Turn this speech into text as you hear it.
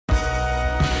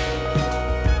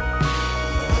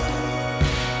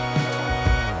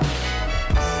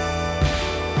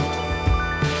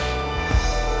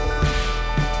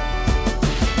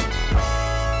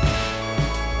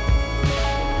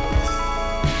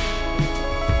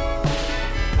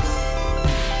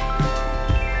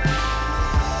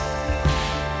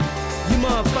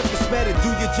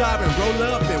job and roll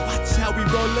up and watch how we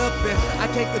roll up and I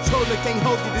can't control it, can't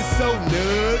hold it, it's so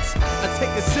nuts. I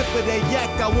take a sip of that yak,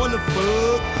 I wanna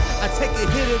fuck. I take a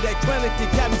hit of that chronic,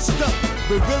 it got me stuck.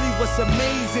 But really what's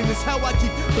amazing is how I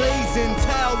keep blazing.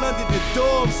 Towel under the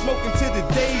door, I'm smoking to the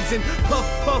days and puff,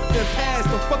 puff, and pass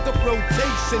the fuck up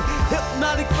rotation.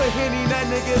 Hypnotic for Henny, that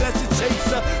nigga that's a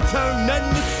chaser. Turn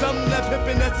nothing to something, that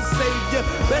pimpin' that's a savior.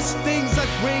 Best things like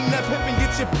ring, that pimpin'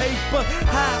 get your paper.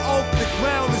 High off the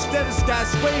ground instead of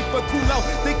skyscraper. Cool out,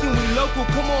 thinking we local,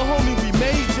 come on homie, we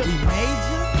major. We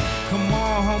major? Come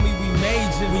on homie, we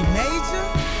major. We major?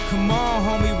 Come on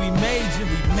homie, we major.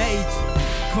 We major.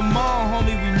 Come on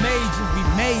homie, we major. We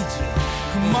major.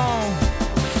 Come on.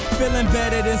 Feeling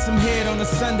better than some head on a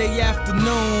Sunday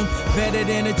afternoon. Better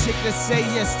than a chick that say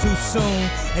yes too soon.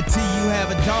 Until you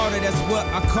have a daughter, that's what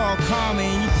I call karma.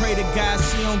 And you pray to God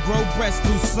she don't grow breasts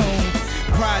too soon.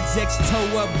 Projects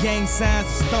toe up, gang signs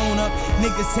stone up.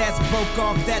 Niggas hats broke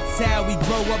off, that's how we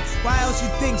grow up. Why else you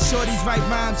think shorties write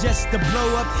rhymes just to blow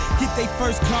up? Get they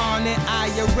first car and then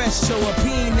IRS show up. He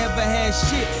ain't never had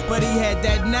shit, but he had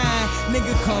that 9.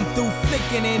 Nigga come through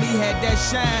flicking and he had that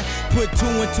shine. Put 2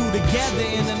 and 2 together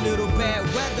in a little bad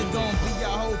weather. Gonna be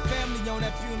your whole family on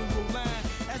that funeral line.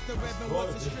 That's the Reverend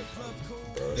was a strip club cool.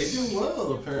 They do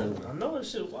well, apparently. I know that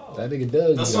shit wild. That nigga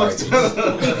does. That's what I'm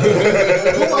telling you.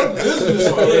 Who are business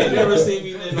right? You ain't never seen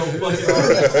me in no fucking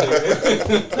artist.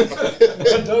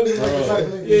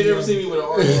 You ain't never seen me with an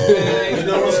artist. You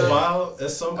know what's wild?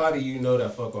 There's somebody you know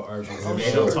that fuck with Arby's and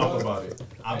they don't talk about it.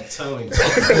 I'm telling you.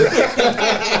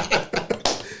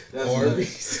 That's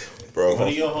Arby's. Bro, One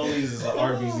of your homies is an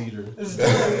Arby's eater.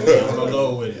 I don't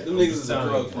know with it. Them niggas is a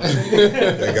drug you. fight.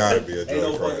 they gotta be a Ain't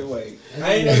no drug fucking crime. way.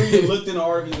 I ain't never even looked in the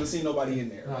Arby's and seen nobody in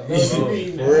there. For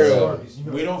real.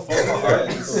 We don't fuck with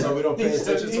Arby's, so we don't pay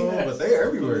attention to them, but they're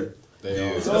everywhere. They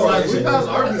are. It's like we pass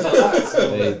Arby's a lot.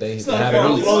 So They it's not have far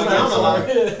to it. slow down a lot.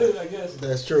 I guess.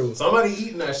 That's true. Somebody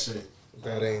eating that shit.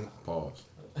 That ain't. Pause.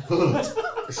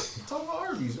 Talk about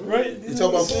Arby's, man. Right? You talking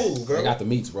about food, They girl? got the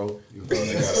meats, bro.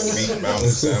 They got a meat mountain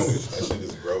sandwich. That shit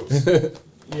is gross.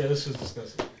 Yeah, this shit's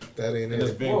disgusting. That ain't And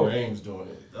it's it. Big Whoa. Rames doing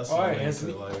it. That's All what right, makes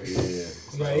Anthony. it like.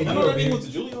 Yeah. I know that nigga went to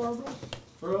Juilliard, bro.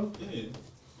 For real? Yeah.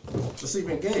 It's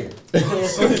even gayer.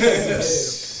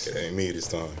 It ain't me this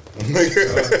time.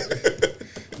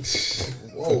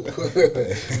 Whoa.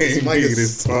 It ain't me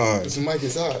this time. This mic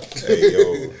is hot. Hey,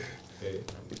 yo. Hey.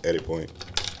 Edit point.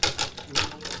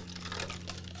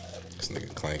 This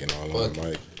nigga clanking all on the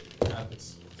mic.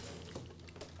 Happens.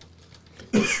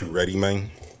 You ready, man?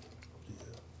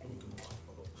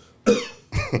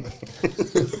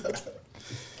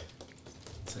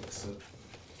 Take a sip.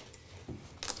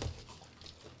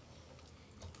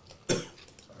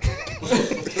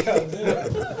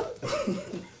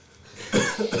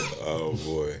 Oh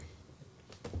boy.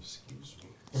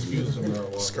 Excuse the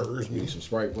marijuana. Scourge me. Need some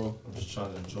Sprite, bro. I'm just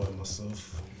trying to enjoy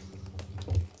myself.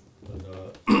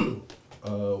 But,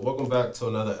 welcome back to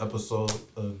another episode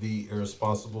of the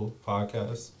Irresponsible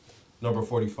Podcast, number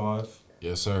 45.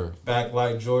 Yes, sir. Back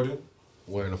like Jordan.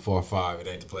 Wearing a 4-5. It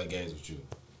ain't to play games with you.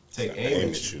 Take Aim aim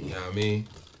at at you. You know what I mean?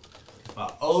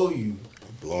 I owe you.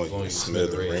 Blowing Blowing you you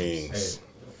smithereens.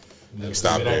 Hey. We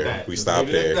stopped there. We stopped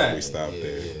there. We stopped Yeah,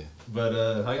 there. yeah.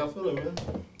 But how y'all feeling, man?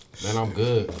 Man, I'm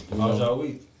good. You How's know, y'all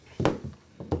week?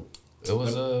 it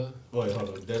was Wait, hold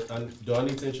on. Do I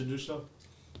need to introduce y'all?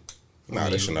 Nah,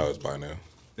 they should know us by now.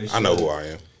 They I know should. who I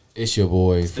am. it's your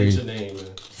boy State your name, man.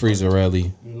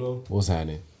 Freezerelli. You know, What's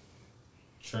happening?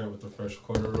 Trent with the fresh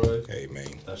corduroy. Hey, man.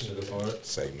 That shit is hard.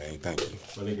 Say, man, thank you.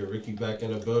 My nigga Ricky back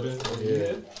in the building.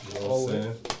 Yeah. You know what I'm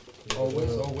saying?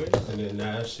 Always. And then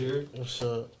Nash here. What's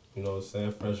up? You know what I'm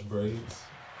saying? Fresh braids.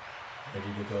 Ready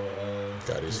to go.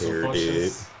 Got his do some hair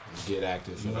functions. Get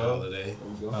active for You the know? holiday.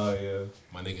 Oh yeah.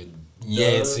 My nigga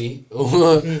Yancey.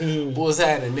 What's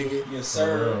happening, nigga? Yes, For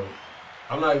sir. real.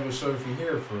 I'm not even sure if you're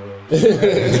here for real.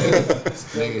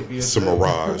 Nigga, It's a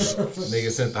mirage. nigga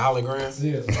sent the hologram.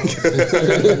 Yeah.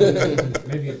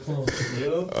 Maybe a clone. You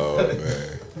know? Oh,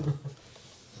 man.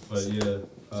 But yeah.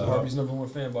 Harvey's #1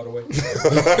 fan, by the way.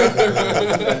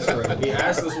 That's right. He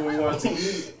asked us when we wanted to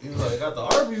eat. He was like, "Got the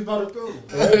Arby's about to go."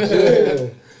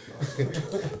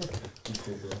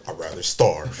 I'd rather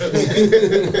starve.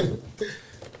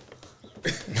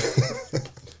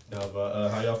 Nah, but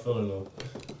how y'all feeling though?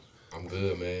 I'm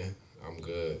good, man. I'm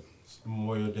good. It's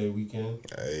Memorial Day weekend.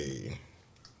 Hey.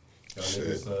 Y'all Shit.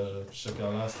 niggas shook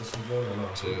y'all ass this weekend or no?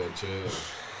 Chill.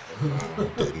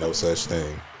 Did no such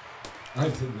thing. I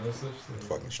didn't know such thing.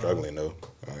 Fucking struggling, though.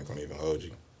 I ain't gonna even hold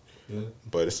you. Yeah.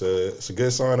 But it's a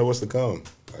good sign of what's to come.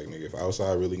 Like, nigga, if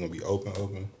outside really gonna be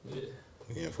open, Yeah.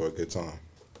 we in for a good time.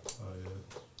 Oh yeah.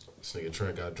 This nigga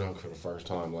Trent got drunk for the first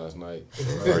time last night.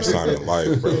 First time in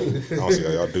life, bro. I don't see how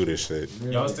y'all do this shit.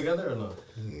 Y'all was together or no?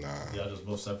 Nah. Y'all just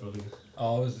both separately? I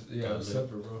was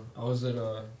separate, bro. I was at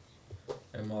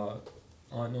my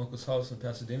aunt and uncle's house in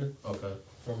Pasadena. Okay.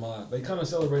 They kind of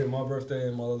celebrated my birthday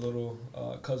and my little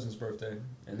cousin's birthday,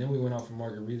 and then we went out for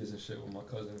margaritas and shit with my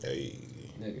cousin. Hey.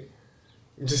 Nigga,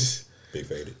 Just Big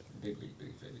faded. big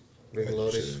faded. big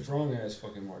loaded. Strong ass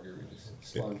fucking margaritas.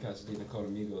 Spot in Pasadena called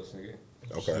Amigos, nigga.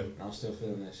 Okay. And I'm still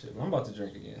feeling that shit, but I'm about to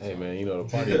drink again. Hey man, you know the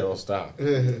party don't stop.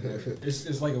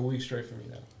 It's like a week straight for me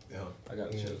now. Yeah. I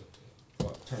gotta chill.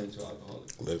 Turn into an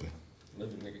alcoholic. Living.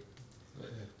 Nigga.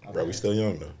 But, Bro, we still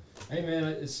young though. Hey man,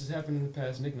 it's just happened in the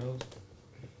past. Nick knows.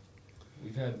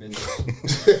 We've had been.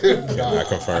 I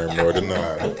confirm more than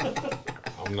not.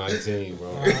 I'm 19,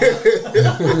 bro. My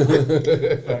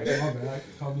bad.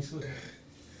 Call me slick.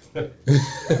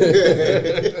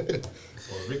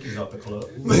 Well, Ricky's out the club.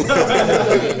 Man.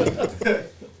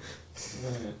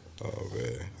 Oh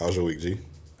man. How's your week, G?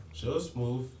 She was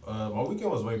smooth. My weekend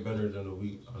was way better than the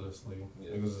week, honestly.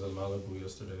 Niggas was in Malibu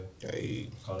yesterday. Hey.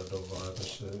 Caught a dope vibe and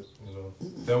shit, you know.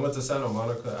 Then I went to Santa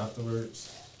Monica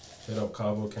afterwards. Hit up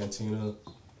Cabo Cantina.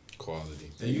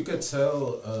 Quality. And you could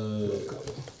tell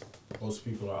most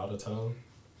people are out of town.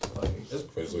 Like, it's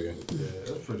First weekend. yeah,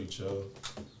 it's pretty chill.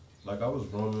 Like, I was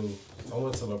roaming. I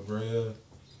went to La Brea.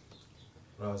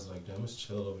 And I was like, damn, it's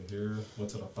chill over here.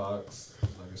 Went to the Fox.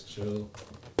 Like, it's chill.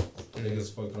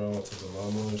 Niggas fucked around, went to the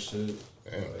Llama and shit.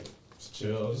 Damn. Like, it's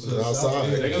chill. It's outside.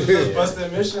 Niggas was just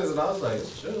busting missions, and I was like,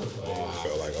 it's chill. Like,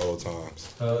 Felt like old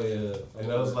times. hell yeah.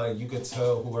 And it was like, you could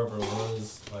tell whoever it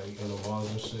was, like, in the malls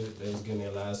and shit, they was getting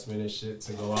their last minute shit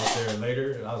to go out there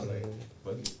later. And I was like,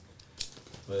 fuck it.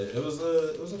 But it was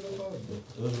a good vibe, bro.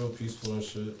 It was real peaceful and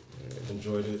shit.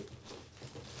 Enjoyed it.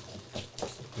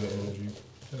 Good energy.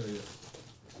 Hell yeah.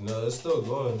 No, it's still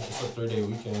going. It's a 3-day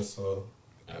weekend, so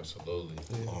Absolutely.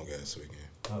 Long ass weekend.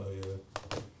 hell yeah.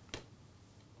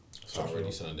 It's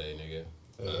already Sunday, nigga.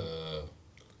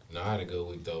 No, I had a good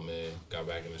week though, man. Got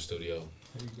back in the studio.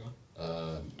 There you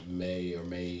go. May or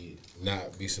may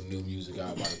not be some new music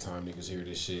out by the time niggas hear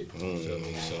this shit. You feel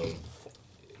me? So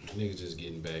niggas just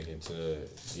getting back into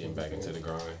the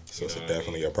grind. So it's You know what I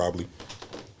definitely mean? a probably.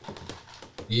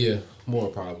 Yeah, more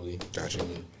probably. Gotcha. You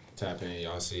feel me? Tap in,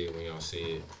 y'all see it when y'all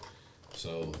see it.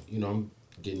 So, you know, I'm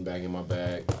getting back in my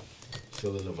bag,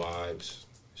 feeling the vibes.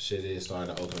 Shit is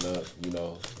starting to open up, you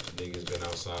know. Niggas been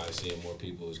outside, seeing more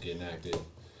people, is getting active.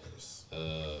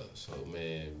 So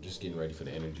man, just getting ready for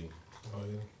the energy. Oh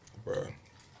yeah. Bro.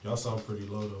 Y'all sound pretty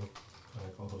low though. I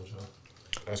ain't gonna hold y'all.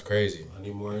 That's crazy. I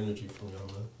need more energy from y'all,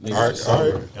 man. Niggas Alright, is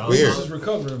alright. sober. Y'all We here. This is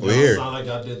recovering, bro. We here. sound like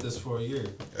y'all did this for a year.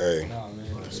 Hey. Nah,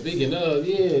 man. Speaking of,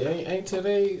 yeah, ain't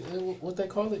today what they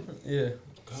call it? Yeah.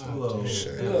 It's a little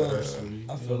Shit. anniversary.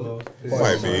 I feel it. It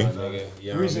might be. Nigga,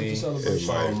 you know what I Reason mean? for It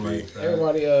celebration. might be.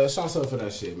 Everybody, shouts out for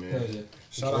that shit, man. Hell yeah.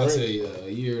 Shout out to a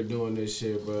year doing this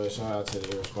shit, bro. Shout out to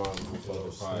the Irresponsible for the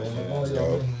All podcast.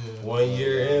 y'all, man. 1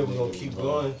 year in, we're gonna keep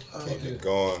going. Keep it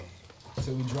going.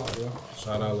 Till we drop, bro.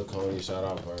 Shout out Laconia, shout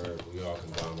out Bird. We all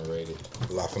conglomerated.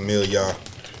 La Familia.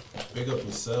 Big up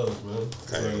yourselves, man.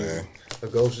 Hey, man. A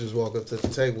ghost just walk up to the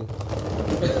table.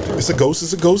 It's a ghost,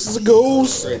 it's a ghost, it's a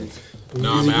ghost.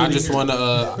 No, man, I just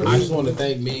wanna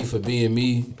thank me for being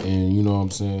me and you know what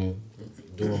I'm saying,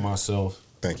 doing myself.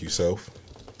 Thank you, self.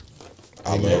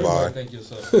 I Everybody love I. thank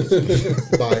yourself.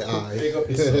 By eye. Big up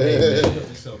yourself. Thank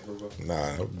yourself, bro.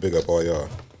 Nah, big up all y'all.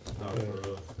 Nah, for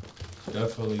real.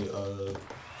 Definitely,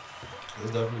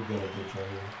 it's definitely been a good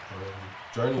journey.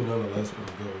 Journey nonetheless, but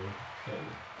a good one.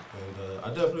 And I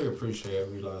definitely appreciate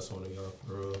every last one of y'all,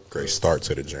 for real. Great start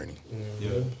to the journey.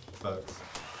 Yeah, facts.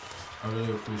 I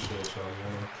really appreciate y'all,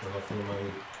 man, because I feel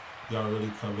like y'all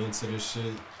really come into this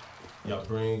shit. Y'all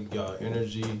bring y'all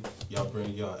energy, y'all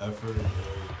bring y'all effort,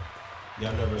 and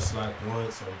y'all never slacked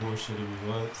once or bullshitted me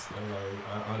once. And like,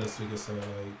 I honestly can say,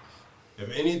 like, if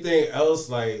anything else,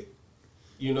 like,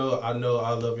 you know I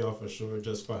love y'all for sure,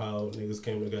 just for how niggas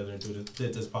came together and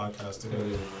did this podcast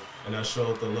together. And I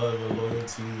showed the love and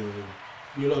loyalty and,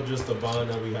 you know, just the bond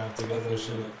that we have together and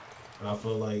shit. And I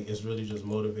feel like it's really just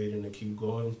motivating to keep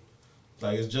going.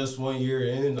 Like, it's just 1 year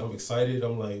in. I'm excited.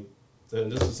 I'm like, then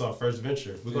this is our first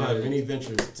venture. We're going to have many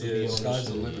ventures to be on this Sky's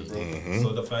the shit. limit, bro. Mm-hmm.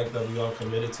 So the fact that we all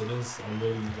committed to this, I'm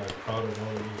really, like, proud of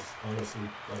all of this, honestly.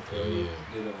 Like, Hell yeah.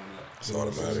 Get on that. It's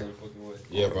automatic. Same fucking way.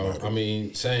 Yeah, bro. I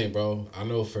mean, same, bro. I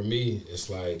know for me,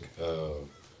 it's like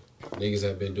niggas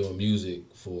have been doing music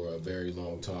for a very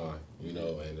long time, you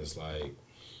know, and it's like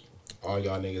all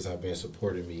y'all niggas have been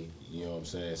supporting me, you know what I'm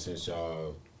saying, since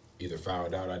y'all either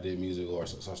found out I did music or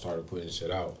since I started putting shit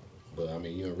out. But I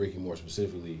mean, you and Ricky more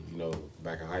specifically, you know,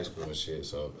 back in high school and shit.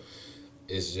 So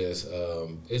it's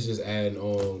just adding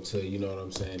on to, you know what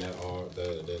I'm saying, that all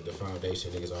the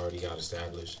foundation niggas already got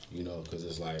established, you know, because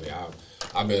it's like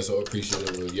I've been so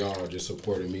appreciative of y'all just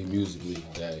supporting me musically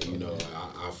that, you know,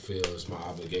 I feel it's my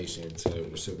obligation to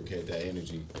reciprocate that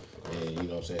energy and, you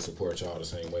know what I'm saying, support y'all the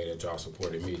same way that y'all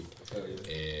supported me.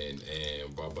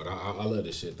 But I love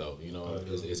this shit though, you know.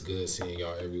 It's good seeing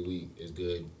y'all every week. It's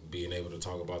good being able to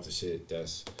talk about the shit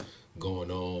that's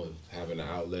going on, having an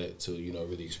outlet to, you know,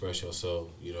 really express yourself,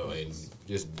 you know, and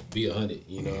just be 100,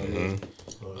 you know what I mean?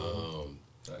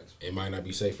 It might not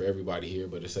be safe for everybody here,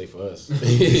 but it's safe for us.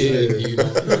 You know? I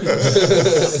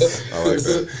like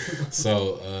that.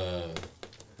 So,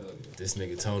 this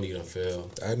nigga Tony done fell.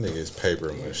 That nigga's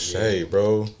paper mache,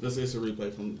 bro. This is a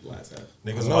replay from last half.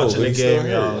 Niggas No, watching the we still game,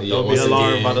 here. y'all. Yeah, Don't be once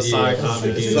alarmed again, by the side yeah.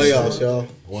 comments. It's playoffs, y'all.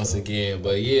 Once again,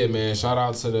 but yeah, man, shout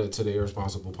out to the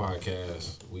Irresponsible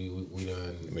podcast. We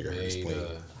done Nigga hurt his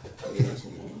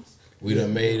we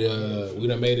done made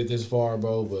it this far,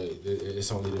 bro. But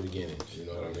it's only the beginning. You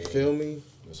know what I mean? Feel me?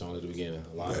 It's only the beginning.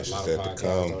 A lot That's of just yet to podcasts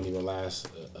come. don't even last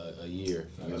a year.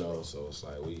 You know, so it's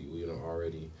like we done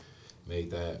already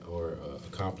made that or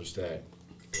accomplished that.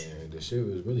 And the shit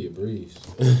was really a breeze,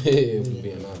 if we're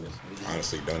being honest.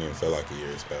 Honestly, don't even feel like a year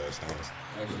has passed, honestly.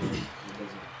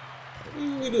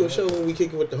 We do a show when we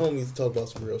kick it with the homies to talk about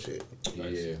some real shit.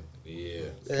 Yeah.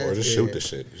 Or just shoot the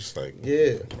shit. Just like,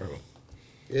 Yeah. bro,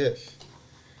 Yes.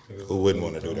 who wouldn't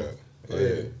want to do that?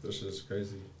 Yeah. This shit's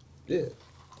crazy. Yeah.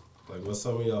 Like, what's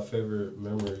some of y'all favorite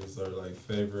memories or like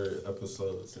favorite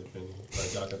episodes, if any?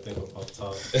 Like, y'all can think of off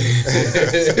top.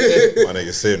 My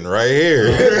nigga sitting right here.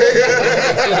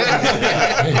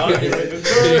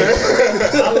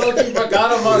 I low-key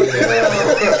forgot about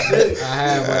it. I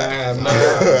have not.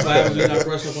 That's what happens when you're not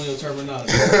brushing up on your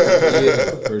terminology.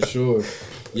 Yeah, for sure.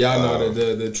 Y'all know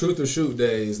the truth or shoot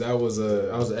days. That was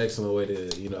an excellent way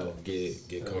to, you know,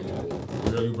 get comfortable.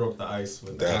 We really broke the ice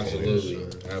with that. Definitely.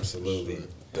 Absolutely.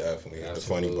 Definitely. The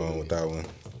funny Absolutely. bone with that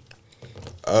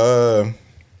one.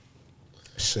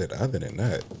 Shit, other than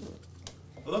that.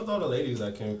 I loved all the ladies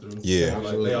that came through. Yeah.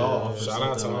 Like, they all offered Shout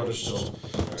out to something all like,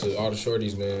 the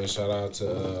shorties, man. Shout out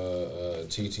to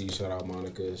TT. Shout out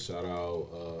Monica. Shout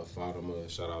out Fatima.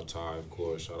 Shout out Ty, of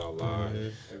course. Shout out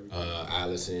Lai.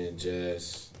 Allison,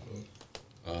 Jess.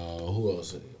 Who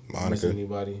else? Monica. Missing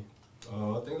anybody?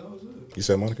 I think that was it. You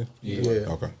said Monica? Yeah.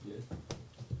 Okay. I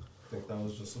think that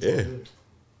was just about Yeah. it.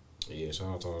 Yeah, shout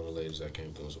out to all the ladies that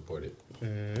came through and supported.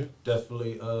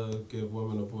 Definitely give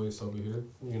women a voice over here.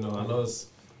 You know, I know it's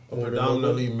a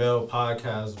predominantly male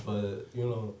podcast, but you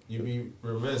know, you'd be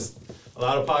remiss. A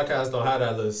lot of podcasts don't have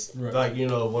that list. Right. Like, you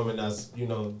know, women that's, you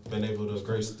know, been able to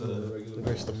grace the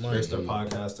Grace the grace mic. their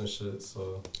podcast and shit.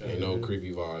 So Ain't no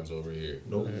creepy vibes over here.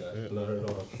 nope, not at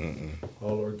all.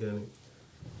 All organic.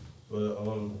 But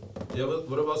yeah.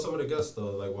 What about some of the guests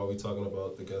though? Like, while we talking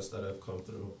about the guests that have come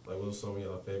through, like, what's some of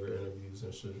y'all favorite interviews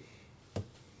and shit?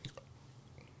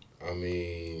 I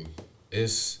mean,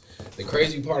 it's the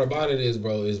crazy part about it is,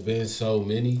 bro, it's been so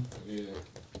many. Yeah.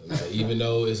 Like, even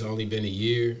though it's only been a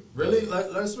year. Really, like,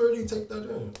 let's really take that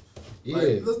in. Yeah.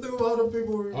 Like, let's think of all the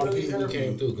people we All the really people who came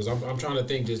interviewed. through, because I'm trying to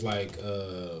think just like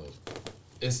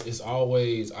it's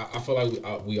always I feel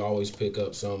like we always pick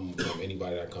up some from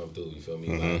anybody that come through. You feel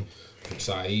me? Like from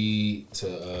Saeed to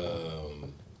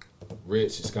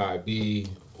Rich and Sky B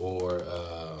or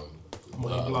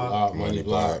Money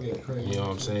Block. Yeah, crazy. You know what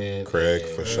I'm saying? Craig,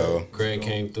 And, for sure. Craig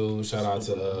came through. Shout out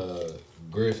to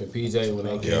Griff and PJ when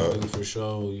they came through for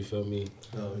sure. You feel me?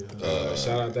 Oh, yeah.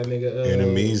 Shout out that nigga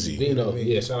Enemeezy. Vino.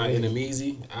 Yeah, shout out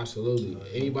Enemeezy. Absolutely.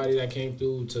 Anybody that came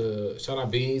through to shout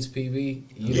out Beans, PB.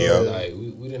 You know, like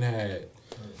we done had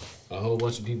a whole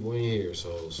bunch of people in here,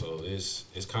 so it's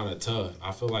kind of tough.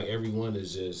 I feel like everyone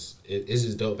is it's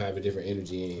just dope having different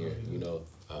energy in here. You know,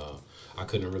 I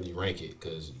couldn't really rank it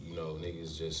because you know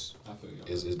niggas just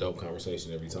it's dope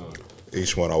conversation every time.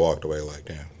 Each one I walked away like,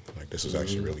 damn, like this is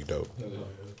actually really dope.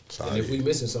 And if we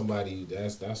missing somebody,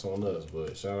 that's on us.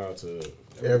 But shout out to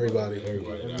Everybody.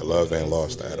 The love ain't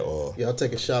lost at all. Y'all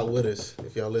take a shot with us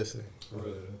if y'all listening.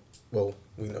 Well,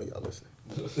 we know y'all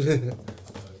listening.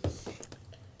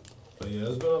 But yeah,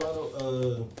 there's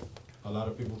been a lot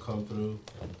of people come through,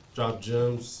 drop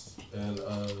gems, and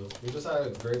we just had a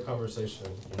great conversation,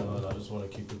 you know, and I just want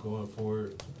to keep it going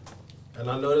forward. And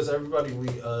I noticed everybody we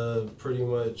pretty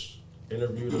much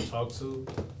interviewed or talked to,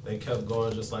 they kept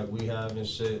going just like we have and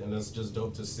shit, and it's just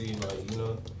dope to see, like, you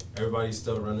know, everybody's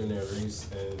still running their race.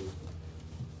 And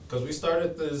because we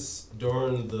started this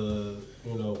during the,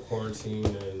 you know, quarantine,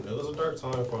 and it was a dark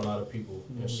time for a lot of people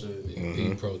and shit.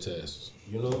 Peak protests.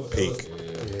 You know, Peak.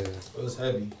 it was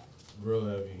heavy, real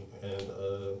heavy,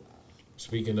 and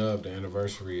Speaking of the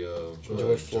anniversary of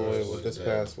George Floyd was this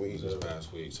past week.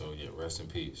 So yeah, rest in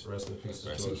peace. Rest in peace.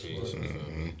 Rest in peace.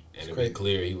 Floyd. And to be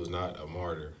clear, he was not a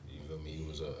martyr. You feel me? He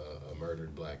was a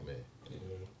murdered black man.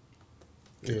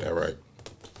 Get that right.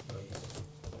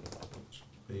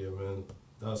 But yeah, man.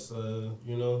 That's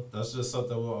that's just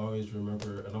something we'll always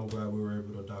remember, and I'm glad we were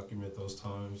able to document those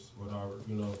times with our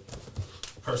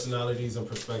personalities and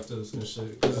perspectives and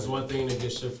shit. Because it's one thing to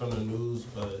get shit from the news,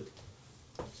 but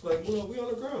it's like we on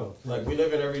the ground. Like we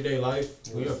live in everyday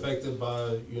life. We affected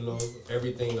by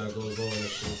everything that goes on and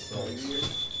shit. So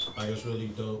like it's really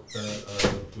dope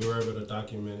that we were able to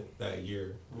document that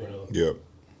year. Yep.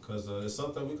 Because it's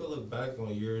something we could look back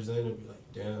on years in and be like,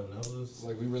 damn, that was...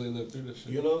 Like, we really lived through this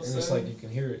shit. You know what I'm saying? And it's like you can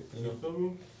hear it, You feel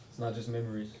me? It's not just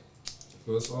memories.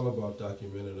 But it's all about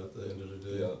documenting at the end of the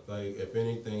day. Yeah. Like, if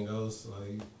anything else,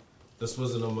 like, this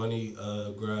wasn't a money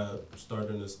grab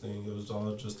starting this thing. It was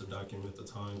all just to document the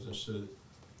times and shit.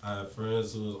 I had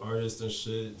friends who was artists and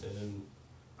shit, and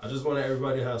I just wanted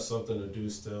everybody to have something to do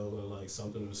still, and like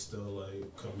something to still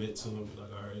like commit to, and be like,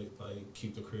 all right, like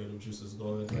keep the creative juices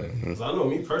going. Because I know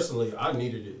me personally, I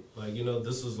needed it. Like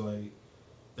this was like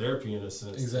therapy in a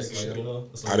sense. Exactly. It's like,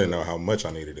 it's like, I didn't know how much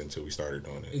I needed until we started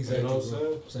doing it. Exactly. You know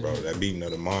what I'm saying? Bro, that meeting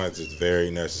of the minds is very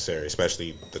necessary,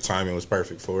 especially the timing was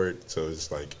perfect for it. So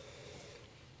it's like,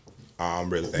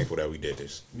 I'm really thankful that we did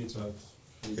this. Me too.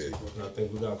 Yeah. And I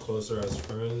think we got closer as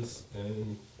friends,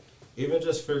 and even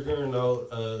just figuring out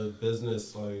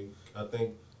business. Like I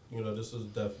think this was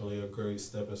definitely a great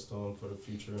stepping stone for the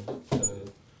future.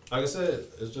 And like I said,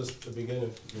 it's just the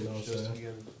beginning. You know what I'm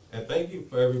saying? And thank you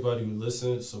for everybody who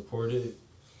listened, supported,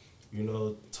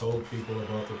 told people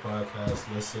about the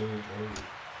podcast, listened, and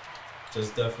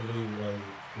just definitely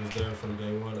was there from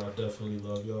day one. I definitely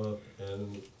love y'all,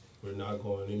 and we're not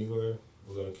going anywhere.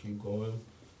 We're gonna keep going.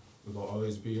 We're gonna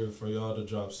always be here for y'all to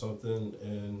drop something,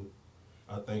 and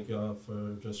I thank y'all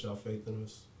for just y'all faith in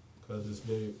us, because it's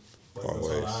big. Like, that's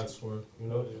all I ask for,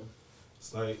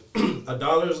 It's like,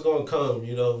 $1 is gonna come,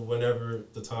 whenever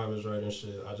the time is right and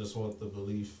shit. I just want the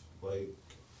belief,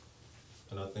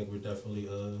 and I think we definitely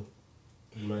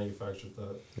manufactured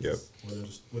that. Yep.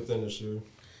 Within this year.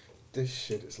 This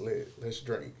shit is lit. Let's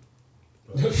drink.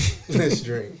 Right. Let's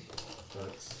drink.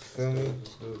 Thanks. Feel me?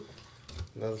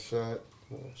 Another shot.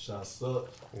 Shots up.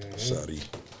 Shoddy.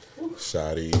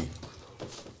 Shoddy.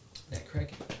 That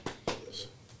cracking.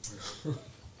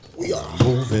 We are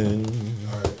moving.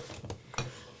 All right.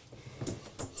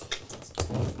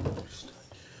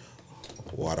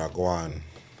 Waraguan.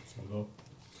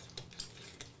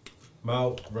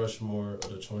 Mount Rushmore of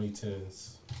the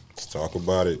 2010s. Let's talk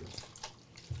about it.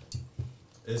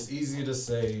 It's easy to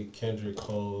say Kendrick,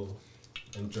 Cole,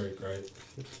 and Drake, right?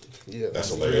 Yeah.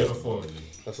 That's a 3 layup. out of 4.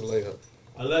 That's a layup.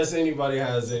 Unless anybody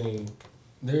has any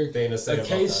thing to say a about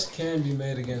case that. can be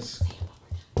made against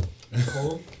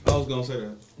Cole, I was gonna say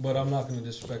that. but I'm not going to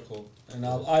disrespect Cole. And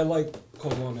I like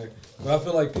Cole on there. But I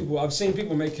feel like I've seen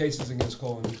people make cases against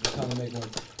Cole and kind of make one.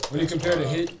 When you compare the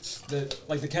hits,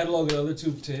 like the catalog of the other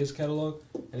two to his catalog,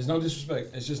 and there's no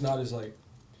disrespect. It's just not as like,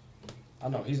 I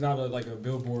don't know, he's not like a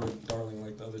Billboard darling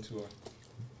like the other two are.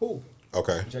 Who?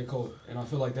 Okay. J. Cole. And I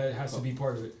feel like that has to be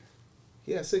part of it.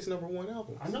 He had 6 #1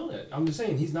 albums. I know that. I'm just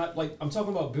saying, he's not like, I'm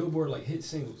talking about Billboard like hit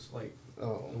singles. Like,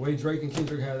 Oh. the way Drake and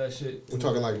Kendrick had that shit. We're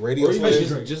talking like radio Or even plays?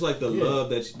 Drake. Just like the Yeah. love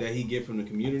that he get from the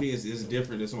community is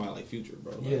different than somebody like Future,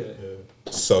 bro. Like, Yeah.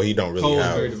 So he don't really Cole is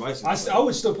very have. divisive. I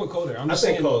would still put Cole there. I'm I just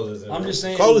think saying. Cole is in I'm there. just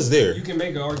saying. Cole is there. You can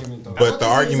make an argument though. But the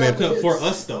argument, For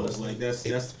us though, like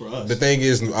that's for us. the thing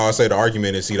is, I'll say the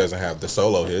argument is he doesn't have the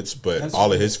solo hits, but That's all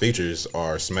true. of his features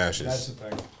are That's smashes. a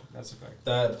fact. That's a fact.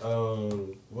 That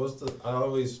I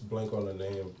always blank on the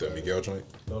name. The Miguel joint.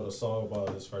 No, the song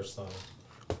about his first time.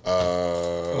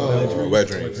 Wet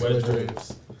Dreams. Wet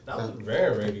Dreams. That was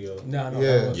very radio. No.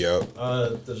 Yeah. Yep.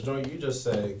 The joint you just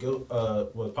said,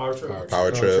 was Power Trip.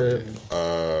 Power Trip. Trip.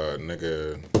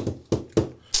 Nigga.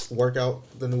 Workout.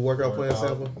 The new workout plan Workout.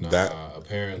 sample. Nah, That-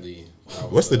 apparently. that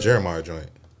What's the was, Jeremiah joint?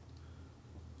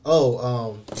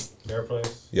 Oh,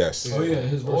 Airplanes. Yes. Oh yeah,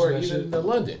 his version Or of that even shit. the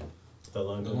London. The The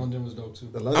London. London was dope too.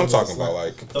 the London I'm talking was about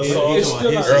like- like The song. It's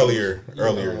still not- earlier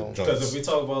Yeah. Because if joints. we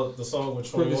talk about the song with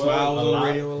Put 21, this wild a on lot.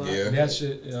 radio a lot. Yeah. That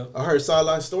shit, yeah. I heard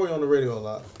Sideline Story on the radio a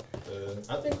lot.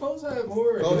 I think Cole's had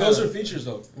more. Oh, But yeah. those are features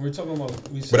though. We're talking about.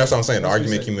 But that's what I'm saying. The that's what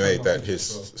we argument said. can be made Talking that about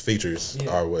his features Yeah.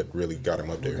 are what really got him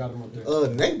up What there. got him up there.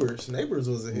 Neighbors. Neighbors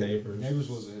was a hit. Neighbors. Neighbors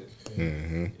was a hit.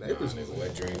 Mm-hmm. Neighbors Nigga, was a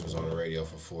Wet hit. Dreams was on the radio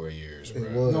for 4 years, It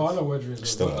bro. was. No, I know Wet Dreams was.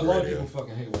 Still But a on lot of radio. people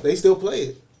fucking hate Wet They still play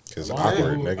it. Cause A lot of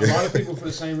awkward, people- nigga. A lot of people for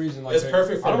the same reason. Like It's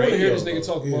perfect for I don't want to hear radio, this nigga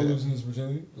though. talk about Yeah. losing his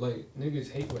virginity. Like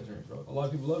niggas hate Wet Dreams, bro. A lot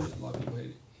of people love it. A lot of people hate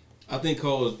it. I think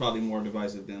Cole is probably more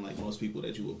divisive than like most people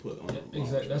that you would put on.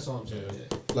 Exactly. That's all I'm saying.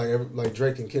 Yeah. Like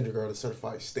Drake and Kendrick are the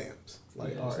certified stamps.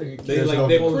 Like, all right,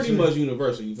 they're pretty much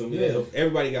universal. You feel me? Yeah.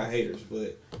 Everybody got haters,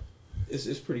 but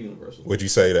it's pretty universal. Would you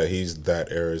say that he's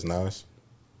that era's Nas?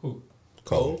 Who?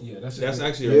 Cole. Yeah, that's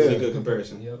actually a really good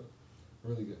comparison. Yep,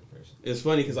 really good comparison. It's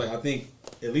funny because like I think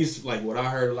at least like what I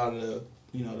heard a lot of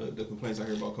the complaints I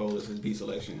heard about Cole is his beat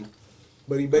selection.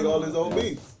 But he make all his own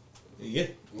beats. Yeah.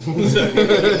 So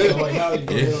like, how you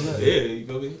yeah, you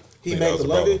feel me? He made the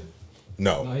London.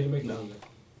 No, he didn't make the London.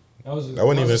 That wasn't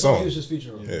even a song. He was just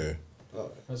featuring on. Yeah.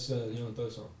 That's Young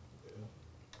Thug song.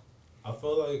 I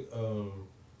feel like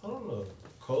I don't know.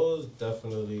 Cole is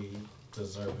definitely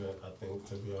deserving, I think,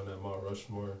 to be on that Mount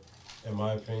Rushmore, in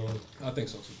my opinion. I think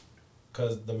so too.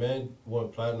 Cause the man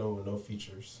went platinum with no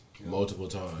features. Multiple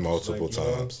times. Multiple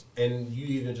times. And you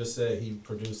even just said he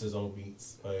produced his own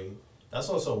beats. Like that's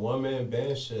on some one man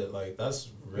band shit. Like that's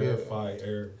rarefied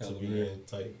air to be in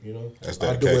type. You know. That's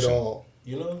dedication. I do it all.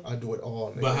 You know. I do it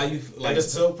all. But how you like to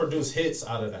still produce hits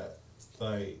out of that?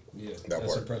 Like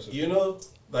that's impressive. You know.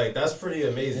 Like that's pretty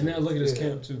amazing. And now look at his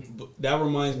camp too. That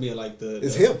reminds me of like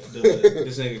it's him.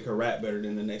 This nigga can rap better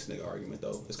than the next nigga argument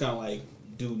though. It's kind of like,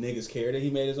 do niggas care that he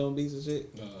made his own beats and shit?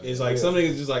 It's like some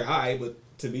niggas just like, alright, but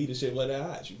to me the shit wasn't that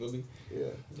hot. You feel me? Yeah.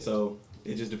 So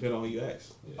it just depends on who you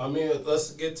ask. I mean,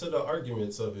 let's get to the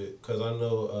arguments of it because I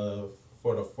know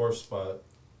for the 4th spot,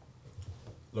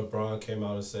 LeBron came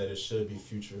out and said it should be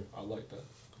Future. I like that.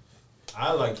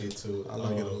 I like it too. I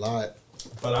like it a lot.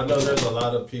 But I know there's a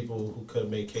lot of people who could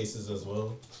make cases as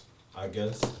well, I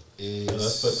guess.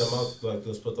 Let's put them out. Like,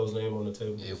 let's put those names on the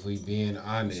table. If we being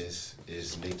honest,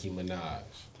 it's Nicki Minaj.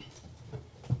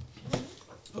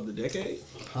 Of the decade?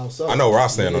 How so? I know where I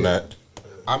stand on that.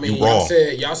 I mean,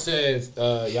 y'all said,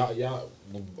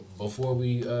 before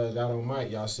we got on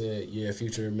mic, y'all said,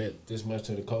 Future meant this much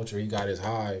to the culture. He got his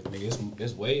hive. Nigga,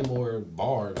 it's way more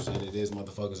bars than it is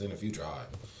motherfuckers in the Future hive.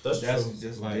 That's true.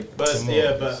 Just like, but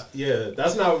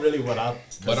that's not really what I.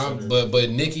 But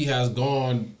Nicki has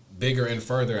gone bigger and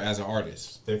further as an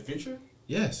artist. Than Future?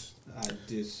 Yes. I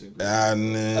disagree. I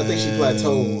think she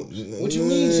plateaued. What you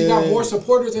mean? She got more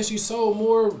supporters and she sold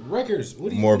more records.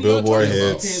 More Billboard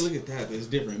hits. You can't look at that. It's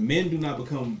different. Men do not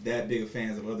become that big of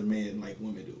fans of other men like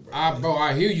women do, bro.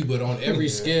 I hear you, but on every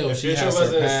scale, she has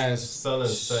surpassed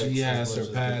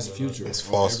Future. It's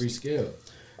on false. Every scale.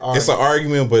 It's an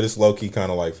argument, but it's low key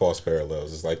kind of like false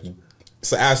parallels. It's like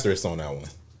it's an asterisk on that one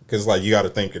because like you got to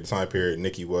think at the time period,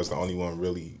 Nicki was the only one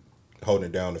really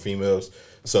holding down the females.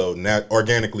 So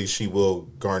organically, she will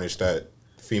garnish that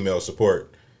female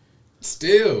support.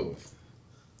 Still,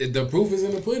 the proof is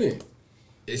in the pudding.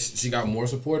 She got more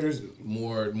supporters,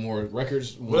 more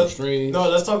records, more streams. No,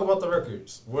 let's talk about the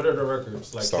records. What are the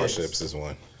records? Like Starships is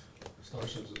one.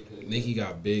 Nicki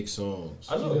got big songs.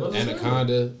 I know.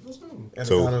 Anaconda.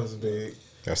 Anaconda was big.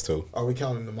 That's 2. Are we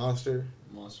counting the Monster?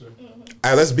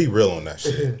 Hey, let's be real on that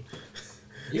shit.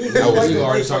 We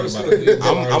already talked about it.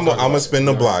 I'm gonna spin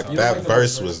the block. That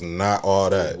verse was not all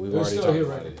that. We've already talked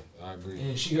about it. I agree.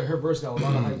 And her verse got a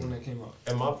lot of hype when that came out.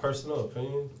 In my personal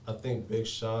opinion, I think Big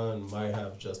Sean might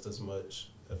have just as much,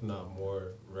 if not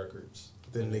more, records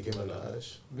than Nicki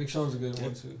Minaj. Big Sean's a good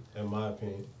one too. In my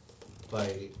opinion,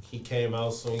 like he came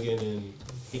out swinging and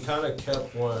he kind of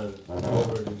kept one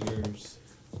over the years.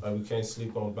 Like we can't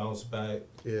sleep on Bounce Back.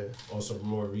 Yeah. On some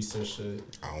more recent shit.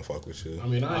 I don't fuck with you. I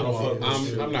mean, I'm not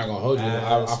gonna hold you.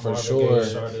 I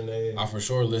for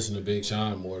sure listen to Big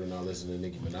Sean more than I listen to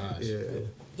Nicki Minaj. Yeah.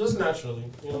 Just naturally,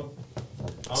 you know.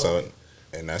 So,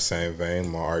 in that same vein,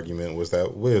 my argument was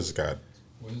that Wiz got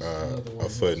a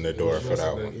foot in the door for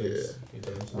that one. Yeah.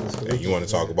 And you want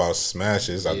to talk about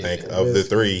smashes? I think of the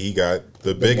 3, he got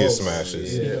the biggest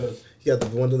smashes. Yeah. He got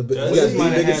one of the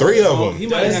biggest. 3 of them. He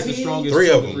might have the strongest. 3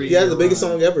 of them. He has the biggest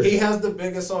song ever. He has the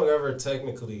biggest song ever.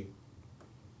 Technically,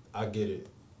 I get it.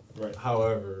 Right.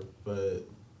 However, but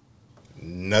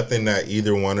nothing that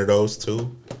either one of those 2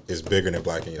 is bigger than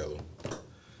Black and Yellow.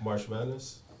 March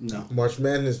Madness. No. March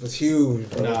Madness was huge.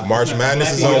 Nah. March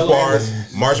Madness is on par.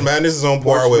 March Madness is on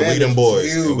par with We Them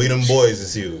Boys. And We Them Boys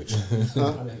is huge.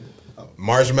 Huh?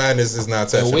 March Madness is not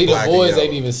touching Black and Yellow. The Boys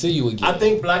ain't even see you again. I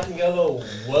think Black and Yellow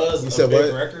was a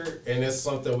big record, and it's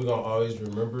something we're going to always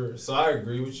remember. So I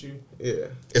agree with you. Yeah.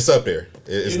 It's up there.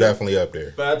 It's definitely up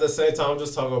there. But at the same time, I'm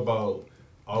just talking about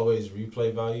always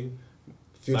replay value.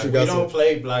 Future like, we don't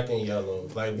play Black and Yellow.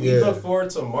 Like, we look forward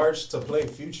to March to play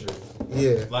Future.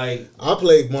 Yeah. Like, I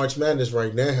play March Madness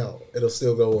right now. It'll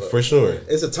still go up. For sure.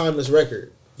 It's a timeless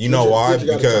record. You know why?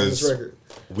 Because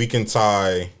we can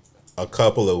tie a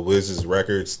couple of Wiz's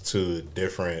records to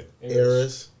different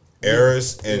eras.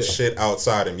 eras and shit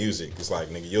outside of music. It's like,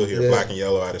 nigga, you'll hear Black and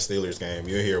Yellow at a Steelers game.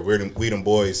 You'll hear We Them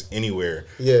Boys anywhere.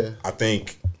 Yeah. I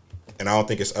think, and I don't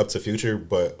think it's up to Future,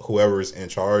 but whoever's in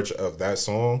charge of that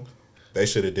song, they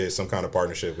should have did some kind of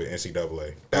partnership with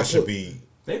NCAA. That should be.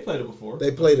 They played it before.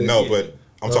 They played it. No, but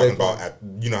I'm talking about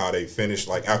you know how they finish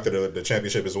like after the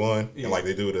championship is won and like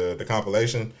they do the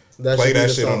compilation. Play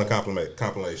that shit on the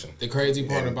compilation. The crazy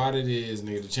part about it is,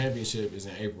 nigga, the championship is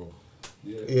in April.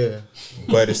 Yeah.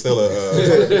 But it's still a.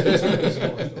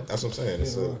 That's what I'm saying.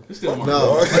 It's still no.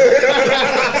 No,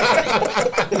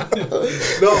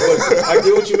 but I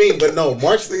get what you mean. But no,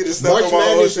 March Madness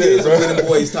is a We Them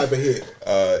Boys type of hit.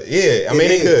 Yeah, I mean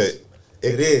it could.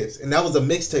 It is, and that was a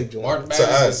mixtape joint. March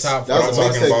Madness is top. That was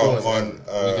talking about on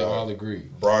we can all agree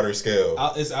broader scale.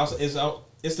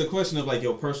 It's the question of like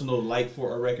your personal like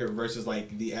for a record versus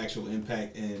like the actual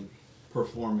impact and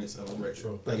performance of a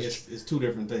record. Like it's two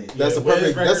different things. That's a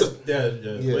perfect.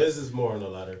 Wiz is more on the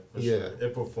latter. For sure.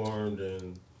 It performed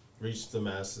and reached the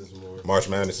masses more. March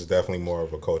Madness is definitely more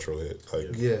of a cultural hit.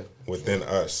 Like within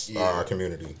us, our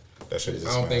community. That shit is.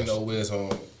 I don't think no Wiz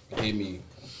home hit me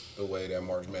the way that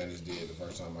March Madness did the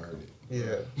first time I heard it.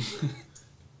 Yeah.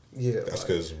 Yeah. That's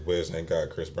because Wiz ain't got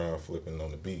Chris Brown flipping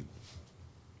on the beat.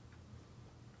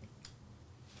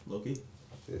 Loki.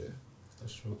 Yeah.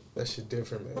 That's true. That shit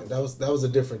different, man. That was a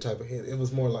different type of hit. It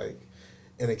was more like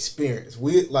an experience.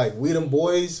 We Them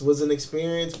Boys was an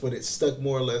experience, but it stuck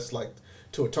more or less like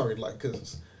to a target, like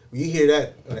because you hear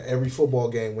that at every football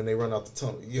game when they run out the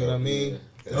tunnel. You know what I mean?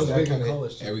 That was big in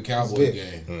college. Every Cowboys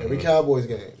game. Mm-hmm. Every Cowboys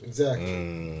game,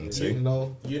 exactly. See? You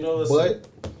know, but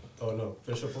oh no,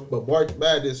 Fisher point. But March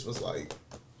Madness was like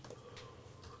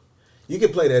you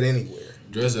can play that anywhere.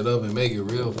 Dress it up and make it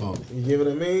real funky. You get what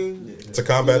I mean? To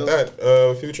combat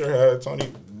that, Future had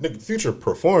Future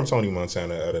performed Tony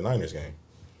Montana at a Niners game.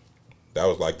 That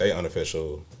was like their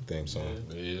unofficial theme song.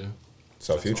 Yeah.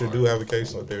 So that's Future do have a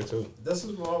case up there too. This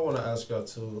is what I want to ask y'all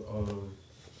too.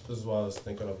 This is why I was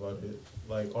thinking about it.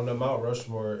 Like on the Mount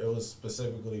Rushmore, it was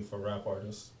specifically for rap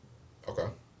artists. Okay.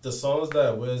 The songs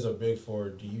that Wiz are big for,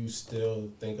 do you still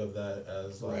think of that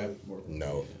as like rap?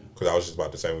 No, because I was just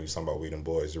about to say when you was talking about We Them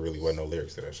Boys, there really wasn't no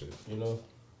lyrics to that shit. You know,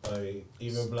 like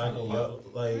even Black and Yellow,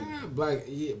 like Black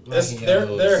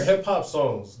they're hip hop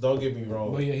songs. Don't get me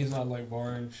wrong. But yeah, he's not like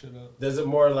barring shit up. There's a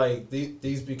more like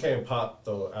these became pop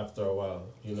though after a while.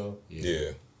 You know.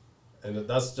 Yeah. And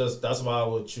that's why I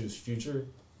would choose Future,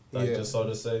 like just so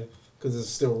to say, because it's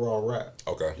still raw rap.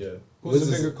 Okay. Yeah. Who's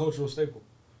the bigger cultural staple?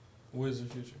 Wiz or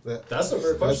Future? That's a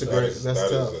great question. That's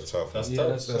tough. That's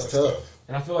tough.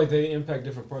 And I feel like they impact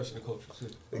different parts of the culture too.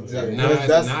 Exactly.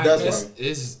 That's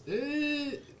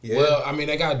right. Well, I mean,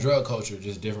 they got drug culture,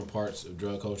 just different parts of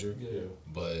drug culture. Yeah.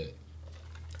 But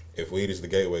if weed is the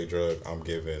gateway drug, I'm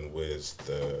giving Wiz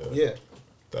the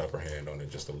upper hand on it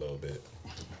just a little bit.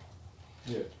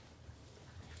 Yeah.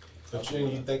 But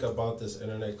you think about this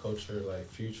internet culture, like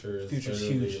Future's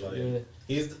huge. Like,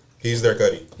 He's their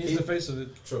Cuddy. He's the face of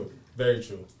it. True. Very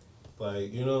true.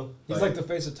 Like, you know. He's like the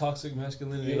face of toxic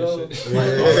masculinity. You know. And shit.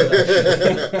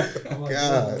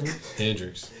 God.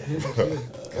 Hendrix.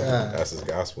 God. That's his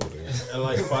gospel, dude. And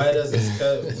like Quiet as It's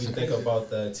Kept, we think about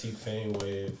that T-Pain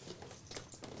wave.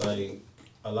 Like,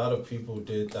 a lot of people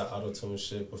did that auto-tune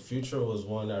shit, but Future was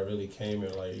one that really came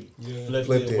and like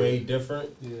flipped it way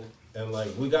different. Yeah. And like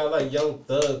we got like Young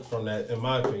Thug from that, in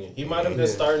my opinion. He might have been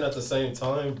starting at the same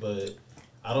time, but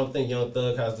I don't think Young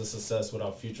Thug has the success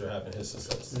without Future having his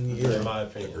success. In my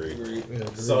opinion. Agreed. Yeah,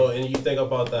 So, and you think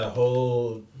about that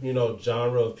whole, you know,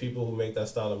 genre of people who make that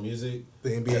style of music.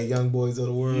 The NBA young boys of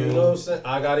the world. You know what I'm saying?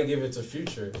 I gotta give it to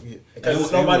Future. Because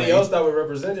there's nobody else that would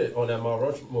represent it on that Mount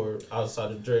Rushmore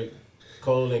outside of Drake,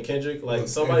 Cole, and Kendrick. Like,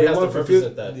 somebody has to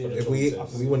represent that. If we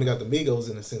wouldn't have got the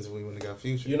Migos in a sense, we wouldn't have got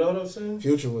Future. You know what I'm saying?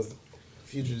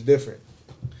 Future's different.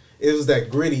 It was that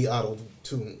gritty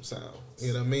auto-tune sound.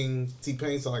 You know what I mean?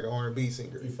 T-Pain sound like an R&B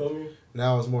singer. You feel me?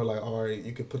 Now it's more like, all right,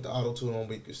 you can put the auto-tune on,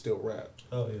 but you can still rap.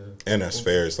 Oh, yeah. And that's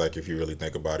fair. It's like, if you really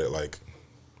think about it, like,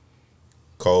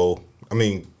 Cole, I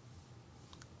mean,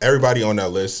 everybody on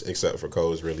that list except for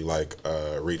Cole is really like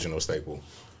a regional staple.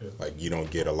 Yeah. Like, you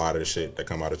don't get a lot of the shit that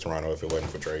come out of Toronto if it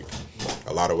wasn't for Drake.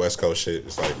 A lot of West Coast shit,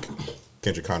 it's like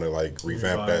Kendrick kind of like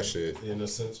revamped that shit. In a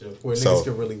sense, yeah. Where niggas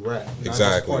can really rap.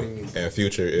 Exactly. And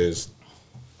Future is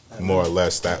more or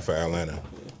less that for Atlanta.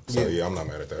 So yeah, I'm not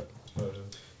mad at that.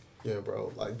 Yeah,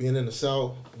 bro. Like being in the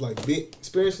South, like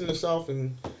experiencing the South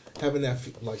and having that,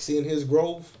 like seeing his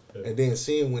growth and then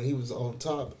seeing when he was on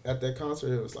top at that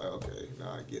concert, it was like, okay,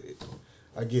 now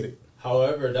I get it.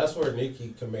 However, that's where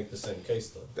Nicki can make the same case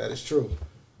though. That is true.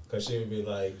 Because she would be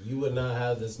like, you would not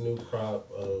have this new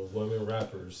crop of women rappers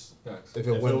rappers. Facts. If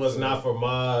it was not for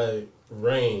my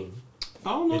reign. I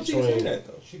don't know if she can say that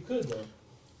though. She could though.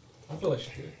 I feel like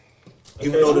she could.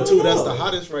 Even though the two that's the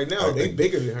hottest right now, they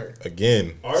bigger than her.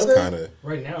 Again, are they? Kind of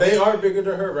Right now. They are bigger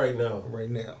than her right now. Right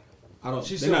now. I don't.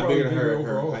 She's They're not bigger than her.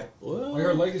 overall. Like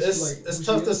her legacy. It's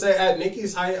tough to say. At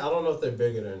Nicki's height, I don't know if they're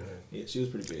bigger than her. Yeah, she was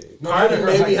pretty big. Cardi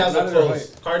maybe has a not at her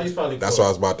close. height. Cardi's probably That's close. what I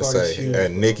was about to Cardi's say. huge.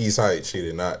 At Nicki's height, she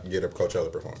did not get a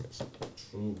Coachella performance.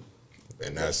 True.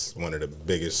 And that's one of the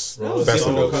biggest That was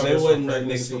festivals. They wouldn't let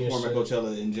Pregnancy niggas perform and at shit.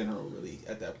 Coachella in general, really,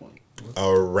 at that point.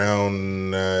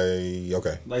 Around,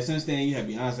 okay. Like since then, you had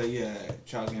Beyonce, you had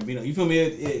Childish Gambino. You feel me?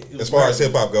 It was As far as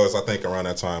random. hip hop goes, I think around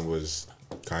that time was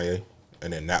Kanye.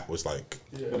 And then that was like,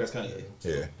 But that's Kanye.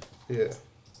 yeah. Yeah.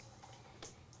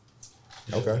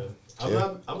 Okay. I'm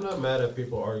Yeah. not mad at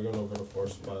people arguing over the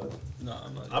fourth spot. No,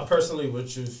 I'm not. I personally would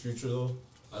choose Future though.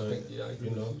 I think I agree.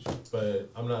 You know, but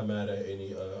I'm not mad at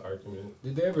any argument.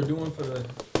 Did they ever do one for the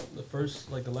first,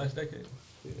 like the last decade?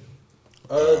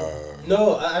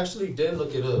 No, I actually did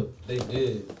look it up. They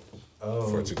did.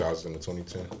 For 2000 to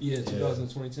 2010. Yeah,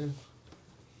 2010.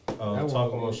 Talk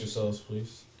one- amongst yourselves,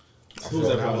 please. Who's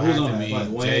that? Who's on that? Like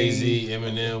Wayne, Jay Z,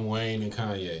 Eminem, Wayne, and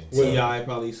Kanye. T.I.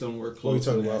 probably somewhere close. What are you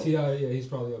talking to that. about? T.I., yeah, he's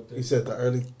probably up there. He said the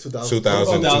early 2000s.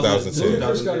 2000, 2010.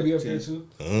 Ludacris got to be up there too.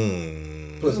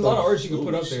 There's a lot of artists you could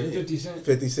put up there. 50 Cent.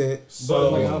 50 Cent.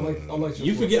 But like, I like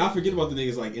You forget. I forget about the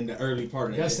niggas like in the early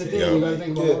part of That's the that. thing. Yeah. You gotta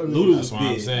think about Yeah. all of Luda them. was That's what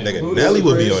I'm big. saying. Nigga, Ludacris. Nelly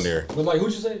would be on there. But like,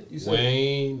 who'd you say? You said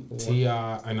Wayne,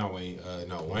 T.I., not Wayne,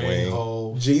 Wayne.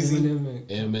 Hov, Jeezy. Eminem.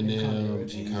 Eminem, and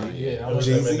Kanye. Yeah, I It was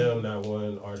like Jay-Z. Eminem, that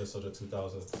one artist of the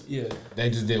 2000s. Yeah.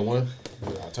 They just did one.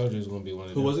 I told you it was gonna be one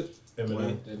of them. Who was it?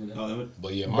 Eminem. Eminem. Oh, Emmett.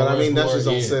 But yeah, my But I mean, that's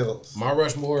Rushmore, just on yeah. sales. My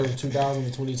Rushmore of 2000 to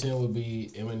 2010 would be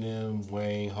Eminem,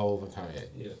 Wayne, Hov, and Kanye.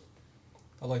 Yeah.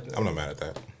 I like that. I'm not mad at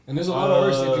that. And there's a lot of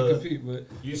artists that can compete, but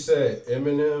You said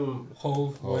Eminem.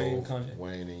 Hov, Wayne, Hov, Kanye.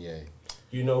 Wayne, and Ye.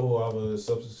 You know who I would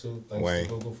substitute? Thanks Wayne. to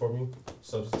Google for me.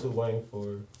 Substitute Wayne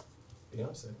for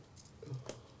Beyonce.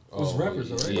 It's rappers,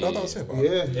 though, right? But I thought it was hip hop.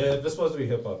 Yeah. Yeah, if it's supposed to be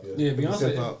hip hop, yeah. Yeah, Beyonce.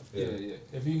 hip-hop. Yeah, yeah.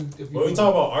 If you When we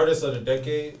talk about artists of the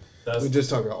decade, that's We just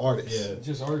talking artists. yeah,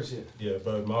 just artists, yeah. yeah.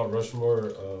 But Mount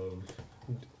Rushmore,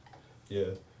 yeah,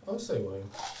 I would say Wayne.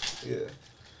 Yeah.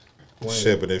 Wayne.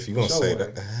 Shit, but if you're going to Show say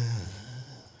Wayne. that,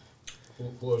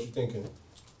 Who else you thinking?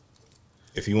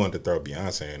 if you want to throw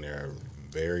Beyonce in there,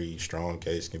 a very strong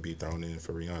case can be thrown in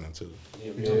for Rihanna too.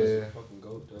 Yeah, Yeah. Beyonce's a fucking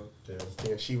goat, though. Yeah,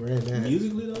 Yeah, she ran that.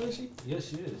 Musically though, is she? Yes,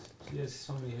 she is. She has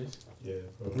so many hits. yeah.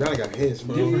 Rihanna got hits,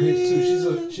 bro. Different hits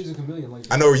too. She's a chameleon. Like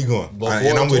I know where you're going. Before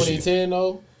And I'm with you. 2010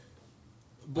 though,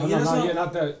 But Oh, yeah, no, that's not, not- yeah,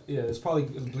 not that. Yeah, it's probably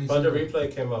Bleach. But the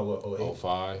replay came out with 08.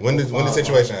 05. When did the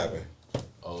situation happen?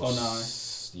 Oh,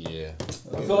 Yeah.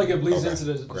 I feel like it bleeds Okay. into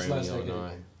this Grammy last decade.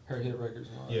 09. Her hit records.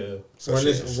 And all that. Yeah. So Run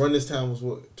shit. this time was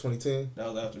what, 2010?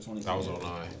 That was after 20. That was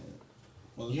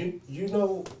 09. You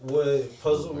know what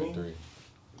puzzled me 03.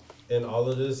 in all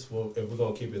of this? Well, if we're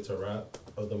gonna keep it to rap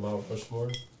of the Mount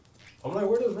Rushmore, I'm like,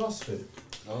 where does Ross fit?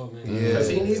 Oh man. Yeah. Because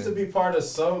he needs to be part of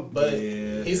some, but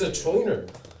Yeah. he's a tweener.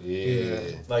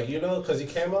 Yeah. Like, you know, because he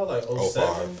came out like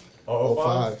 07 05. or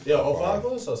 05. 05. Yeah, 05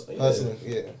 was. So, yeah. Hustling,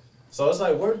 yeah. So it's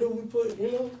like, where do we put,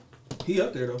 you know? He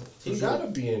up there though. He for sure. gotta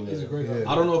be in there. He's a great Yeah. artist.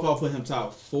 I don't know if I'll put him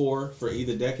top 4 for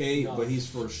either decade, No. but he's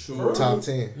for sure. Top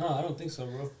 10. No, I don't think so,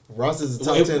 bro. Ross is the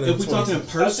top If, 10 if we talking I'd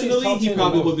say personally, top he 10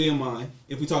 probably or would be in mine.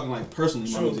 If we talking like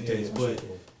personally, my True, music yeah, taste. yeah, But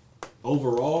true.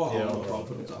 overall, I Yeah, don't know if I'll overall,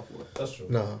 put him yeah. top 4. That's true.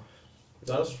 No.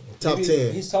 That's true. Top Maybe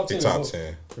 10. He's top He 10. top both.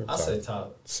 10. I say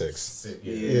top 6. 6.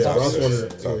 Yeah, top Ross six. one of the-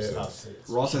 Top yeah. six. Top 6.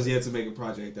 Ross has yet to make a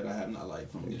project that I have not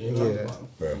liked from him. Yeah.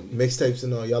 Bro. Mixtapes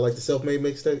and all. Y'all like the self-made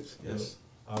mixtapes? Yes.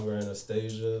 Albert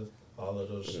Anastasia, all of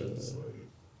those shits. Like,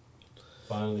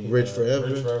 finally, Rich Forever.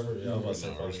 Rich Forever. Yeah, I was about to say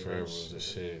Rich finally Forever Rich. was the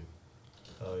shit.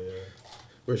 Oh yeah.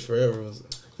 Rich Forever was.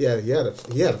 Yeah, he had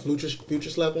a future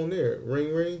slap on there.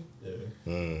 Ring ring. Yeah,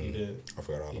 he Mm. did. I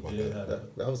forgot all He about did that. have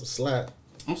that. That was a slap.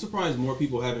 I'm surprised more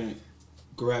people haven't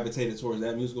gravitated towards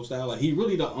that musical style. Like he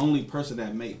really the only person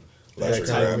that make That Electric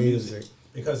type rap. of music.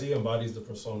 Because he embodies the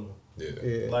persona. Yeah.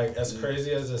 Yeah. Like, as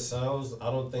crazy as it sounds,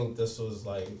 I don't think this was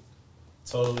like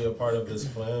totally a part of his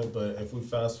plan. But if we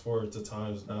fast forward to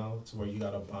times now, to where you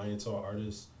gotta buy into an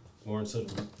artist more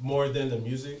than the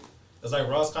music, it's like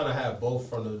Ross kind of had both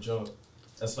from the jump.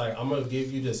 It's like, I'm gonna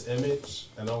give you this image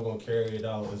and I'm gonna carry it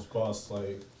out as boss.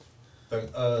 Like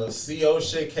the CO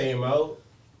shit came out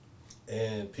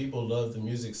and people loved the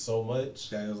music so much.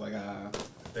 that was like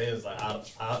They was like,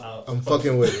 I'm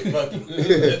fucking with it. Fuck you.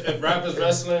 If rap is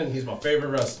wrestling, he's my favorite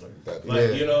wrestler.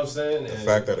 You know what I'm saying? The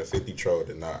fact that a 50 troll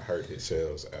did not hurt his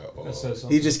shells at all.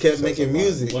 He just kept making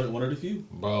music. One of the few.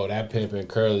 Bro, that Pimp and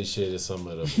Curly shit is some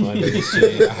of the funniest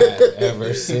shit I have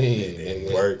ever seen.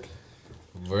 It worked.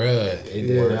 Bruh, it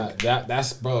did not.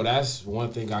 That's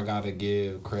one thing I gotta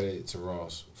give credit to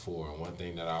Ross for. And one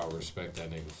thing that I respect that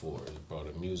nigga for is, bro,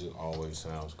 the music always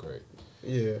sounds great.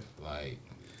 Yeah. Like,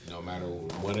 no matter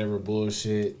whatever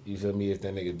bullshit, you feel me, if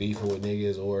that nigga beefing with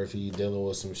niggas or if he dealing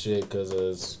with some shit because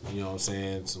of, you know what I'm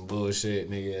saying, some bullshit,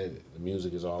 nigga, the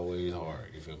music is always hard.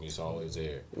 You feel me? It's always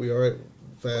there. We already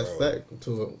fast back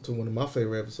to one of my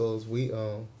favorite episodes. We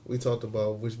talked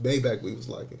about which Maybach we was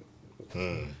liking.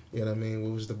 You know what I mean?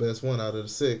 What was the best one out of the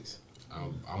 6?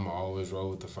 I'm always roll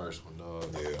with the first one, dog.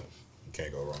 Yeah, you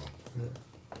can't go wrong.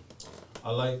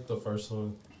 I like the first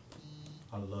one.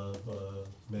 I love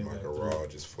Like a raw,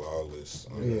 just flawless.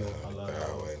 Yeah, I love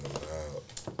highway and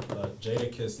the loud.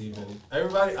 Jada Kiss even.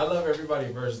 Everybody, I love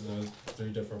everybody version. There's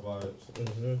 3 different vibes.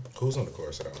 Mm-hmm. Who's on the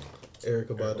chorus of that one?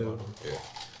 Erykah Badu.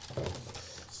 Yeah.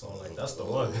 So like that's the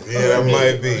one. Yeah, that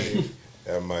might be.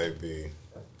 That might be.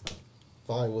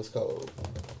 Fire was cold.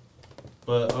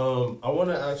 But I want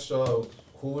to ask y'all,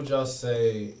 who would y'all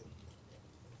say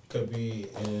could be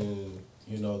in,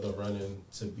 you know, the running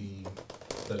to be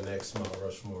the next Mount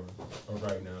Rushmore of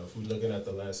right now, if we're looking at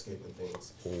the landscape of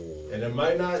things? Ooh. And it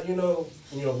might not, you know,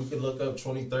 we could look up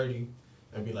 2030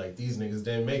 and be like, these niggas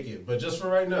didn't make it. But just for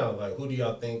right now, like, who do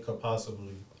y'all think could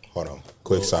possibly? Hold on.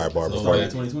 Quick sidebar Lil before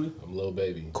Baby. 2020? I'm Lil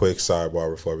Baby. Quick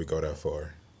sidebar before we go that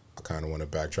far. I kind of want to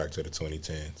backtrack to the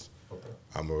 2010s. Okay.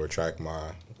 I'm gonna retract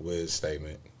my Wiz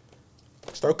statement.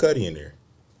 Throw Cudi in there.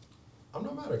 I'm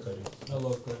not mad at Cudi. I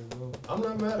love Cudi, bro. I'm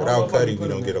not mad at Without if I can Cudi, we put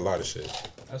don't him get a in. lot of shit.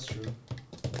 That's true.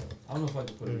 I don't know if I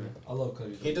can put him there. I love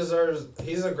Cudi. He deserves.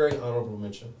 He's a great honorable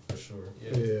mention for sure.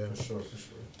 Yeah. For sure.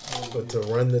 But to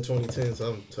run the 2010s,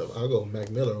 I'll go Mac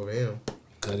Miller over him.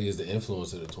 Cudi is the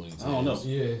influence of the 2010s. I don't know.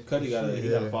 Yeah. Cudi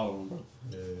gotta follow him, bro.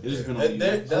 Yeah. It just been on you.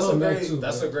 That's I a love Mac great. too,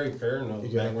 That's bro. a great pairing of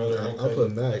Yeah, Mac Miller and I'll Cudi put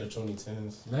in Mac. the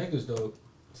 2010s. Mac is dope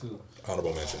too.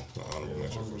 Honorable mention. Honorable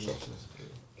mention Honorable for sure. mentions.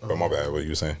 But my bad. What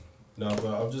you saying? No, but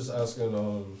I'm just asking,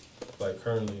 like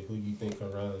currently, who you think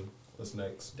can run this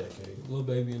next decade? Lil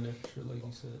Baby in there for sure, like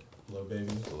you said. Lil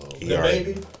Baby. He The already-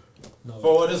 Baby. No.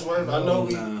 For what it's worth, I know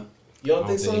we. Nah. You don't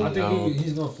think so? I think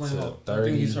he's gonna flame To out. I 30,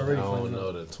 think he's I already don't flaming know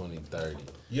out. the 2030.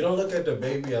 You don't look at the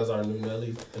Baby as our new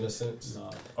Nelly in a sense,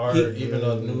 Nah. or even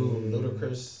a new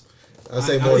Ludacris. I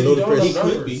say I more think he don't Ludacris. know.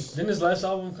 Could be. Didn't his last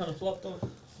album kind of flop though?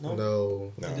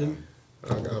 No. Nah. didn't?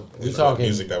 We It's talking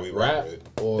music that we rap rock with.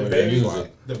 or The the Baby's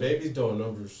music? The Baby's doing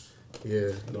numbers. Yeah,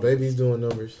 the No. Baby's doing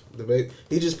numbers. The baby,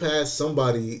 he just passed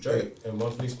somebody. Drake and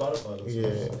monthly Spotify.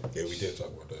 Yeah. Yeah, we did talk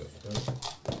about that.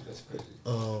 That's crazy.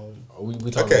 We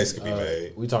A talking, case could be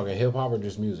made. We talking hip hop or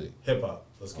just music? Hip hop.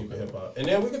 Let's keep it hip hop, and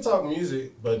then we can talk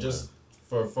music, but just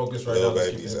for focus right Lil now, let's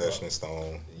keep Baby's it hip I hop. Ashton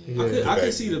Stone. Yeah. could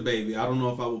Baby. see the Baby. I don't know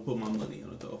if I would put my money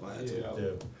on it though if I had to.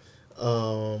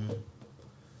 Yeah. Yeah.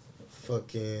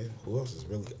 Fucking Who else is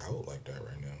really out like that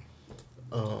right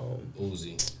now?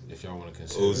 Uzi, if y'all want to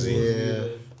consider. Uzi.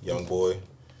 yeah. Young boy.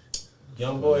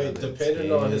 Young boy, Another depending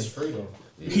 10. on his freedom.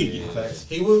 Yeah. Facts.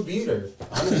 He would beat her.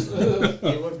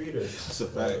 Honestly, he would beat her. It's a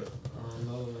fact. I don't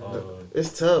know, man.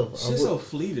 It's tough. It's just so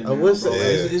fleeting. I now, would bro.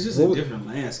 say- It's just What a would- different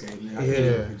landscape, nigga. I Yeah. can't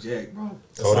even project, bro.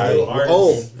 It's Oh, a that- new artist.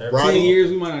 oh, Every- 10 years,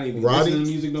 we might not even Roddy- listen to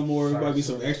music no more. It might be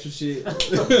some extra shit. I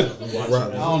Watching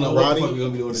Rod- it. don't know what Roddy? the fuck we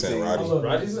gonna be doing You to said see. Roddy?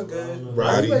 Roddy's a good. Roddy.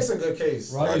 Roddy makes a good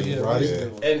case. Roddy, yeah, Roddy. Roddy's a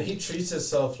good one. And he treats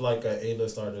himself like an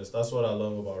A-list artist. That's what I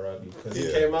love about Roddy. Because he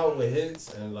Yeah. came out with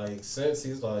hits, and like since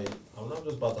he's like, I'm not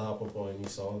just about to hop up on a new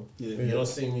song. Yeah. You don't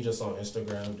see me just on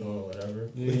Instagram doing whatever.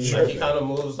 Yeah, He Like he kind of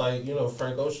moves like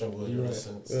Frank Ocean would in You're a right.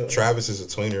 sense. Yeah. Travis is a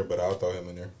tweener, but I'll throw him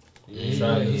in there.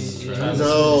 Travis. Travis.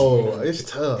 No, it's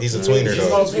tough. He's a tweener He's though.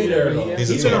 gonna be there though. Yeah. He's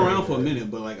a He's been tweener. around for a minute,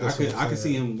 but like That's what I I'm could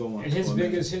see saying. him going. And his for a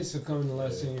minute. biggest hits have come in the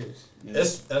last 10 years. Yeah.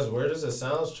 It's as weird as it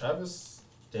sounds. Travis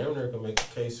damn near can make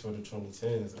a case for the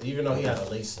 2010s, even though he had a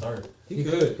late start. He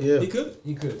could. Yeah. He could.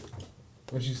 He could.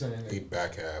 What you saying? He Nigga?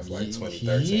 back half like Ye- 2013.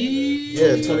 Yeah,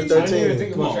 I didn't even 2013.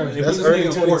 think Come about on, Travis. man. That's This early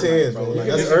nigga 2010s, Fortnite, bro. man. Like,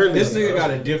 That's this, early. This nigga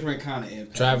got a different kind of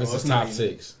impact. Travis bro. is It's not top even-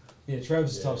 6. Yeah,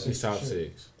 Travis is top 6. He's top for sure.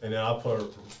 6. And then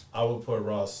I would put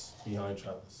Ross behind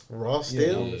Travis Raw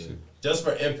still Yeah. just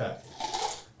for impact.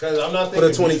 Cause I'm not for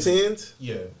the thinking 2010s.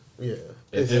 Yeah. Yeah.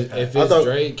 If It's- it's I thought-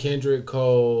 Drake, Kendrick,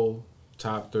 Cole,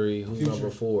 top 3, who's Future. number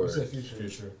 4? You said Future.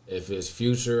 Future. If it's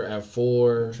Future at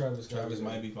 4, Travis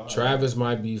might be 5. Travis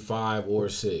might be 5 or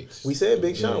 6. We said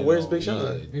Big Sean. Where's Big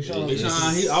Sean? Yeah. Big Sean. Big Sean,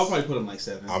 I'll probably put him like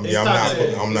 7. I'm It's not top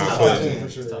 10. I'm not It's top putting 10 for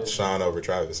sure. Sean over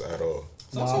Travis at all.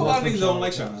 So a lot of niggas don't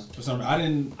like Sean for some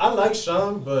reason. I like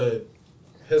Sean, but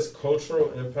his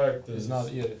cultural impact is It's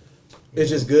not. Yeah. It's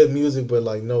just good music, but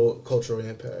like no cultural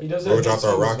impact. He does Where have would y'all good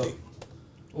throw songs, Rocky?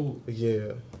 though. Ooh.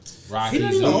 Yeah. Rocky. He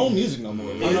doesn't even own music no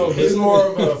more. I know. He's more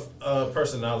of a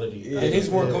personality. Yeah, he's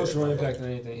more Yeah. cultural impact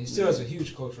than anything. He still has a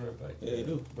huge cultural impact. Yeah, he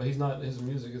do. But he's not. His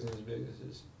music isn't as big as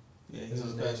his. Yeah, This he's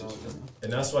is on national fashion. anthem.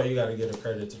 And that's why you got to give a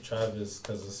credit to Travis,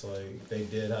 because it's like they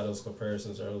did have those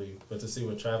comparisons early, but to see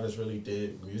what Travis really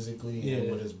did musically and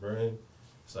Yeah. with his brand,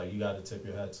 it's like you got to tip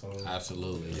your hat to him.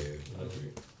 Absolutely. Yeah. You know,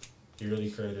 he really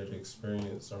created an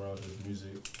experience around his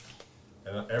music,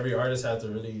 and every artist had to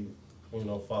really,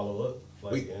 follow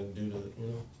up, and do the,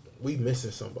 We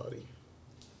missing somebody.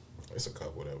 It's a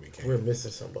couple that we can't. We're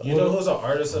missing somebody. You know who's an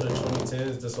artist of the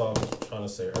 2010s? That's what I was trying to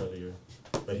say earlier,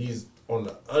 but he's on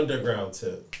the underground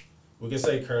tip. We can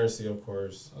say Currency, of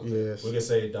course. Yes. We can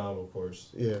say Dom, of course.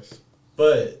 Yes.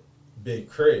 But Big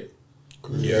Crit,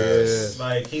 Yes.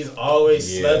 like he's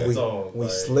always Yeah. slept We, on. we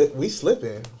like, slip. We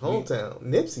slipping. Hometown.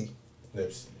 Nipsey.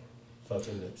 Nipsey,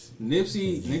 fucking Nipsey.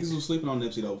 Nipsey, niggas was sleeping on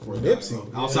Nipsey though before he Nipsey.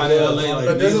 died, bro. Outside of LA, like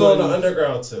but this niggas is on the wasn't-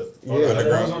 underground tip. Yeah.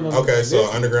 Underground. Okay,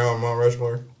 so underground Mount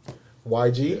Rushmore.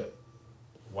 YG. Yeah.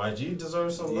 YG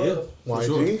deserves some Yeah. love.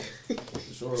 YG.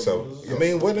 For sure, So bro. I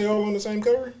mean, weren't they all on the same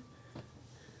cover?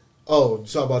 Oh, you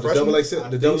talking about the Freshman? double XL? I The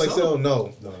think double so. XL?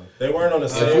 No, No, they weren't on the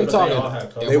If same. we but talking, they all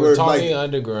had covers. They if were we're talking like-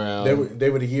 underground, they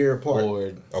were the year apart.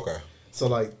 or Okay. So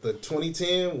like the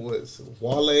 2010 was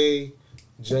Wale,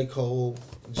 J. Cole,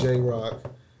 J. Rock,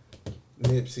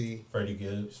 Nipsey. Freddie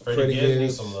Gibbs. Freddie Freddie Gibbs needs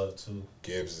Gibbs. some love too.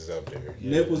 Gibbs is up there.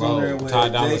 Nip was Bro, on there with Ty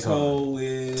Dolla J. Sign. Cole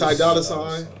with Ty Dolla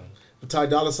Sign. Ty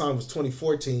Dolla Sign was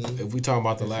 2014. if we talking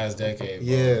about the last decade, bro,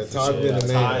 Yeah, for Ty sure. been the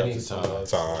man. Ty needs some love.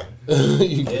 Ty. You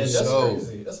Yeah, for that's sure.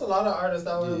 crazy. That's a lot of artists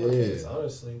that were in my Yeah. case,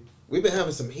 honestly. We've been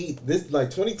having some heat. This like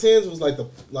 2010s was like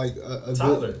a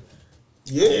Tyler. good.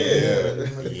 Yeah.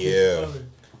 Yeah.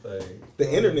 Like,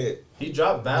 The internet. he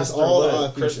dropped Bastard all what,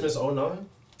 odd features. Christmas 09?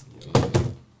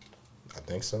 I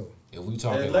think so. If we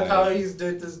talking, And look like, how he's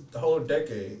did this whole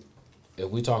decade. if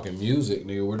we talking music,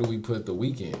 nigga, where do we put The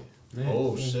Weeknd?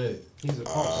 Oh shit. He's a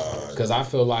pop star. Because I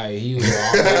feel like he was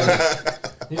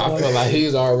already, I feel like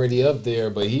he's already up there,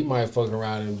 but he might fuck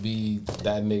around and be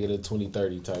that nigga to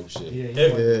 2030 type shit. Yeah,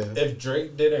 If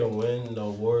Drake didn't win the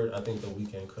award, I think The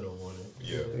Weeknd could have won it.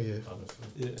 Yeah. Yeah. Honestly.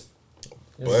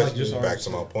 yeah. But back to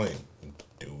my point.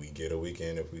 Do we get a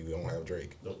weekend if we don't have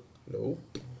Drake? Nope.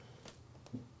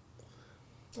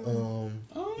 I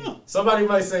don't know. Somebody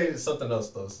might say something else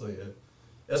though, so yeah.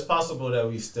 It's possible that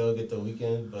we still get The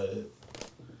Weeknd, but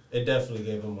it definitely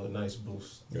gave him a nice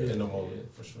boost in the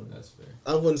moment for sure. That's fair.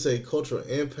 I wouldn't say cultural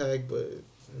impact, but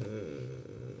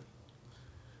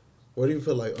where do you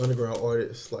feel like underground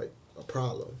artists like a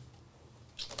problem?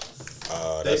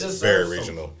 They That's just very sound so-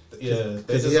 regional. Yeah, they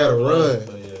 'Cause he just had a are love,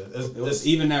 run. but yeah, It was,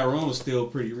 even that run was still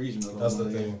pretty regional. Though, that's the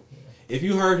like, thing. If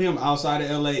you heard him outside of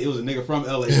LA, it was a nigga from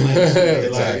LA. Exactly.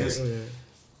 Like, it's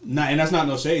not, and that's not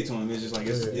no shade to him. It's just like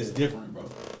it's different, bro.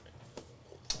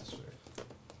 That's fair.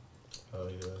 Oh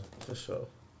yeah. For sure.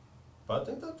 But I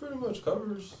think that pretty much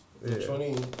covers the Yeah.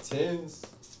 2010s.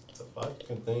 If I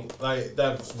can think, like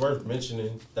that's worth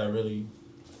mentioning. That really,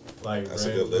 like, That's a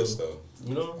ran good through. list, though.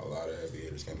 You know, A lot of heavy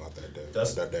hitters came out that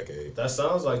That's- that decade. that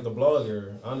sounds like the blog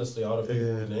era. Honestly, all the people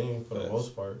Yeah. we named for the Facts.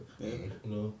 most part. Yeah.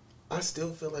 You know, I still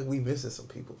feel like we missing some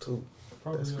people too.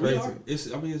 Probably That's not.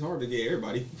 crazy. It's hard to get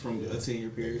everybody from a 10-year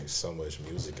period. There's so much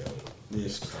music out. Yeah.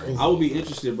 crazy. I would be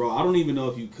interested, bro. I don't even know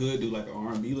if you could do like an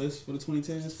R&B list for the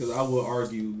 2010s because I would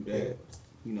argue that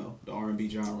the R&B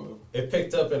genre. it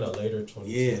picked up in a later 2010s.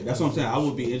 Yeah, that's what I'm saying. I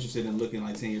would be interested in looking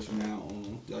like 10 years from now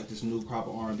on like this new crop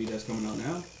of R&B that's coming out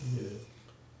now. Yeah.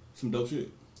 Some dope shit.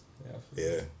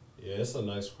 Yeah. Yeah, it's a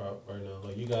nice crop right now.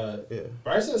 Like you got Yeah.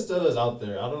 Bryson still is out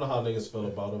there. I don't know how niggas feel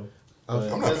about him.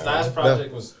 But I'm not his mad. last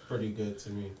project was pretty good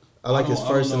to me. I like I his don't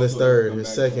first know and his if he'll third. come His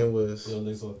back, second was You know,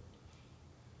 they so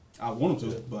I want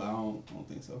him to, but I don't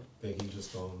think so. think he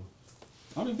just going.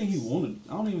 I don't even think he wanted.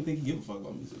 I don't even think he give a fuck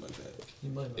about music like that. He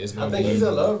might not. It's I gonna think be, he's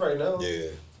in love right now. Yeah.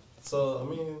 So I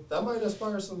mean, that might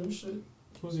inspire some new shit.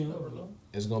 Who's he You in love never with? know.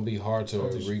 it's gonna be hard to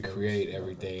Totally recreate should.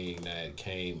 everything that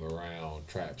came around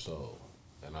trap soul,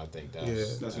 and I think that's Yeah.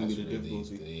 That's gonna be the really-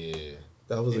 difficulty. Yeah.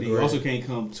 that was a And you great. also can't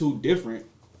come too different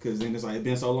because then it's like it's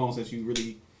been so long since you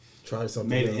really Try something.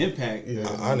 made an else. impact. Yeah.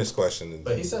 Honest question.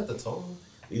 But he set the tone.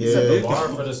 He Yeah. set the bar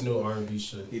for this new R&B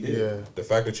shit. He did. Yeah. The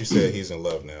fact that you said he's in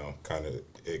love now, kind of,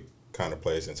 it kind of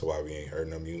plays into why we ain't heard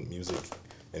no music,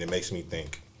 and it makes me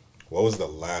think, what was the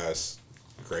last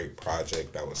great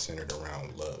project that was centered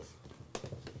around love?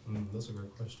 That's a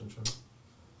great question, Trent.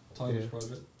 Tyler's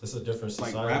project. It's a different Like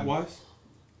society. rap wise?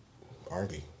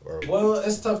 R&B. Or Well,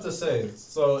 it's tough to say.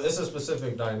 So it's a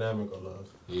specific dynamic of love.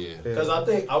 Yeah. Because I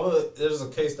think there's a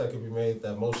case that could be made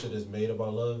that most shit is made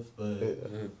about love, but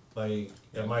like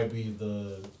it might be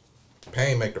the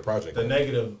Pain make the project.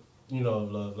 negative,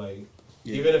 of love. Like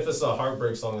even if it's a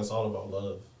heartbreak song, it's all about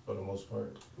love for the most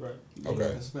part. Right.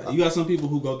 Okay. You got some people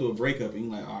who go through a breakup and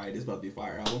you're like, all right, this is about to be a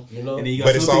fire album. You know? And then you got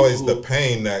But it's some always people the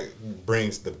pain that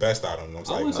brings the best out of them. It's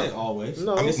I like, wouldn't say always.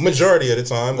 No. I mean, majority of the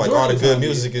time, like all the Majority of the good time,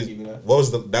 music is. give me that. What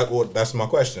was that's my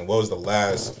question. What was the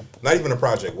last? Not even a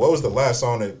project. What was the last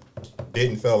song that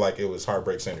didn't feel like it was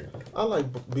heartbreak centered? I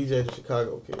like BJ the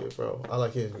Chicago Kid, bro. I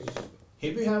like his music.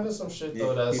 He be having some shit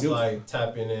though Yeah, he that's do. like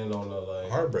tapping in on the like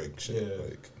Heartbreak shit. Yeah.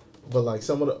 Like, But like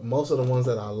most of the ones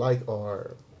that I like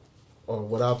are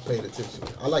what I've paid attention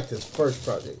to. I like his first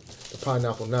project, the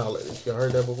Pineapple Now Letters. You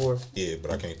heard that before? yeah,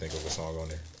 but I can't think of a song on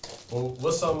there. Well,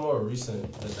 what's something more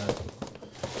recent than that?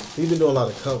 He's been doing a lot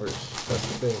of covers. That's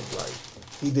the thing. Like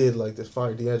he did like this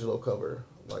Fire D'Angelo cover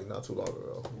like not too long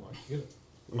ago. You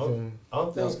feel me? I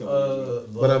don't That was think.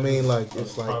 good. But I mean, like, a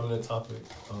it's like- prominent topic.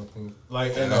 I don't think.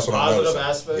 Like in a That's what I'm positive noticing.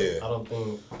 aspect, Yeah. I don't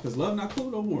think Because love not cool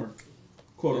no more.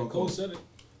 Quote Cole unquote. said it.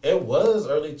 it was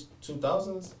early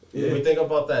 2000s. Yeah. When we think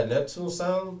about that Neptune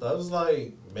sound, that was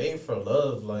like made for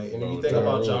love. Like, and if you think Ja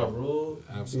about Ja Rule. Rule,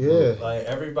 Absolutely. Yeah. like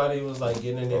everybody was like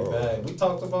getting in their Oh. bag. We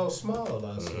talked about Smile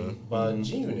last week by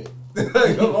G Unit. Yeah.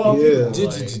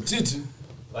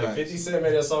 Like Right. 50 Cent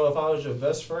made a song, If I Was Your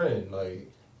Best Friend.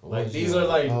 Like these are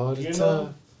like, All the you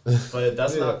know, time. but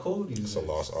that's Yeah. not cool these It's a days.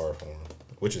 lost art form,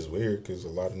 which is weird because a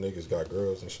lot of niggas got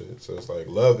girls and shit. So it's like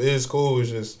love is cool. It's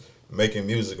just making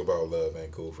music about love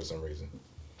ain't cool for some reason.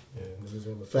 Yeah, niggas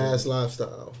want the Fast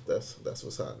lifestyle. That's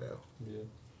what's hot now. Yeah.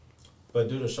 But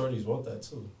do the shorties want that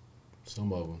too?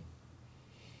 Some of them.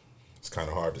 It's kind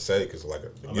of hard to say because like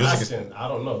the I'm music asking. I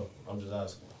don't know. I'm just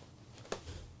asking.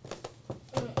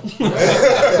 we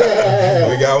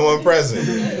got one present.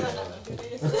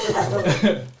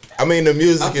 I mean, the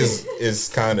music is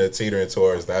kind of teetering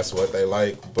towards that's what they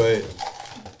like, but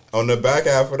on the back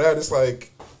half of that, it's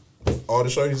like all the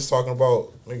shorties is talking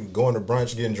about nigga, going to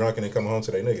brunch, getting drunk, and then coming home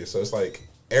to their niggas. So it's like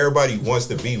everybody wants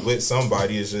to be with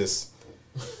somebody. It's just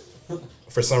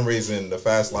for some reason the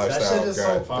fast That lifestyle shit is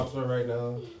so guy. popular right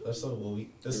now. That's so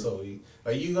weak. It's so weak.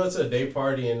 Like you go to a day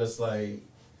party and it's like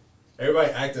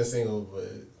everybody acting single, but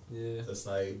Yeah. it's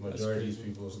like majority of these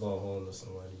people is going home to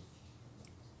somebody.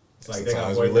 It's like the they got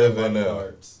times we boyfriend live in now.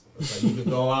 bodyguards. It's like you can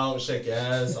go out, shake your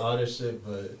ass, all this shit,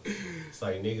 but it's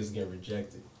like niggas getting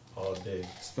rejected all day.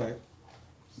 It's a fact.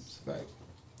 It's a fact.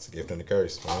 It's a gift and a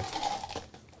curse, man. I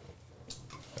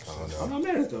I'm don't know. not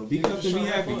mad at it though. Be tough to be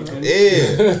happy. Man.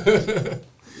 Yeah.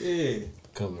 Yeah.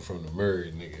 Coming from the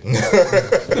Murray, nigga.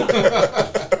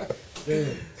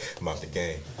 I'm out the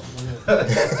game.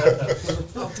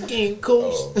 Off the game,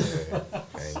 coach. Oh, man.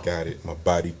 I ain't got it. My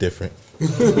body different.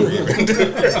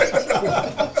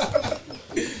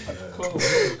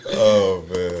 Oh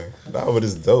man, nah, but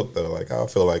it's dope though. Like I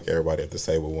feel like everybody at the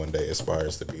table one day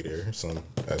aspires to be there at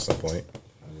some point.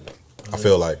 I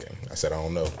feel like I said I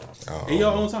don't know. In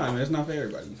your own time, man. It's not for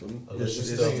everybody. You feel me? Unless you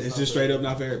It's just straight up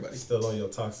not for everybody. Still on your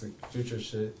toxic future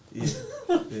shit. Yeah.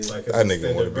 Like his That nigga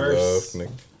extended want to be verse.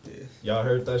 loved, nigga. Yeah. Y'all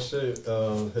heard that shit?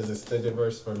 His extended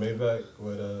verse for Maybach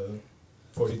with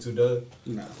 42 Doug.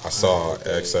 Nah. I saw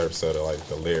excerpts of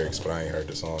the lyrics, but I ain't heard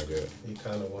the song yet. He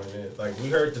kind of went in. Like we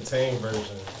heard the Tame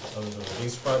version of the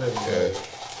release product. Yeah. Like,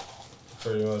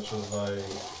 pretty much was like,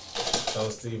 tell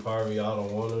Steve Harvey I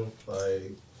don't want him.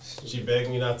 Like she begged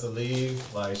me not to leave.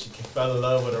 Like she fell in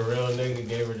love with a real nigga,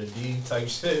 gave her the D type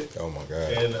shit. Oh my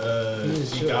god. And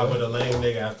she got with a lame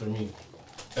nigga after me.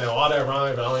 And all that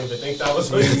rhymed, but I don't even think that was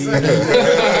what he said.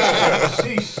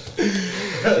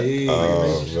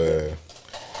 Oh man.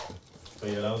 But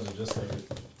yeah, that was the gist of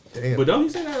it. Damn. But don't he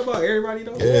say that about everybody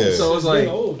though? Yeah. So it's like,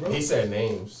 old, bro. He said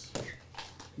names.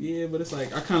 yeah, but it's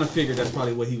like I kind of figured that's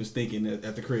probably what he was thinking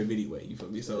at the crib anyway. You feel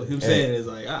me? So him saying it is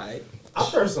like, all right, I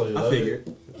personally I love figured.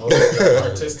 it. On some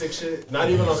artistic shit, not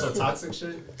even on some toxic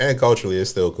shit. And culturally, it's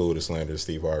still cool to slander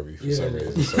Steve Harvey for some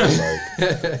reason. So it's like,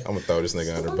 I'm gonna throw this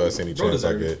nigga under the bus any Bro chance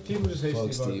I deserve get. People just hate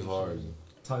Fuck Steve Steve Harvey.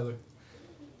 Harvey. Tyler.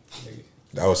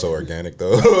 That was so organic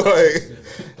though. Like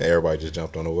everybody just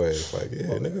jumped on the wave. Like,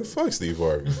 yeah, nigga, fuck Steve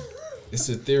Harvey. It's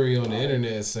a theory on the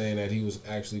internet saying that he was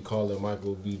actually calling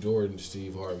Michael B. Jordan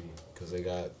Steve Harvey because they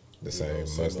got The same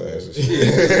similar- mustache.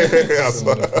 Yeah, I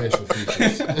saw similar that. facial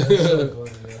features.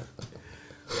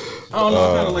 I don't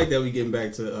know. I kind of like that we getting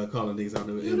back to calling niggas out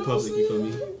in public. You feel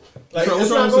me? Like, what's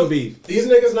it's wrong not with gonna, some beef? these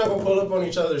niggas not gonna pull up on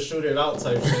each other, shoot it out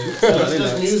type shit. So it's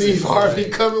just music. Steve Harvey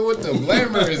coming with the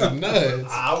glamour is nuts.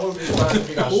 I wouldn't be surprised if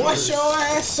he got shot. What's your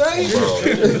ass say? Bro,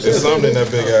 it's something in that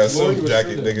big ass suit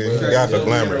jacket, nigga. You got the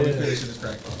glamour.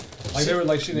 Like they were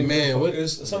like she didn't. Man, what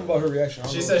is something about her reaction?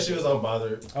 She said she was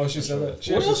unbothered. Oh, she said that.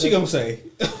 What else she gonna say?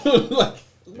 Like,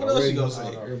 what else she gonna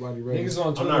say? Everybody ready? Niggas on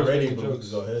I'm Twitter not ready, making but we jokes.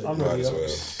 can go ahead. I'm Might ready. as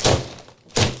well.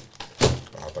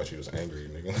 I thought she was angry,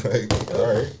 nigga. Like,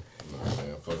 all right.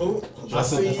 Who? I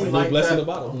see you a like blessing that the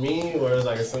bottom. meme where it's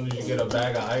like as soon as you get a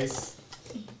bag of ice,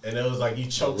 and it was like you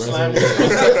choke slam it.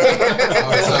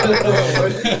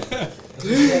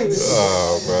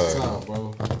 Oh,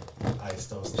 bro. Ice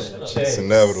don't stand a It's chance.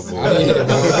 inevitable.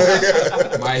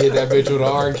 Might hit that bitch with an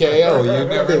RKO. You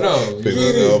never know. Pick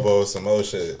up the elbow, some more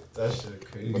shit. That shit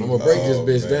crazy. But I'm gonna break this Oh,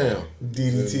 bitch man. down.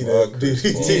 DDT Fuck that. Chris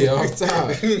DDT. Yeah, off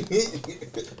top.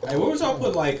 Hey, what was y'all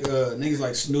put like niggas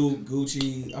like Snoop,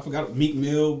 Gucci? I forgot Meek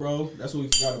Mill, bro. That's what we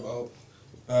forgot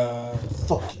about.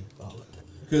 Fucking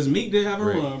Cause Meek did have a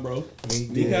run, bro.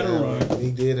 Meek had a run.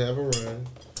 He did have a run.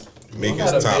 Meek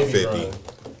Got a is top baby 50. run.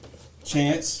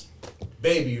 Chance.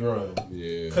 Baby run.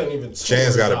 Yeah. Couldn't even. tour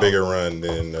Chance got the a bigger album.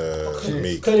 run than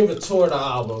Meek. Couldn't even tour the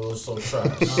album. It was so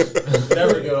trash.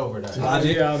 Never get over that.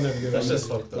 Logic. Yeah, I'll never get That's over just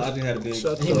fucked up. Logic had a big.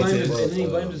 it. He blamed his. And he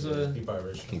blamed his. He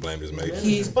biracial. He blamed his mate.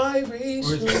 He's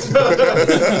biracial.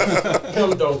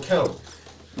 Him don't count.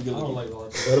 I don't like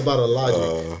Logic. What about a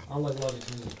Logic? I don't like Logic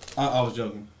music. I was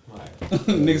joking.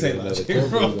 Niggas hate Logic,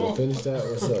 bro. Finish that.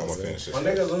 What's I'm up? gonna finish it. My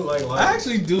nigga look like Logic. I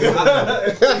actually do.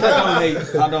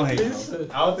 I don't hate. Bro.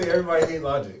 I don't think everybody hate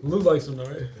Logic. Lou likes him though,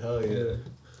 right? Hell yeah.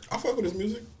 I fuck with his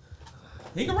music.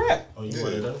 He can rap. Oh, you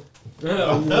wanted that?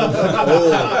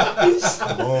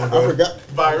 I forgot.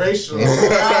 Biracial.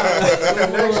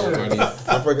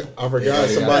 I forgot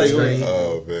somebody who.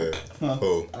 Oh man.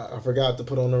 Who? I forgot to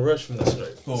put on the Rushmore.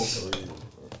 Cool.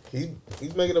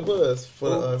 He's making a buzz for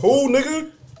the Who,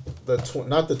 nigga?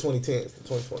 not the 2010s, the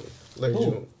 2020 late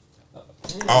June.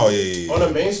 Oh yeah. On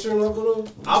a mainstream level, though,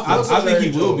 I think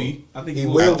he will be. I think he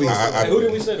will will be. be. Hey, who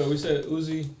did we say though? We said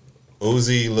Uzi.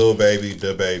 Uzi, Lil Baby,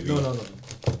 Da Baby. No.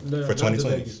 No, For not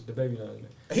 2020. The baby not in there.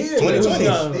 He in there. 2020.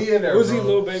 No. He in there, Uzi, bro.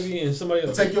 Lil Baby, and somebody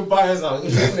else. Take your bias out. He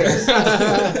in there.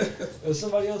 There's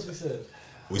somebody else we said.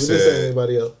 We We didn't say said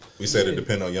anybody else. it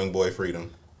depend on Young Boy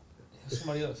Freedom.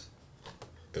 Somebody else.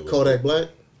 It was- Kodak Black.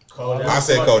 Kodak. I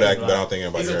said Kodak, but I don't think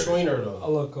anybody He's a heard it. tweener, I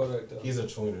though. love Kodak though. He's a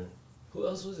tweener. Who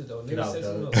else was it though? Get Nigga out, said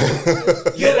dog. something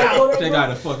else. Get out. They got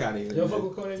the fuck out of here. Yo, fuck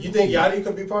with Kodak. You think Yachty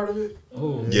could be part of it?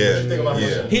 Oh. Yeah. What you think about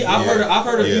Yeah. him? I've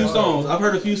heard a few Yeah. songs. I've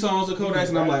heard a few songs of Kodak's,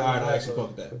 and I'm like, all right, I actually fuck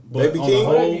with that. But Baby on King? the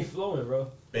Kodak whole, be flowing,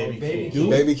 bro. Baby Baby King.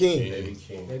 Baby King. Baby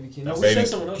King. Baby King. No, we Baby, said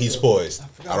someone else. he's though. poised.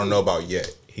 I don't know about yet.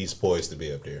 He's poised to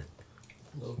be up there.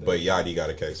 But Yachty got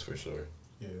a case for sure.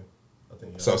 Yeah. I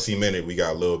think So cemented, we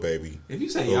got Lil Baby. if you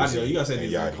say Uzi Yachty, though, you gotta say and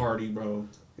niggas like Yachty. Cardi, bro.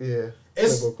 Yeah.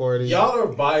 It's, Playboy Cardi. y'all are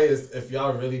biased if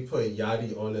y'all really put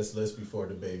Yachty on this list before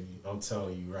the baby. I'm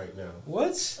telling you right now.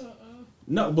 What?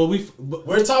 No, but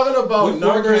We're talking about We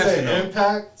numbers forecasting, and though.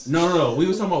 impact. no. We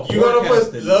was talking about You're gonna put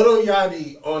forecasting. Little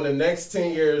Yachty on the next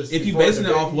 10 years. If you before basing it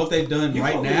the off baby. what they've done You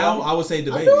right fuck with now, Yachty? I would say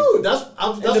the I baby. do. That's And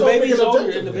what the I'm baby's thinking older. And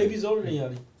the objectively. baby's older than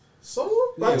Yachty.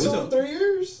 So by Yeah, 2 or 3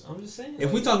 years. I'm just saying.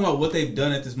 If we talking about what they've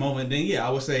done at this moment, then yeah, I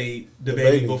would say the The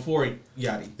baby Baby. before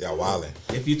Yachty. Yeah, wildin'.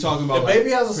 If you talking The about baby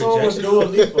has a song with projection- Dua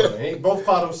Lipa. They both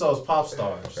call themselves pop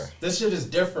stars. Okay. This shit is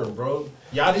different, bro.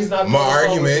 Yachty's not My doing a song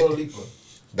argument- with Dua Lipa.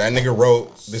 That nigga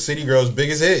wrote the City Girl's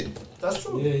biggest hit, That's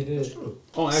true. Yeah, he did. That's true.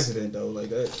 on accident though, like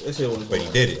that shit was. but he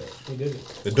did it. He did it.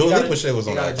 The He Dua gotta- Lipa shit was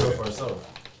he on gotta do it accident. for himself.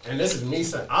 And this is me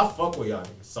saying I fuck with Yachty,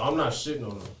 so I'm not shitting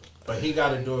on him. But he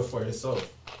gotta do it for himself.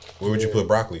 Where would you put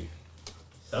Broccoli?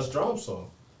 That's Drop Song.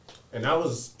 And that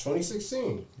was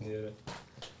 2016. Yeah.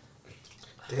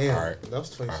 Damn. All right. That was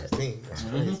 2016. That's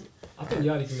crazy. I think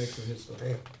Yachty can make some hits though.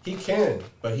 Damn. He can,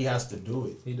 but he has to do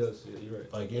it. He does. Yeah, you're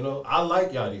right. Like, you know, I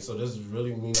like Yachty, so this is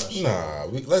really me not shitting. Nah,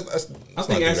 let's I not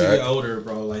think do as he that. get older,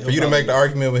 bro, like For you to make the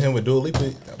argument with him with Dua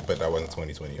Lipa, but that wasn't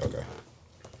 2020. Okay,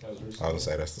 That was I was recent. gonna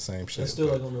say that's the same shit. That's still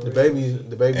but- like on The the baby.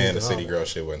 The baby. and the was City hot. Girl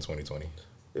shit wasn't 2020,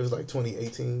 It was like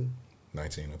 2018.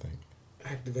 19, I think.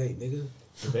 activate, nigga.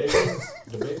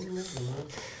 The baby, man.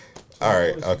 All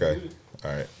right, okay,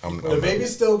 all right. The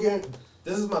baby's still getting.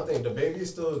 This is my thing. The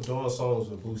baby's still doing songs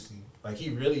with Boosie. Like,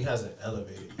 he really hasn't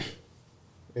elevated yet.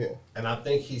 Yeah. And I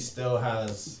think he still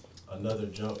has another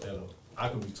jump in him. I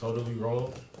could be totally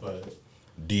wrong, but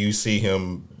Do you see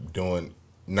him doing,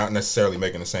 not necessarily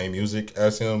making the same music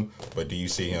as him, but do you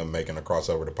see him making a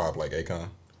crossover to pop like Akon?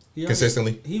 He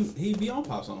Consistently? He be on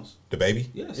pop songs. The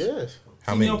baby? Yes. Yes.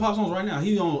 How He many? on pop songs right now.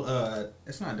 He on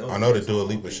it's not dope. I know the Dua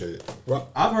Lipa shit.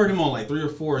 I've heard him on like 3 or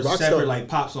 4 Rockstar. separate like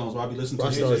pop songs where I be listening to.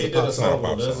 Rockstar is He a did pop a song. song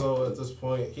with Pop song. Lizzo at this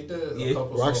point. He did a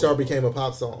couple Rockstar songs. became a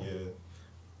pop song. Yeah.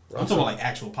 I'm talking about like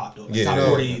actual pop though. Like Yeah, top no,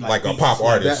 40, like a beats, pop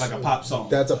artist. like a pop song.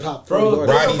 That's a pop. Bro, artist.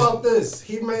 think Roddy's- about this.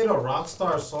 He made a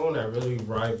Rockstar song that really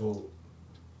rivaled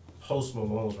Post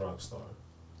Malone's Rockstar.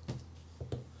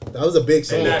 That was a big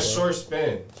song. In that bro. short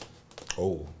span.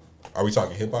 Oh, are we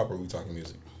talking hip hop or are we talking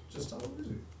music? Just talk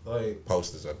music. Like,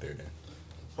 Post is up there then.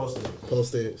 Post is.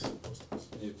 Post is.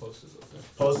 Yeah, Post is up there.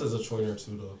 Post is a tweener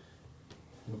too, though.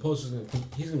 The Post is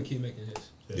he's gonna keep making hits,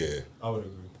 Yeah. I would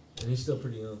agree. and he's still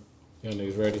pretty young. Y'all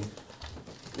niggas ready?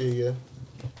 Yeah.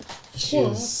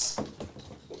 Cheers.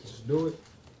 Just do it.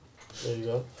 There you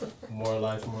go. More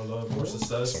life, more love, more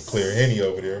success. Some clear Henny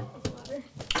over there.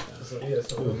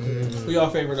 Who y'all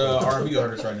favorite R&B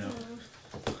artists right now?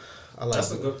 I like.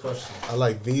 That's a good question. I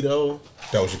like Vito.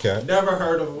 Doja Cat. Never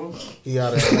heard of him. He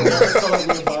out of Atlanta. Never told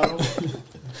me about him.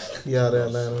 He out of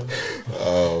Atlanta.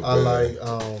 Oh, I man. like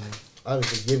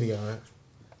obviously Giveon.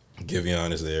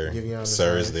 Giveon is there. Giveon is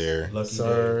Sir nice. is there. Lucky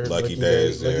Sir, Lucky Day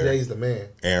is Lucky there. Day is the man.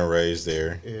 Aaron Ray is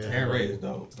there. Yeah. Aaron Ray is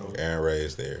dope. Aaron Ray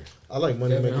is there. I like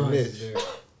Money Kevin Maker Hines Mitch. is there.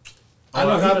 I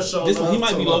know I gotta show this one. He love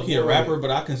might to be my low key a boy. rapper, but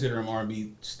I consider him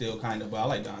R&B still kind of. But I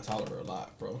like Don Toliver a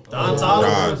lot, bro. Don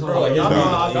Toliver, Don- bro. Y'all know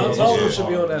how I Don feel Toliver about should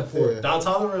be on that floor. Yeah. Don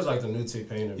Toliver is like the new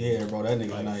T-Pain to me. Yeah, bro, that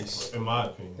nigga Like, nice. in my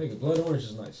opinion. Nigga, Blood Orange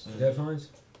is nice. Dev Hines.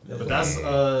 But that's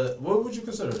what would you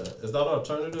consider that? Is that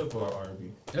alternative or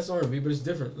R&B? That's R&B, but it's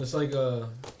different. It's like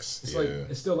it's like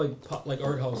it's still like pop, like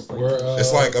art house. Like,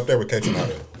 It's like up there with Catching Out.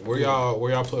 Where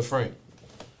y'all put Frank?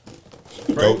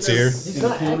 Goat tier. he's in the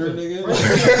corner, nigga.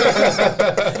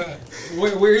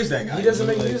 Where is that guy? He doesn't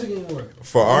make music anymore.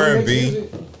 For He makes R&B, music.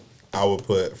 I would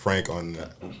put Frank on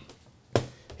that.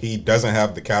 He doesn't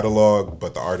have the catalog,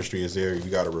 but the artistry is there.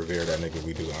 You got to revere that nigga.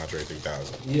 We do Andre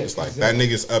 3000. Yeah, It's like exactly. that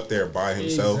nigga's up there by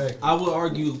himself. Exactly. I would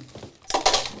argue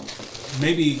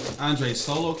maybe Andre's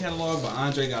solo catalog, but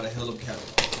Andre got a hell of a catalog.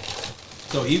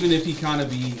 So even if he kind of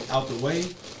be out the way,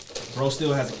 bro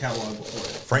still has a catalog before that.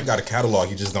 Frank got a catalog.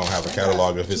 He just don't have a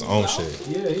catalog of his own shit.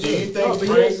 Yeah, he Do you should. think But he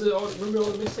Frank- has remember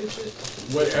all the mixtape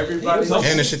shit? Would everybody He was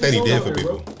And the shit that he did for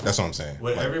Bro. people. That's what I'm saying.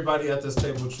 would Like, everybody at this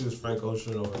table choose Frank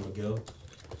Ocean over Miguel?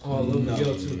 Oh, I love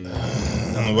Miguel too.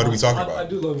 what are we talking I about?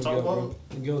 do love Talk Miguel, bro. about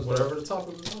Miguel's whatever the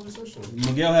topic of the conversation.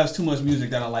 Miguel has too much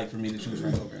music that I like for me to choose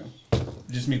Frank over him.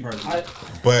 Just me personally.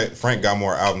 But Frank got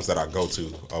more albums that I go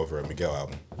to over a Miguel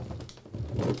album.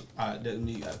 I go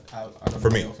For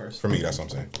me. Miguel first. For me, that's what I'm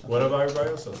saying. What about everybody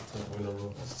else? In the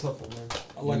room? It's a tough one, man.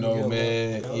 I You like know, Miguel,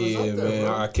 man. Miguel is Yeah, up there, man.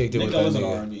 bro. I kicked it with Miguel that is an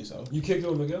nigga. R&B, so. bro. You kicked it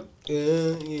with Miguel?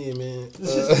 Yeah, man.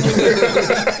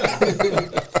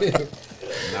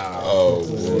 Nah. Oh,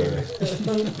 boy.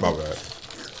 My bad.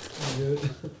 Good.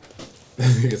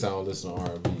 Niggas I don't listen to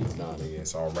R&B. Nah, nigga,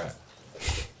 it's all rap.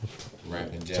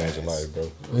 Rap and jazz. Change your life,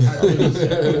 bro.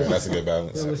 That's a good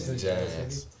balance. Yeah, listen.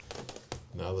 Jazz.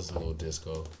 Now I listen to a little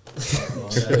disco.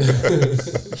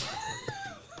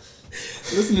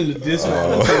 Listening to this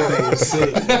Oh. is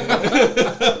sick.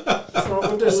 What's wrong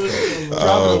with this?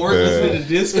 Dropping work, man. listening to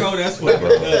disco, that's what Bro,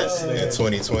 nuts. in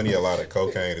 2020, a lot of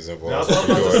cocaine is involved. That's what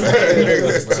I'm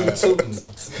about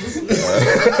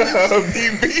to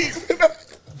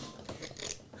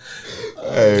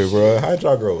Hey, bro, how'd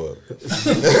y'all grow up?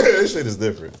 This shit is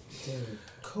different.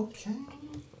 Cocaine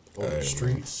On the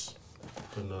streets.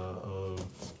 But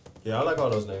yeah, I like all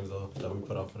those names though that we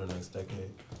put out for the next decade.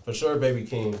 For sure, Baby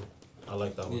King. I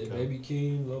like that one. Yeah, King. Baby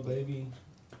King, Lil Baby.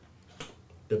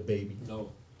 The baby.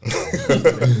 No.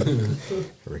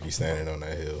 Ricky standing on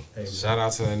that hill. Hey, Shout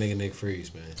out to that nigga Nick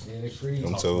Freeze, man. Yeah, Nick Freeze.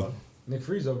 Them too. Nick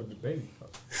Freeze over the Baby.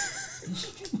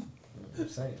 I'm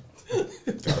saying.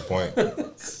 Got a point.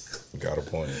 Got a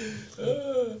point.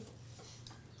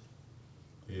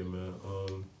 Yeah, man.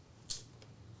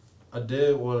 I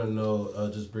did want to know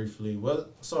just briefly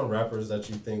what some rappers that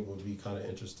you think would be kind of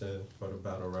interesting for the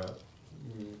battle rap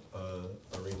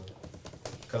arena.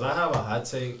 Because I have a hot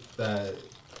take that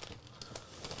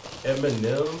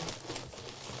Eminem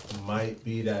might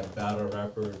be that battle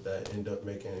rapper that end up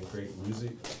making great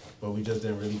music, but we just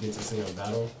didn't really get to see him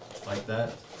battle like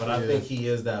that. But I think he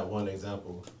is that one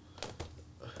example.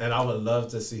 And I would love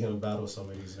to see him battle some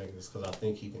of these niggas because I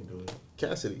think he can do it.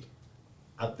 Cassidy.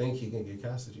 I think he can get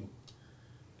Cassidy.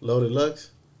 Loaded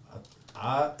Lux.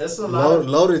 It's a lot.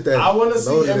 Loaded that. I want to see.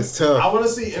 Loaded is tough. I want to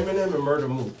see Eminem and Murder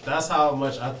Mook. That's how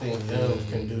much I think M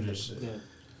can do this shit.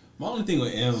 My only thing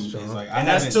with M is like, And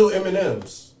that's two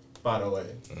Eminems, by the way.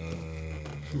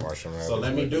 Marshall So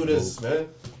let me do this, man.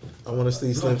 I want to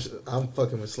see Slim. I'm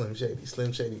fucking with Slim Shady.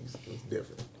 Slim Shady is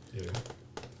different. Yeah.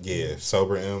 Yeah,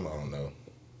 sober M. I don't know.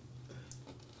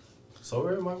 So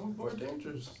it might be more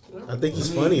dangerous. I think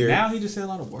he's funnier. Now he just said a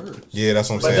lot of words. Yeah, that's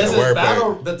what I'm But saying. this The is wordplay.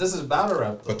 battle. But this is battle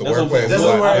rap. Though. But the That's what I'm wordplay saying. This is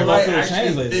is where like. it might Everybody actually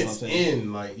translates what I'm fits saying.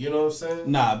 in. Like, you know what I'm saying?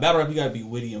 Nah, battle rap, you gotta be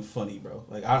witty and funny, bro.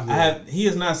 Like I have, he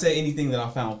has not said anything that I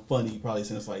found funny probably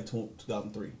since like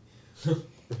 2003.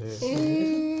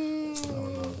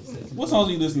 What songs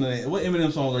are you listening to? What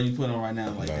Eminem songs are you putting on right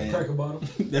now? Like, Man. damn, Crack a bottom.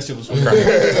 that shit was funny.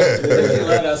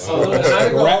 That song.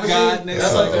 Rap God, nigga.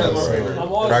 That's like That's my right. favorite.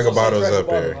 I'm always Crack a gonna say bottle's Crack a up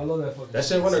there. Bottom. I love that fucking. That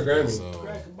shit won a Grammy.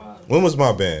 Crack a bottom. When was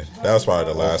my band? That was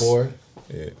probably the last. 04?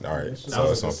 Yeah. All right. That So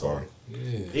was it's a on good far. song.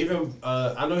 Yeah. Even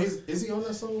I know is he on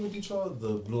that song with Detroit, the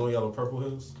Blue and Yellow Purple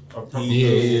Hills? Or Purple Yeah,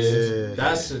 Hills? yeah.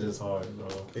 That shit is hard, bro.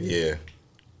 Yeah.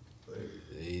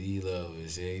 80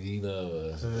 lovers, 80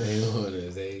 lovers. They want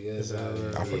us, they guess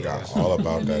I forgot all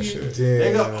about that shit.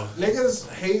 Damn. Niggas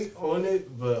hate on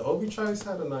it, but Obi Trice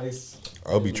had a nice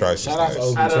Obi tries Shout out to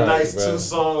Obi. had a Trice, nice bro.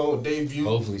 2-song debut.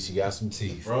 Hopefully she got some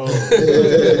teeth. Bro,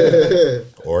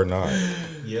 Or not.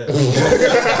 yeah.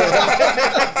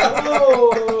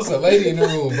 It's a lady in the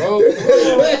room, bro.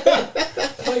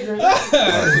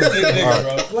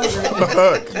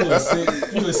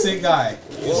 You a sick guy.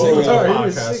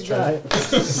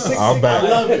 I'm back.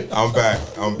 I'm back.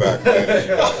 I'm back.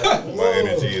 Man. My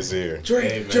energy is here.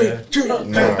 Hey, man.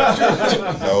 Nah.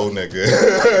 No, nigga.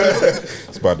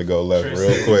 It's about to go left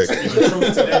real quick. Speak the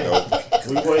truth today.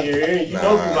 We want your ear. You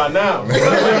know me by now.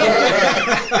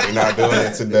 We're not doing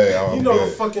it today. I'm You know the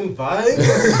good. fucking vibe.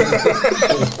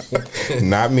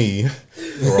 Not me.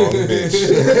 Wrong bitch.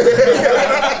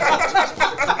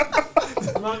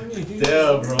 Not me.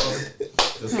 Damn, bro.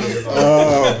 This nigga's on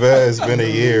Oh, man. It's been a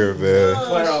year, man.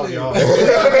 clear out, y'all. The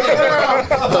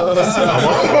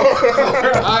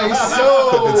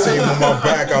team on my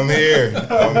back. I'm here.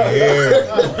 I'm here.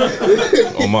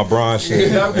 On my bronze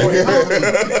shit. That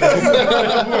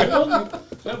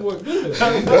That boy good.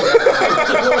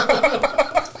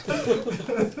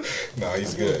 No,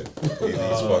 he's good. He's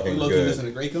fucking Look, this is good.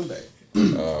 a great comeback.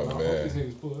 Oh, These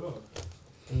man. niggas pull it off.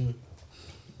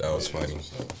 That was funny.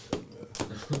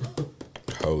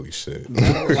 Holy shit.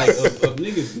 Now, like of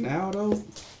niggas now though,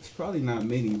 it's probably not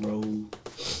many, bro.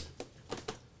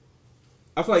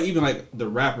 I feel like even like the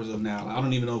rappers of now, like, I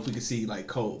don't even know if we could see like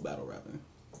Cole battle rapping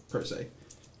per se.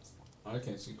 I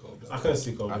can't see Cole. I couldn't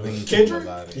see Cole. I think he Kendrick.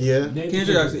 out of it. Yeah.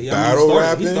 Kendrick actually, Battle he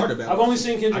rapping? started I've battle. only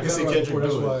seen Kendrick. I can see battle rap Kendrick before, do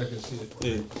that's it. why I can see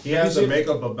it. Yeah. He has You the see-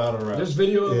 makeup of battle rap. There's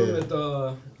video of him Yeah. at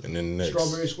the And then the next.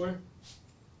 Strawberry Square.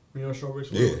 You know Strawberry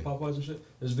Square Yeah. with Popeyes and shit?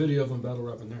 There's video of him battle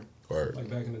rapping there. Word. Like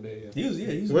back in the day, yeah. He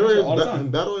was Wait, all the time.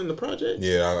 battle in the project?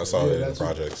 Yeah, I saw Yeah, it in the that's-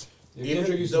 projects. Yeah, Even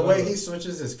Kendrick used the to way battle he rap.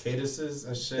 switches his cadences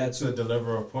and shit That's to who-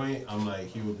 deliver a point, I'm like,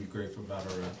 he would be great for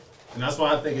battle rap. And that's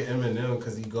why I think of Eminem,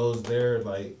 because he goes there,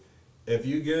 like, if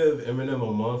you give Eminem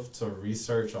a month to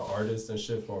research an artist and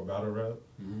shit for a battle rap,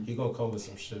 he gonna come with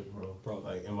some shit, bro.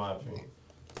 Probably. Like, in my opinion.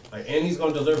 Like, and he's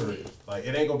gonna deliver it. Like,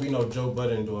 it ain't gonna be no Joe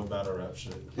Budden doing battle rap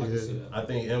shit. I can see that. I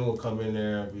think M will come in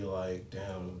there and be like,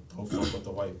 damn, don't fuck with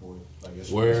the white boy. Like, it's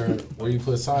Where you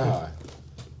put Sci-Hi?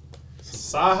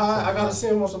 Saha, I gotta see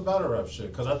him on some battle rap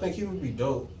shit, cause I think he would be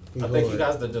dope. He I think he hard.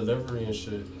 got the delivery and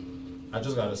shit. I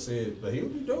just gotta see it, but he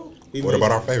would be dope. What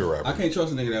about our favorite I rapper? can't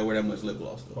trust a nigga that wear that much lip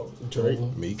gloss though. Drake?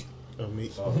 Meek. Oh,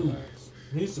 me.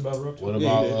 He used to battle rap too. What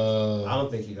Yeah, about I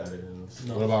don't think he got it in him.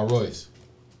 what about Royce?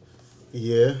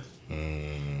 Yeah.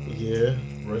 Mm. Yeah.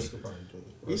 Royce could probably do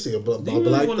it. You see a Do you really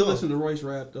black want to though. listen to Royce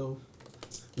rap though?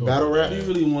 Battle rap? Do you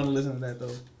really want to listen to that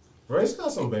though? Royce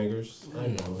got some bangers. I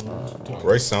ain't gonna lie.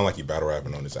 Royce sound like he battle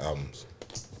rapping on his albums.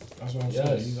 That's what I'm Yes.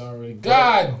 saying. He's already.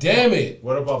 God damn it!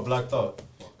 What about Black Thought?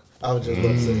 I was just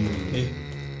about to say.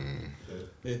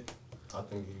 Yeah. I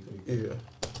think he Yeah.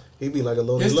 He'd be like a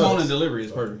loaded His tone and Lux. delivery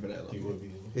is perfect for that. he Though. would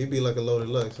be He'd be like a loaded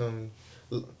Lux.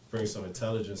 bring some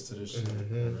intelligence to this shit.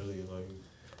 And really like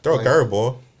Throw a Like-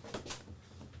 curveball.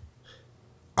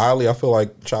 Ollie, I feel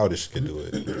like Childish could do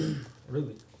it.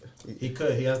 Really? he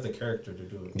could. He has the character to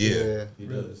do it. Yeah. He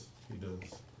does. He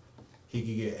does. He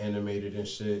could get animated and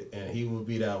shit, and he would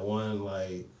be that one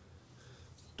like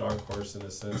dark horse in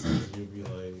a sense. 'Cause you'd be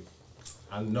like,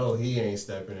 I know he ain't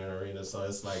stepping in the arena, so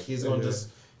it's like he's gonna just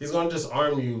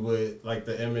arm you with like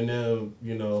the Eminem,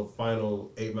 final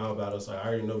 8 Mile battle. So I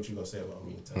already know what you gonna say about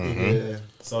me. Yeah.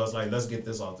 So it's like, let's get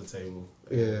this off the table.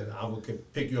 Yeah. I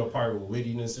could pick you apart with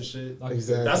wittiness and shit.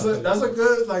 Exactly. That's a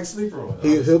good like sleeper one.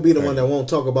 He'll be the one that won't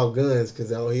talk about guns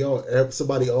because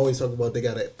somebody always talk about they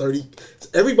got a 30.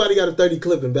 Everybody got a 30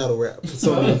 clip in battle rap. For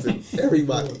some reason.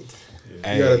 Everybody.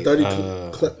 Hey, You got a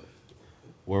 30 clip.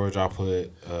 Where would y'all put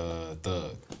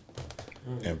Thug?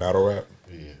 And battle rap.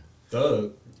 Yeah.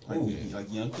 Thug. Like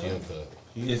Young Thug. Young Thug.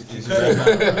 Is he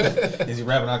rapping? Is he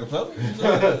rapping acapella?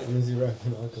 Is he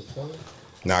rapping acapella?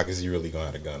 Nah, because he really gonna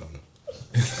have a gun on him.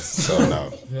 So no,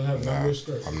 He'll have no more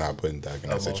skirt. I'm not putting Dak in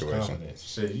that situation.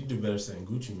 Shit, you do better saying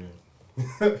Gucci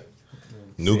Man.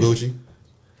 New Gucci?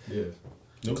 Yeah.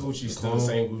 New Gucci's still the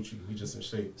same Gucci. He just in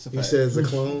shape. He says a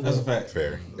clone. That's a fact.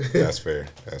 Fair. That's fair.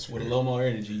 That's fair. With a little more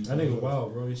energy. That nigga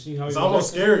wild, bro. You see how It's he's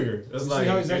almost scarier. It's see like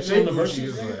how he's your acting shape on the Gucci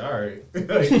verses? is like, all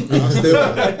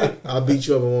right. I'll beat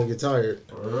you up and won't get tired.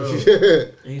 For real.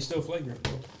 And he's still flagrant,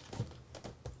 bro.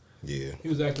 Yeah, He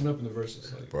was acting up in the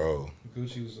verses, like bro.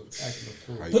 Gucci was acting a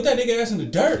fool. Put that nigga ass in the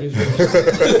dirt. He's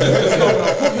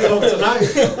Tonight.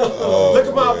 Look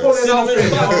at my opponent outfit.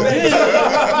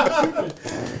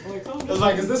 It's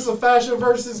like, is this a fashion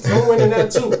versus? I'm winning that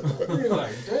too. You're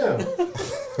like,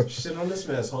 damn. Shit on this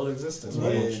man's whole existence.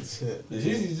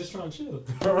 He's just trying to chill.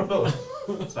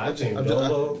 I think I'm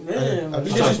Dolo. Man, I'm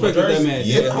You just disrespected that man.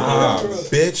 Yeah,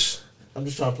 bitch. I'm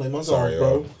just trying to play my Sorry, songs,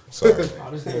 bro. yo. Sorry.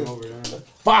 this nigga over there.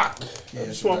 Fuck. I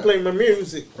just want to play my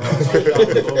music.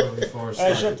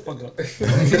 Hey, shut the fuck up.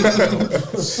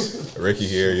 Ricky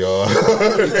here, y'all.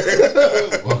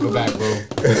 Welcome back, bro.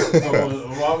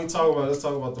 While we talk about, let's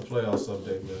talk about the playoffs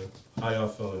update, man. How y'all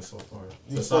feeling so far?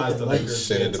 Besides the Lakers,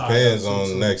 Shit, it being tied depends up on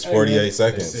the 2-2. next 48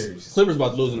 seconds. Series. Clippers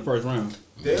about to lose in the first round.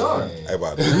 They are. They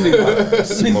about This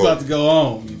nigga's about to go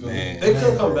on. You feel me? Man. They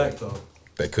could come back though.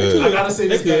 They I could. gotta say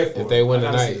this game. If they win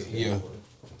tonight, yeah.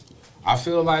 I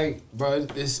feel like, bro,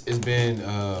 it's been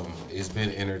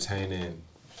entertaining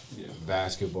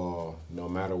basketball, no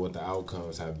matter what the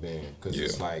outcomes have been, because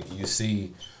it's like you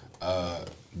see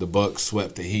the Bucks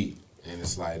swept the Heat, and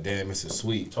it's like, damn, it's a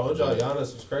sweep. Told y'all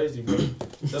Giannis was crazy, bro.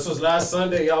 This was last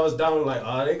Sunday. Y'all was down like,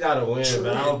 oh, they gotta win,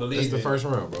 but I don't believe It's the it. first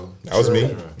round, bro. That was me.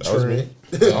 That was me.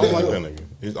 I don't like that nigga.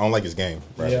 I don't like his game.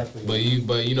 Right? Yeah. But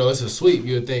you know, it's a sweep.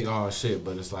 You'd think, oh shit,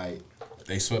 but it's like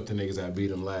they swept the niggas that beat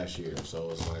them last year. So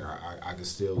it's like I can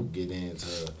still get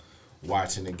into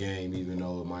watching the game, even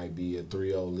though it might be a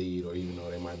 3-0 lead, or even though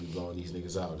they might be blowing these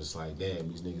niggas out. It's like,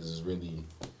 damn, these niggas is really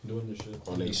Doing this shit.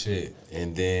 on their shit.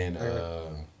 And then,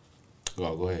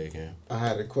 go ahead, Cam. I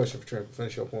had a question for Trent to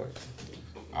finish your point.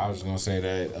 I was gonna say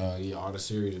that all the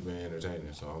series have been entertaining,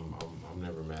 so I'm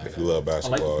never mad. If you love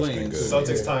basketball, it's been good.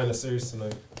 Celtics tying the series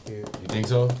tonight. You think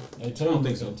so? I don't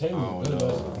think so. I don't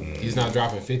know. He's not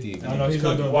dropping 50 again. I know he's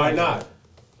not doing Why not?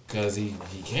 Because he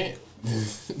can't.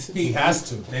 He has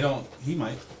to. They don't. He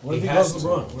might. What if he He goes has to.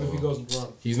 LeBron? What if he goes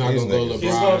LeBron? He's not These gonna go niggas. LeBron.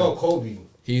 He's gonna go Kobe.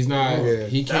 He's not. Yeah.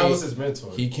 He That was can't. his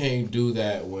mentor. He can't do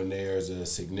that when there's a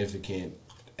significant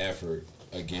effort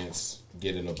against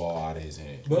getting the ball out of his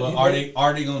hand. But are they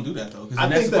gonna do that though? Because I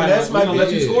think the Nets might gonna let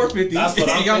be- you score 50. That's what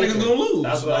I'm y'all thinking. niggas gonna lose.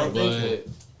 That's what I'm But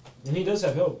thinking. And he does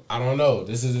have help. I don't know.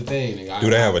 This is the thing. Nigga. Do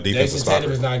they have a defensive Jason Tatum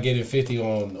stopper? is not getting 50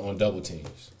 on double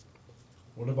teams.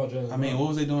 What about Jalen? I mean, what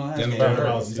was they doing last Jalen game? Brown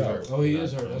hurt. He's hurt. Oh, he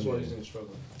is hurt. That's why he's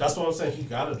struggling. That's what I'm saying. He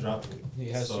gotta drop it. He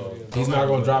has to. Yeah. He's not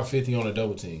gonna drop 50 on a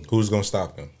double team. Who's gonna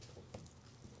stop him?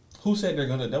 Who said they're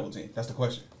gonna double team? That's the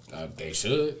question. They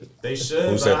should. They should.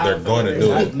 Who but said I they're have a feeling gonna they do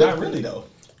won't. it? Not really though.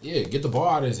 Yeah, get the ball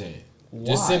out of his hand.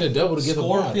 Just Why? send a double to get the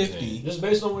Score ball out of his 50. hand. Just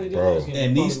based on what he did Bro. last game.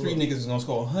 And he these probably three will. niggas is gonna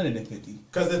score 150.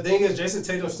 Because the thing is, Jason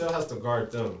Tatum still has to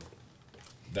guard them.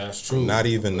 That's true. Not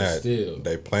even but that. Still.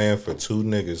 They playing for two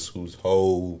niggas whose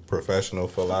whole professional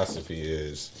philosophy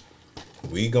is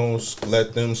we gonna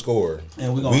let them score.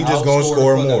 And we just gonna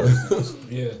score more.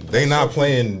 Yeah. They not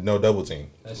playing no double team.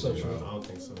 That's so true. I don't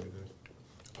think so either.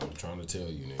 I'm trying to tell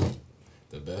you, nigga.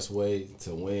 The best way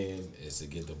to win is to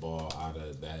get the ball out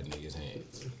of that nigga's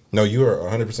hands. No, you are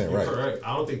 100% You're right. correct.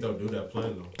 I don't think they'll do that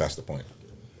plan though. That's the point.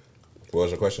 What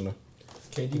was your question though?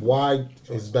 Why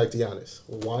is back to Giannis?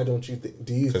 Why don't you think?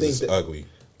 Do you Because think it's that? ugly.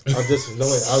 I was just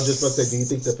about to say. Do you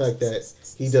think the fact that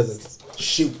he doesn't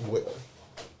shoot well?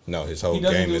 No, his whole He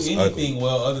doesn't game do is anything ugly.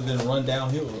 well other than run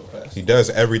downhill real fast. He does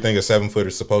everything a 7-footer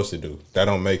is supposed to do. That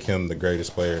don't make him the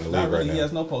greatest player in the Not league really. right He now.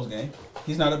 has no post game.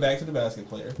 He's not a back to the basket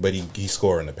player. But he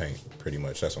score in the paint, pretty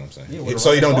much. That's what I'm saying. Yeah, with So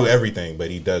the he right don't do shot. everything, but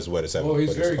he does what a 7-footer Well, he's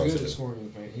is very supposed good to at do. scoring in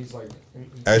the paint. He's like,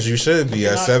 As you should be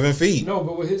at Not- 7 feet. no,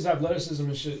 but with his athleticism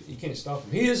and shit, you can't stop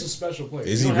him. He is a special player.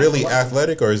 Is You he don't have to really like him.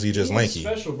 athletic or is he just He's lanky?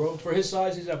 special, bro. For his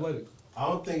size, he's athletic. I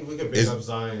don't think we could Is- big up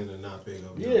Zion and not big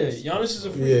up. Yeah, Giannis. Giannis is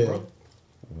a freak, Yeah. bro.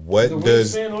 What The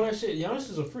does wingspan, all that shit. Giannis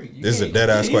is a freak. You this is a can't- dead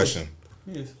ass he is. question?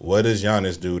 Yes. What does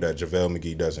Giannis do that JaVale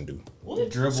McGee doesn't do? What?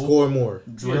 Dribble. Score more.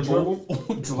 Dribble.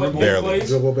 Dribble. Barely.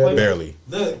 Dribble better. Barely.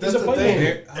 That's He's a the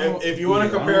player. thing. I don't- If you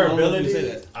want to I compare don't know if you say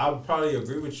ability, that. I would probably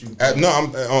agree with you. No,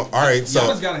 I'm all right. So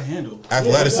Giannis got a handle.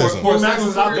 athleticism. More Max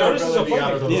is out there Giannis is a ability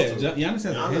out of those Yeah, two. Giannis has a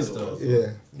Giannis handle. does. Yeah.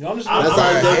 Giannis is I'm That's not how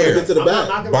he knocking gets him. it to the I'm not back.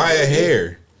 knocking him. By a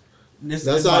hair.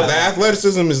 That's all. The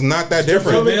athleticism is not that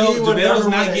different. JaVale's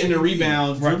not getting the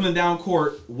rebounds, dribbling down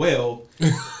court well.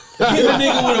 Getting the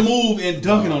nigga with a move and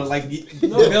dunking on it. Like,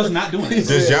 JaVale's not doing it.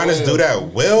 Does Giannis do that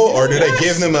well, or do they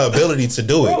give him the ability to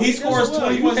do it? He scores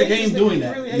 20 points a game doing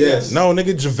that. Yes. No,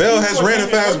 nigga, JaVale has ran a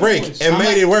fast break and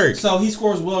made it work. So he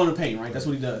scores well in the paint, right? That's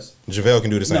what he does. JaVale can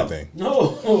do the same thing. No,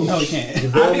 he can't.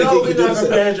 I know we're not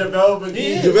comparing JaVale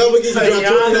McGee. JaVale McGee can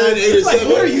drop 29, 8, and 7.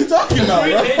 What are you talking about,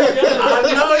 bro? I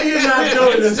know you're not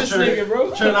doing this, Trent.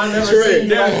 Trent, I never seen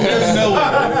you like There's no way.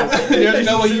 There's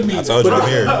no way you mean I told you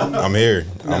I'm here.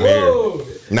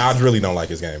 Nah, I really don't like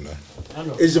his game though.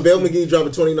 Is JaVale McGee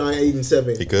dropping 29, 8, and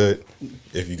 7? He could,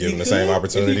 if you give him the same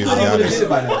opportunity. I would have did it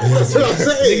by now. That's what I'm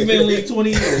saying. Nigga been in the league 20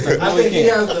 years. Like, I think he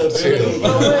has the ability.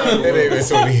 It ain't been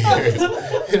 20 years.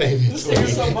 It ain't been 20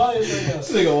 years.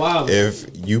 This nigga wild. If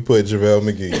you put JaVale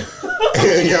McGee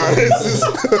and Giannis is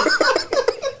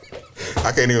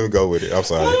I can't even go with it. I'm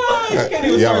sorry.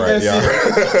 Y'all right.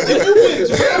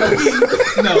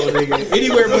 No, nigga.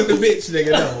 Anywhere but the bitch,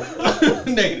 nigga.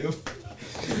 No. Negative.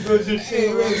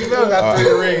 JaVale got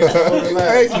 3 rings.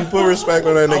 Hey, you put respect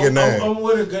on that nigga name. I'm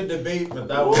with a good debate, but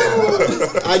that was.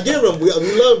 I get him. We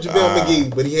love JaVale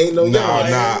McGee, but he ain't no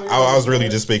Giannis. I was really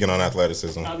just speaking on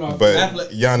athleticism. But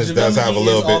Giannis does have a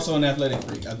little bit. Also an athletic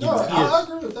freak. I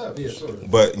agree with that for sure.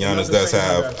 But Giannis does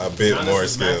have a bit more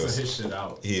skills.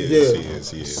 He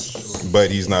is. But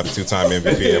he's not a 2-time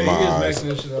MVP in my eyes.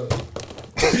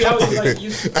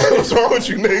 What's wrong with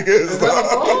you niggas?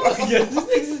 Yeah, this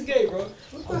niggas is gay, bro.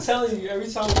 I'm telling you, every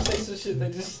time we say some shit, they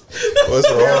just. What's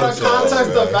wrong In the with y'all?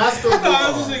 context of basketball.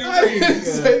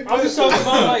 I'm just talking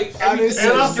about like. And I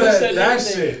said that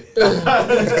shit.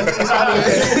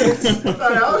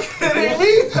 Okay,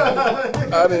 me.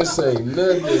 I didn't say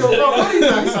nothing.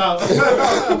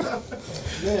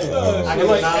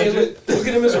 Look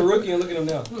at him as a rookie and look at him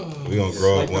now. We gonna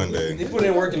grow up one day. He put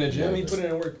in work in the gym. He put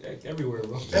in work everywhere,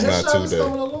 bro. It's not 2 days.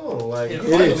 Like,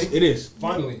 It is.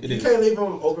 Finally. It you is. can't leave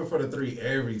him open for the 3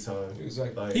 every time.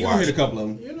 Exactly. Like, He gonna hit a couple of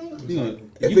them. you know,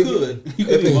 You could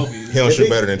do both of you. He don't shoot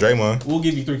better than Draymond. We'll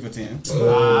give you 3 for 10.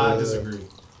 I disagree.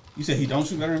 You said he don't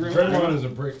shoot better than Draymond is a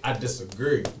brick. I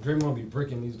disagree. Draymond be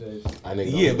bricking these days.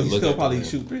 Yeah, but he still probably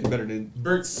shoot pretty better than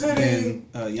Brick City.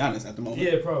 Giannis at the moment.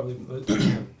 Yeah, probably. But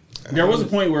There was a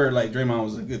point where like Draymond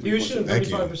was a good. he was shooting Thank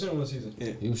you. 35% one season.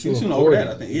 Yeah. He was shooting shooting over 40. that,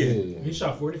 I think. Yeah. He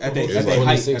shot 40. At their It was height.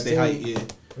 like At their height. Yeah.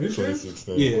 Are you sure?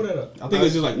 2016. Yeah. Pull that up. I think it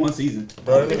was just like one season.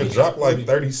 Bro, that nigga dropped like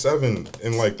 37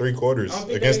 in like 3 quarters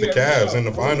against the Cavs in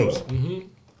the finals.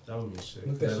 That would be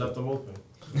shit. They left them open.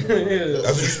 Yeah. That's what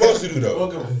you're supposed to do, I though.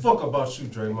 don't give a fuck about you,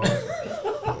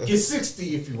 Draymond. Get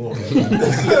 60 if you want.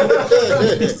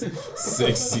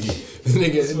 60.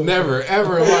 Nigga, never,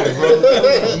 ever in life, bro.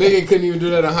 Nigga couldn't even do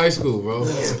that in high school, bro.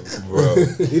 Bro,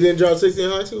 He didn't drop 60 in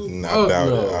high school? I doubt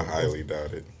no. it. I highly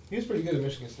doubt it. He was pretty good at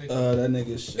Michigan State. That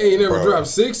nigga shot. He never Bro. dropped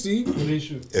 60. What did he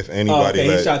shoot? If anybody Okay, he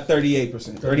let... shot 38%. That's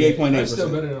still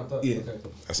 38.8%. better than I thought. Yeah. Okay.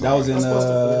 That was in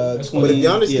That's 20, But if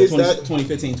Giannis gets that-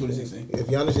 2015, 2016. If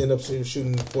Giannis end up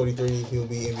shooting 43, he'll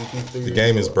be MVP 3 The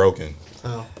game is broken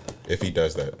How? if he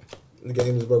does that. The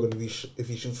game is broken if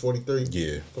he shoots 43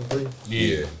 Yeah. from 3.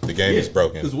 Yeah. The game is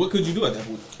broken. Because what could you do at that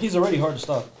point? He's already hard to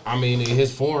stop. I mean,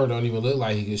 his form don't even look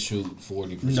like he can shoot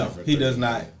 40%. No, for he three. does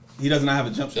not. He does not have a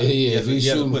jump shot. Yeah, if he's He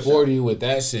has a shooting push 40 with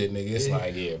that shit, nigga, it's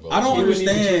like, yeah, bro. shot. I don't He wouldn't even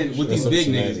understand shoot with That's these big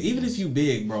some niggas. shenanigans. Even if you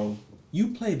big, bro, you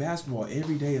play basketball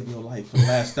every day of your life for the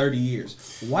last 30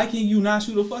 years. Why can you not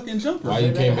shoot a fucking jumper? Why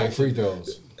you can't make free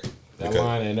throws? That Because-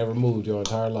 line ain't never moved your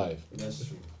entire life. That's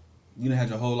true. You done had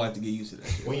your whole life to get used to that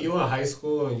shit. When you in high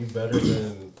school and you better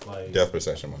than like Death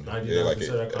perception money. 99% Yeah, like of that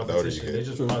the older you competition, they get.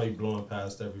 just probably blowing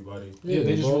past everybody. Yeah,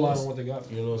 they just bro. rely on what they got.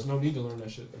 You know, There's no need to learn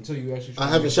that shit until you actually. I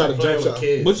haven't shot a playing jump with shot.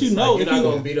 kids. But you know, Like, if you're not you-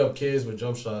 gonna beat up kids with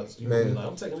jump shots. You Man. be like,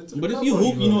 I'm taking it to the But if cup you on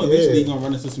hoop, you know bro. eventually Yeah. you're gonna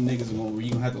run into some niggas where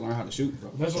you gonna have to learn how to shoot, bro.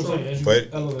 That's what I'm saying. As you But-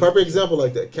 elevate. Perfect example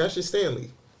like that. Cassius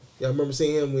Stanley. Y'all remember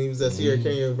seeing him when he was at Sierra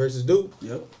Canyon versus Duke?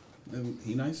 Yep.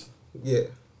 He nice. Yeah.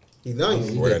 He nice.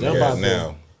 He Where can that jump nigga out at there.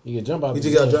 now? He can jump out He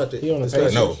there. just got drafted. He on the It's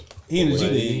Pacers. No. He in the G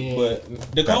Wait. League,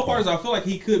 but the cool part is I feel like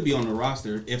he could be on the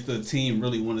roster if the team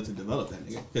really wanted to develop that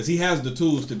nigga because he has the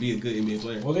tools to be a good NBA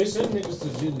player. Well, they send niggas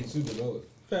to G League to develop.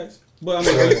 Facts. But I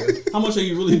mean, like, how much are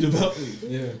you really developing?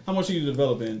 Yeah. How much are you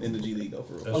developing in the G League though,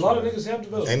 for real? A lot of niggas have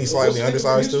developed. And he's What's slightly the nigga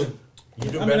undersized from too. Houston?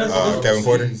 You do I mean, better that's- than Kevin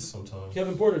Porter? sometimes.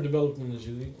 Kevin Porter developed in the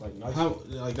G League. Like, nice. How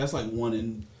like that's like 1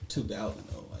 in 2,000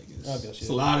 though. Like I guess, it's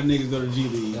yeah. a lot of niggas go to G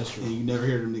League. That's true. And you never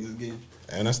hear them niggas again.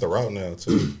 And that's the route now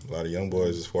too. A lot of young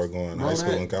boys is foregoing high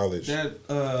school and college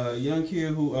That young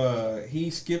kid who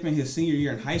he's skipping his senior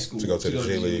year in high school to go to the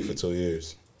G League for 2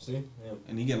 years. See? Yeah.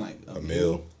 and he getting like A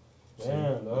mil.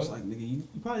 Damn, It's like, nigga, you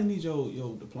probably need your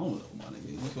diploma, though, my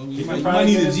nigga. You feel me? He You could might probably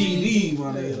need a get a GED,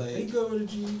 my nigga. He Like, good with a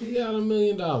GED. He got $1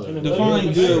 million.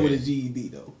 define good with a GED,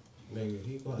 though. Nigga,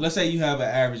 he gonna- Let's say you have an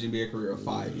average NBA career of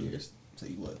 5 years. Say,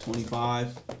 what,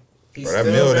 25? He's Bro, that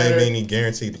still mill better. ain't any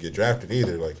guaranteed to get drafted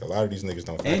either. Like a lot of these niggas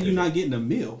don't. And you're not getting a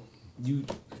meal.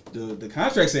 The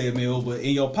contract say a meal, but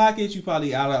in your pocket, you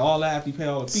probably out of all that after you pay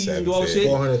all the fees and do all the shit.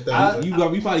 400,000.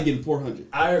 You probably getting 400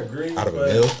 I agree. out of a but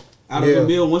mill. out of the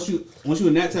meal. Once you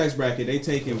in that tax bracket, they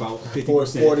taking about 50%,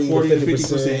 40 to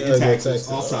 50% in taxes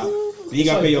off top. Then you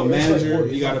gotta pay your manager.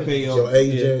 You gotta pay Your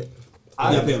agent. You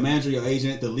gotta pay a manager, your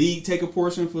agent. The league take a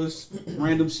portion for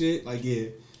random shit. Like, yeah,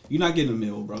 you're not getting a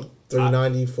meal, bro.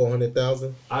 390,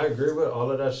 400,000. I agree with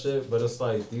all of that shit, but it's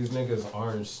like these niggas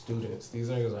aren't students. These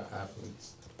niggas are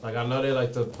athletes. Like, I know they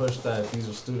like to push that these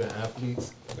are student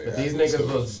athletes, but these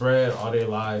niggas was bred all their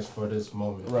lives for this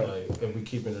moment. Right. Like, if we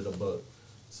keeping it a book.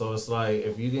 So it's like,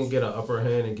 if you didn't get an upper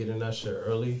hand and get in that shit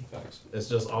early, it's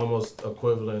just almost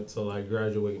equivalent to like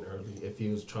graduating early if he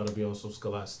was trying to be on some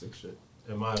scholastic shit,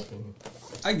 in my opinion.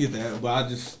 I get that, but I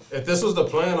just If this was the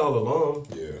plan all along,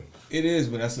 Yeah. it is,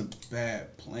 but that's a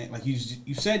bad plan. Like you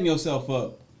setting yourself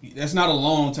up. That's not a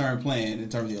long term plan in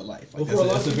terms of your life. Like,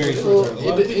 that's a very short term.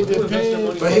 It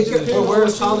depends. but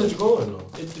where's college going though?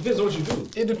 It depends on what you do.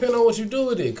 It depends on what you do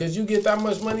with it. Cause you get that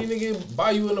much money, nigga,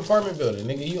 buy you an apartment building,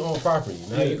 nigga. You own property.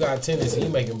 Now you got tenants and you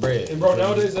making bread. And bro,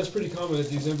 nowadays that's pretty common that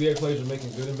these NBA players are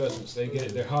making good investments. They get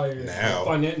it. They're hired Now.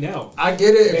 now. I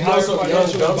get it. They If hire you're some young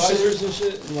financial dumb shit, advisors and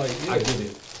shit. And like, yeah, I get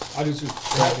it. I do too.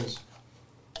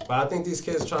 But I think these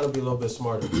kids trying to be a little bit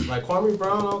smarter. Like Kwame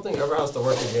Brown, I don't think ever has to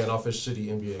work again off his shitty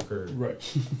NBA career.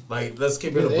 Right. Like, let's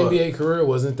keep it His a buck. NBA career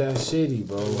wasn't that shitty,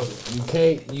 bro.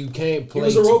 You can't play. He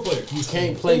was a role player. You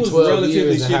can't It play was 12 relatively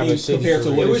years and have a shitty shitty compared to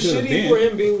career. what It was should've shitty been. for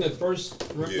him being the first,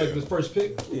 Yeah. like the first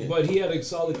pick, but he had a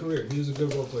solid career. He was a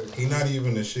good role player. He not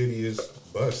even the shittiest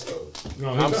bust though. No,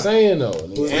 I'm saying though,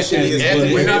 Anthony We're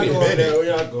not Anthony going Bennett. there.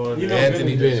 We're not going You there. know,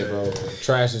 Anthony Bennett, bro,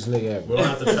 trashiest nigga We ever. don't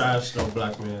have to trash no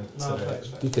black man No, today. facts,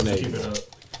 facts. He Keep Canadian. it up.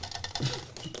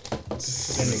 That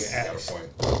nigga Got a ass. point.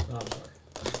 No, I'm sorry.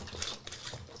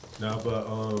 Nah, but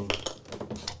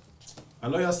I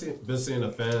know y'all been seeing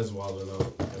the fans walling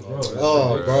up. And all that.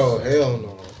 Oh, bro, hell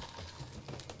no.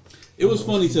 It was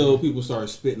funny till people started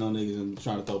spitting on niggas and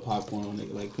trying to throw popcorn on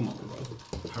niggas. Like, come on,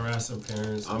 bro. Harassing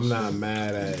parents. and I'm shit. not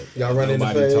mad at Y'all running the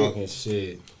nobody fade? talking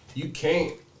shit. You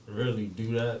can't really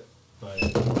do that. Like,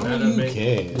 I mean, you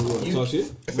can. You- Talk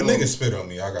shit? If a nigga spit on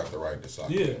me, I got the right to stop.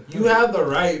 Yeah. You have the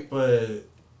right, but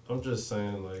I'm just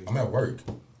saying, like, I'm at work.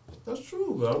 that's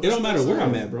true, bro. It don't matter where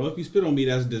I'm at, bro. If you spit on me,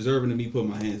 that's deserving of me putting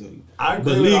my hands on you. I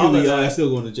agree But with all of legally, that. I'm still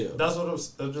going to jail. That's what I'm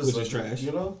just Which like, is trash.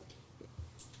 You know?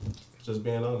 Just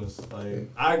being honest. Like,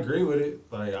 I agree with it.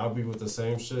 Like, I'll be with the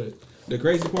same shit. The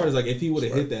crazy part is, like, if he would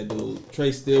have hit that dude,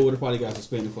 Trey still would have probably got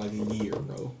suspended for like a year,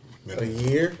 bro. A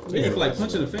year? Yeah, for like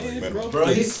punching a fan, bro. Bro,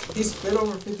 he spit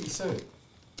over 50 Cent.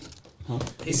 Huh?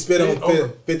 He spit on over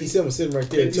 50 Cent was sitting right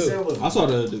there 50 too. Cent was I saw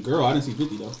the girl. I didn't see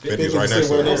 50 though. 50's right next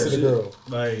to right next to her. the girl.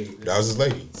 like, That was his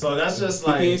lady. so that's just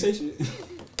 50 like, ain't say shit.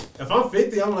 if I'm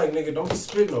 50, I'm like, nigga, don't be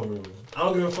spitting over me. I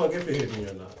don't give a fuck if it hit me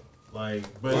or not. Like,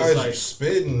 but Why it's is you like,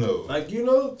 spitting though? like, you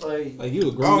know, like, Like, you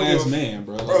a I grown don't ass give a- man,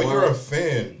 bro. Like, Bro, why- you're a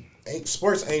fan.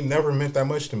 Sports ain't never meant that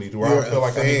much to me. To where You're I feel a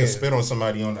like I need fan. to spit on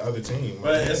somebody on the other team.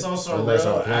 but it's also Unless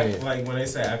real. I'm playing. Act like when they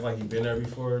say act like you've been there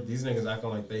before, these niggas acting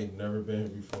like they ain't never been here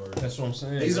before. That's what I'm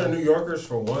saying. These are New Yorkers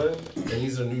for one, and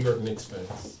these are New York Knicks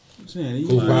fans. I'm saying,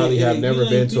 Who probably have never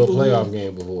been to a people playoff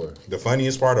game before. The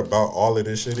funniest part about all of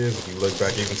this shit is, if you look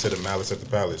back even to the Malice at the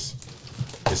Palace,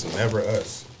 it's never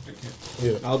us.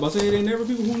 Yeah. I was about to say, it ain't never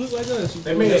people who look like us.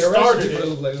 They may have started People that it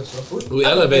look like us, so. We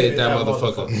elevated that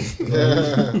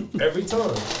motherfucker. every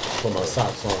time. Put my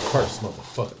socks on first,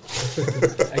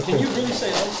 motherfucker. Hey, can you really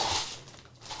say us?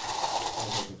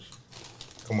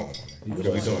 Come on, man. What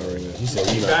are we doing right now? He said,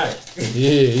 He you know. back.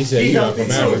 Yeah, he said, you not from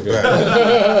Africa.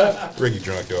 Back. Ricky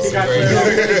drunk, y'all. He got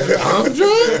cleared up. I'm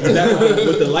drunk.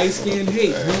 With the light skinned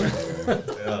hate, man.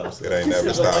 It ain't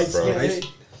never stopped, bro.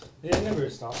 Yeah, never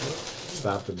stop it.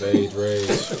 Stop the beige rage.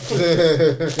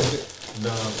 Nah,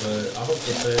 but I hope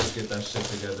the fans get that shit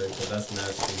together because that's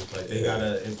nasty. Like, they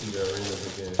gotta empty the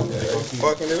arenas again. They gonna keep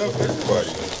Fucking it up for everybody.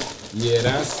 Yeah,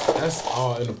 that's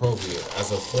all inappropriate.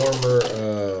 As a former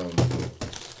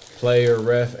player,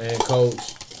 ref, and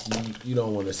coach, you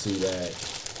don't want to see that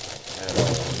at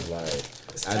all. Like,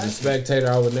 as a spectator,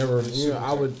 I would never,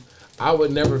 I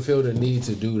would never feel the need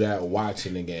to do that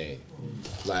watching the game.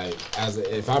 Like,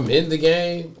 if I'm in the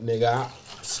game, nigga,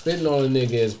 spitting on a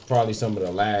nigga is probably some of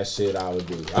the last shit I would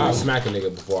do. I'll smack a nigga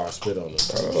before I spit on him.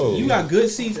 Oh, You got good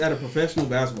seats at a professional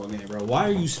basketball game, bro. Why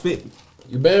are you spitting?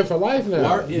 You banned for life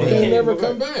now. You Yeah, can't can't never go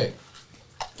come back.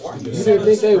 You Yeah. didn't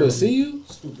think they would see you?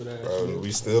 Stupid ass. Bro,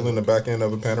 we still in the back end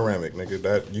of a panoramic, nigga.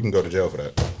 That you can go to jail for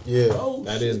that. Yeah.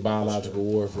 That is biological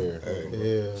warfare. Hey,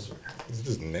 Yeah. it's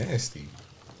just nasty.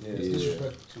 Yeah, it's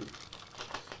disrespectful too.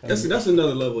 That's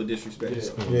another level of disrespect.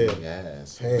 Yeah.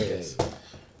 Yes. Hands.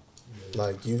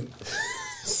 Like you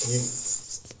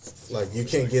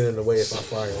can't get in the way if I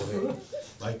fire on him.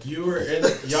 Like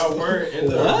y'all weren't in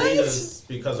the arenas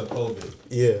because of COVID.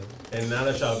 Yeah. And now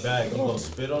that y'all back, you gonna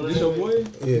spit on it? Your boy?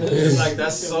 Yeah. It's like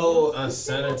that's so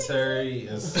unsanitary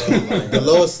and so like The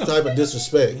lowest type of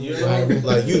disrespect. you know?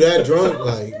 Like you that drunk,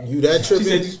 like you that She said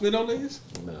tripping. you spit on niggas?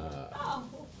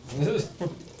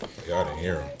 Y'all didn't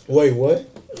hear him. Wait, what?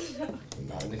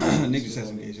 Nah, Niggas has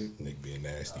engaged. Nick being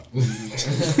nasty. I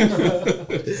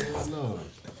know.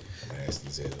 Nasty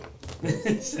as hell.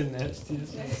 It's a nasty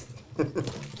as hell.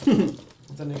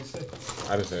 What's that nigga say?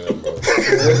 I just said that, bro.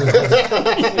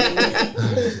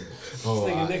 This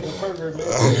nigga Nick a pervert, man.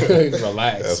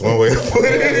 Relax. That's one way to put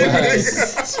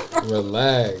it.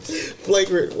 Relax.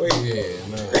 Flagrant. Wait. Yeah,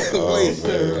 no. Wait.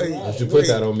 man. Don't you put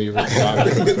that on me, Rick? I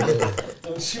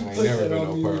Don't you ain't put never that been on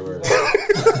no me. pervert.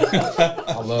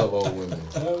 I love old women.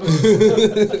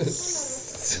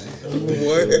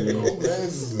 What?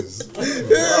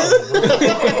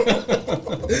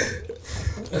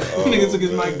 Nigga took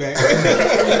his mic back.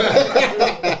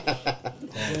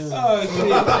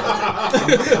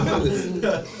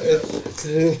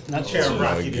 Not Chair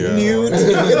Rocky. God. Mute.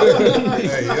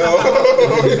 Hey, yo.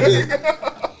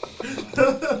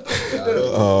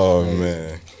 Oh,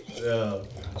 man. Yeah,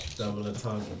 double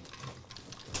entendre.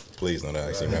 Please don't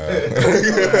ask him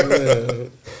how.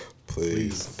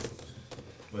 Please.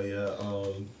 But yeah,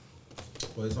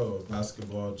 what you talking about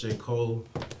basketball? J. Cole,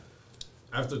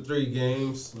 after 3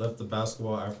 games, left the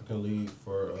Basketball African League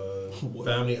for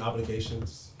family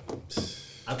obligations.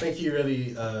 I think he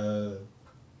really,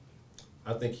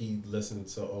 listened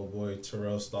to old boy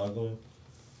Terrell Stoglin,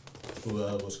 who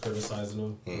was criticizing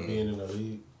him for being in the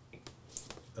league.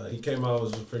 He came out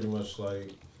was just pretty much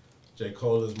like J.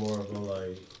 Cole is more of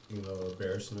a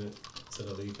embarrassment to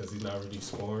the league because he's not really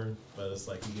scoring, but it's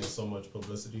like he gets so much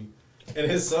publicity. And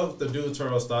himself, the dude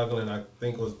Terrell Stoglin, I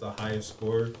think was the highest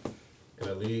scorer in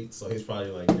the league, so he's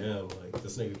probably like, damn, like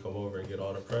this nigga come over and get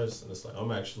all the press, and it's like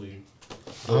I'm actually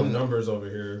doing numbers over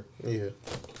here. Yeah.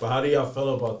 But how do y'all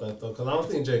feel about that though? Because I don't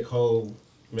think J. Cole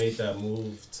made that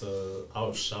move to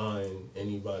outshine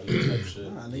anybody type shit.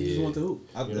 Nah, niggas just want to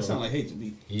hoop. That sound like hate to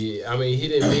me. Yeah, I mean, he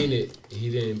didn't mean it. He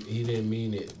didn't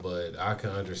mean it. But I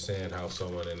can understand how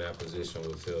someone in that position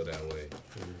would feel that way.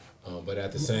 But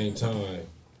at the same time,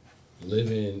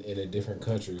 living in a different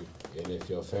country, and if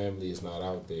your family is not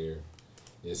out there,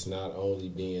 it's not only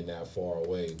being that far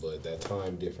away, but that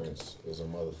time difference is a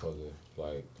motherfucker.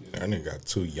 Like, That nigga got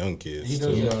 2 young kids, you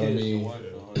too. know what I mean?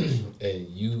 And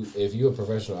if you're a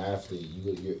professional athlete,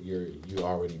 you're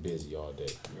already busy all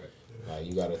day. Right.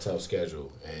 You got a tough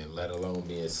schedule, and let alone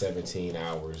being 17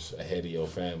 hours ahead of your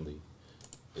family,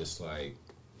 it's like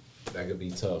that could be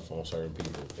tough on certain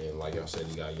people. And like y'all said,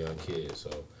 you got young kids,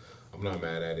 so I'm not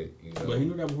mad at it. You know, But he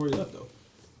knew that before he left, though.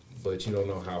 but you don't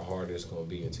know how hard it's gonna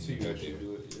be until you get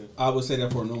there. I would say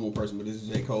that for a normal person, but this is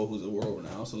J. Cole, who's a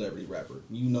world-renowned celebrity rapper.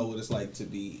 You know what it's like to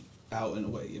be out in the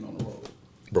way and on the road.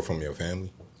 Bro, from your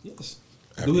family? Yes.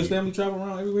 Do his family travel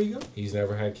around everywhere you go? He's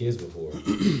never had kids before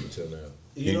until now.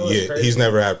 You know what's crazy? He's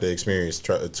never had to experience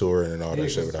touring and all that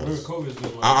shit without us. COVID's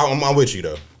I'm with you,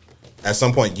 though. At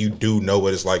some point, you do know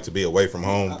what it's like to be away from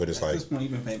home, but it's At like... this point,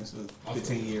 you've been famous for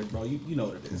 15 years, bro. You know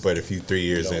what it is. But if you 3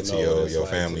 years You don't into know what your it's like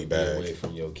family to be away bag...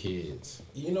 from your kids.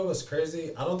 You know what's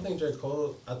crazy? I think J.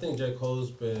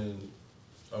 Cole's been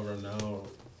a renowned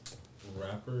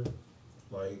rapper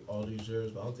like all these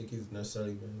years, but I don't think he's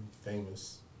necessarily been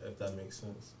famous, if that makes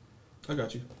sense. I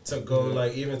got you. To go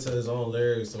like even to his own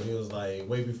lyrics, so he was like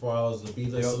way before I was a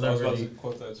B-list celebrity.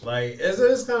 Like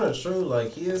it's kind of true.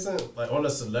 Like he isn't like on the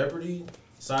celebrity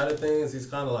side of things. He's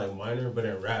kind of like minor, but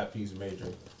in rap he's major.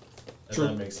 If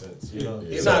that makes sense, you know. Yeah.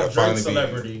 He's So not a Drake finally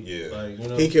celebrity. yeah. Like you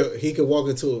know. He could walk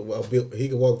into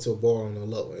a bar on the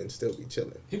low and still be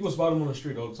chilling. People spot him on the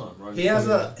street all the time, right? He has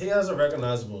a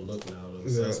recognizable look now, though.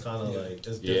 So it's kind of like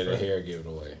it's Yeah, the different. hair giving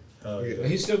away. And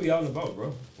he still be out and about,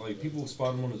 bro. Like people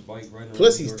spot him on his bike right now.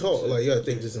 Plus he's tall. Like you gotta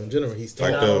think just in general he's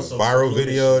tall. Like the viral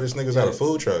video, this nigga's at a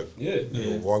food truck. Yeah.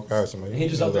 You walk past him, And he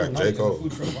just out there at like night J. in the Cole.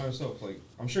 food truck by himself. Like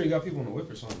I'm sure he got people on the whip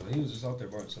or something, but he was just out there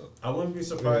by himself. I wouldn't be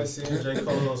surprised seeing J.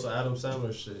 Cole on some Adam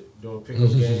Sandler shit, doing pickup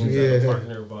games at a park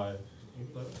nearby.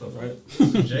 Right?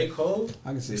 J. Cole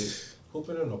I can see it.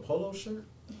 hooping in a polo shirt.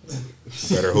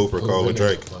 Better Hooper Cole with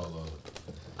Drake.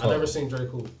 I never seen Drake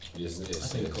hoop.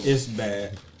 It's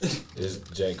bad. It's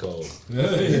J. Cole.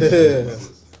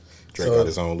 Drake got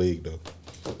his own league though.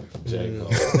 J. Cole.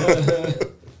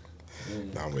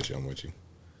 Nah, I'm with you.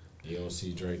 You don't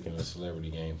see Drake in a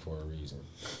celebrity game for a reason.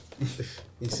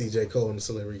 You see J. Cole in the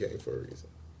celebrity game for a reason.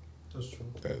 That's true.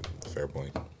 Fair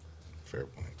point.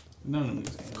 None of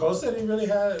them. Cole said he really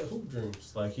had hoop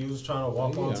dreams. Like he was trying to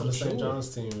walk onto the St.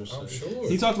 John's team and shit. I'm sure.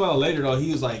 He talked about it later though.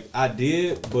 He was like, I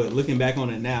did, but looking back on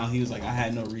it now, he was like, I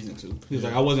had no reason to. He was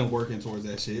like, I wasn't working towards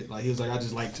that shit. Like he was like, I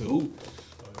just like to hoop.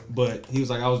 But he was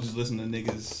like, I was just listening to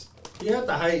niggas. He had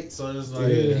the height, so it's like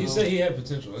He said he had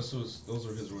potential. Those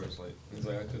were his words. Like he's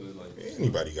like I could have like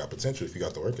Anybody got potential if you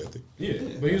got the work ethic. yeah.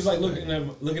 But he was like looking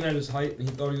at his height and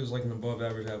he thought he was like an above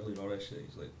average athlete. All that shit.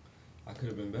 He's like, I could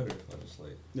have been better if I just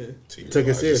like Took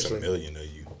it seriously. A million of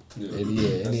you.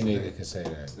 Yeah, any nigga can say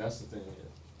that. That's the thing.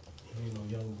 He ain't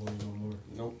no young boy no more.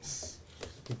 Nope.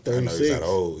 I know he's 36. that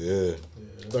old. Yeah.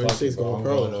 36 going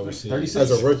pro. Over 36. As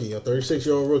a rookie, a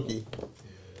 36-year-old rookie. Yeah,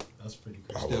 that's pretty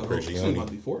I crazy. would Still Reggie still about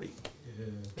to be 40. Yeah.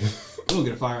 We'll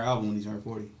get a fire album when he turns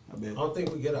 40. I bet. I don't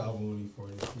think we get an album when he's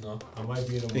 40. No. I might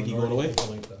be in a Think he minority going away?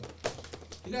 thinking like that.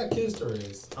 He got kids to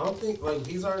raise. I don't think like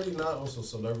he's already not on some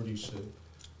celebrity shit.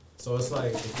 So it's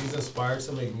like if he's inspired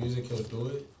to make music, he'll do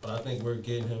it. But I think we're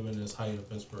getting him in his height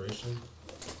of inspiration.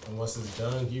 And once it's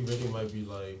done, he really might be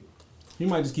like. He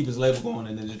might just keep his label going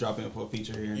and then just drop in for a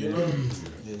feature here and You there. know?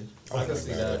 Yeah. I can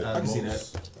see that. I can see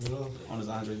most, You know? On his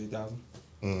Andre 3000.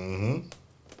 Mm-hmm.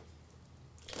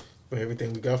 But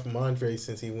everything we got from Andre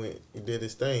since he did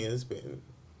his thing, it's been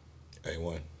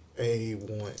A1.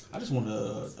 A1. I just want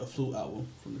a flute album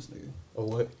from this nigga. A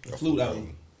what? A flute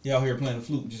album. He out here playing the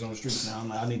flute just on the streets now. I'm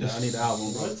like, I need the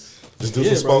album, bro. Just do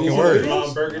Yeah, some bro, spoken he's word.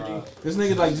 Ron Burgundy. This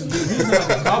nigga like just he's in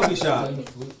like a coffee shop.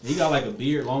 He got like a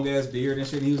beard, long ass beard and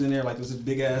shit. He was in there like this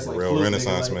big ass like Real flute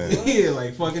Renaissance nigga, man. like, yeah,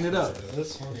 like fucking it up.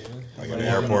 That's funny, man. Like in the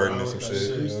airport and some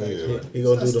shit. Yeah. He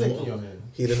gonna do Stick in your the. hand.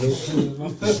 He the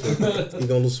new. He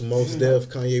gonna do some Most Def,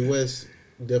 Kanye West,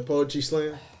 Def Poetry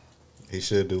Slam. He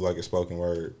should do like a spoken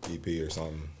word EP or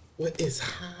something. What is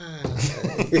high?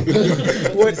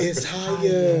 What is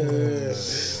higher?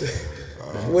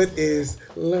 What is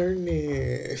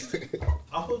learning?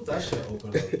 I hope that shit open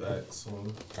up back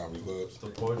soon. Comedy clubs. The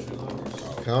poetry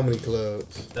lounge. Comedy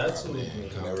clubs. That's what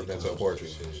Never been to a poetry.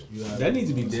 That needs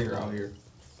to be bigger out here.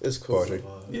 It's cool. Poetry.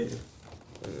 Yeah.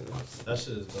 That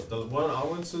shit is dope. The one I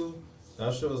went to,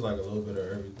 that shit was like a little bit of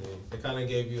everything. It kind of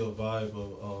gave you a vibe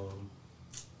of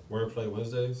Wordplay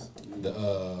Wednesdays. The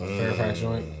Fairfax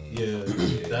joint. Yeah,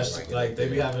 that's like they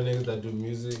be having niggas that do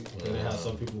music, and they have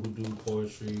some people who do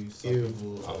poetry, some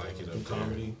people I like it do up there.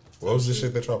 comedy. What was the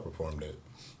shit that y'all performed at?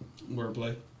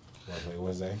 Wordplay. Wordplay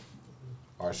Wednesday.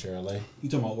 Our share LA. You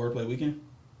talking about Wordplay Weekend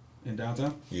in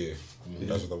downtown? Yeah.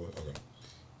 That's what that was. Okay.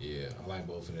 Yeah, I like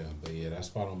both of them. But yeah, that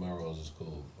spot on Melrose is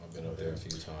cool. I've been up there a few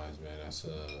times, man. That's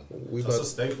We That's a about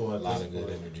staple a at lot this of good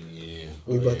point. energy. Yeah.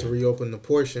 we about to reopen the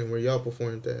portion where y'all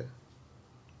performed at.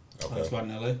 Okay. Spot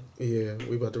in LA. Yeah,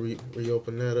 we about to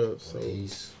reopen that up. So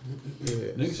East. yeah,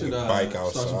 Niggas should Bike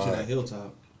start some shit outside. at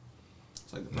Hilltop.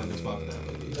 It's like the perfect spot for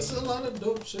that. There's a lot of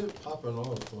dope shit popping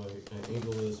off, like in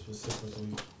Inglewood specifically.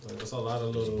 Like there's a lot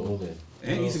of little. Booming.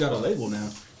 And Issa got a label now.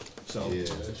 So Yeah.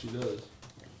 She does.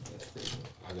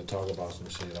 I could talk about some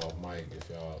shit off mic if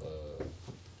y'all.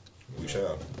 We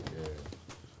shall. Yeah.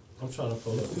 I'm trying to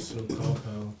pull up this new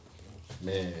compound.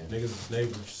 Man, Niggas is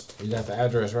neighbors. you got the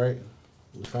address right?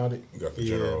 We found it. You got the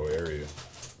Yeah. general area.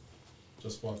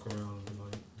 Just walk around and be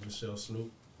like Michelle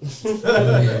Snoop. I'm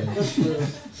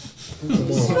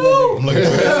looking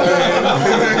for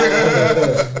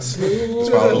that. It's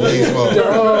probably Lee Smoke.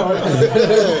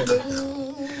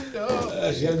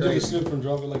 You gotta do the Snoop from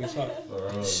Drop It Like It's Hot. Hell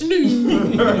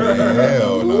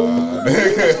no.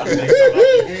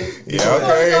 Yeah,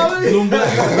 okay.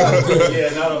 Yeah,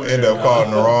 not over End up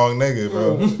calling the wrong nigga,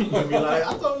 bro. I'd be like,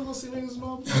 I thought we was gonna see niggas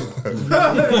mom. Psych.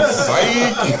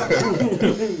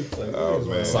 Oh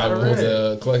man.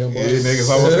 Cyber collecting Yeah, niggas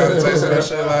almost got a taste of that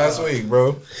shit last week,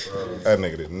 bro. That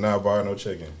nigga did not buy no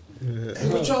chicken. Hey,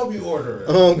 what y'all be ordering?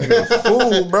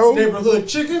 Food, bro. Neighborhood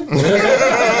chicken?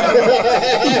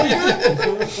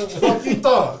 Fuck you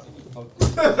thought?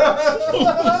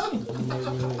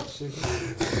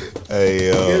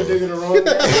 Hey, Give nigga the wrong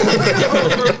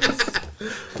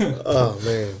name. oh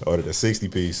man, ordered a 60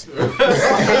 piece.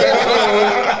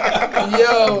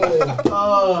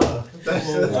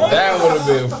 That would have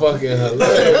been fucking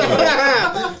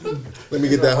hilarious. let me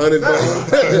get that 100 bone.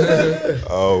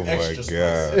 Oh my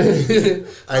god.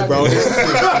 Hey bro, hey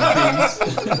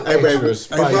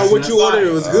bro, what you ordered?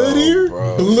 It was good here.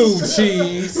 Bro. Blue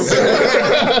cheese.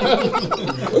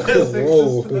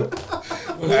 Whoa.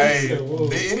 Hey,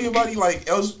 did anybody like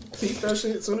else peep that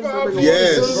shit? Soon as that nigga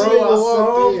Yes. walked in? Bro, I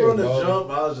saw him in, from the bro. jump.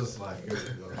 I was just like, here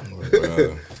we go.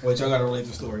 Bruh. Wait, y'all gotta relate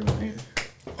the story, man.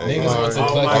 Niggas went to Oh,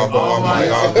 fucking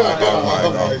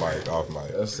Off mic.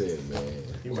 That's it, man.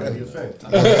 He might be a fan.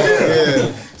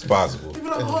 Yeah. It's possible. Give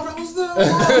it up, oh, that was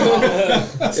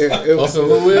there. It was Also,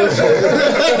 who is?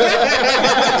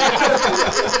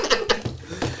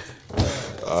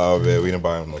 Oh man, we didn't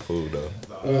buy him no food though.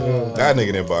 That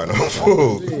nigga didn't buy no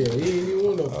food. Yeah, he ain't even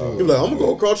want no food. He was like, I'm gonna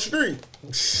go across the street.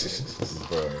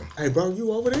 Bruh, Hey, bro,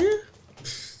 you over there?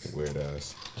 weird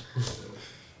ass.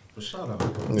 But shout out.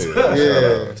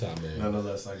 Yeah. Top man.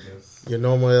 Nonetheless, I guess. Your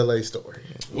normal LA story.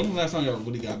 When was the last time y'all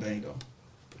really got banged though?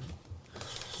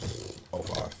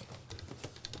 05.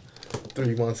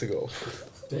 3 months ago.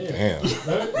 Damn.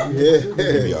 Yeah. You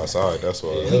be outside, that's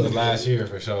why. Yeah, it was last year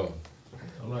for sure.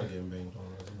 I'm not getting banged on.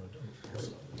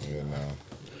 Yeah, nah.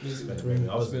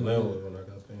 I was in Landwood when I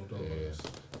got banged on. Yeah.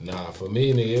 Nah, for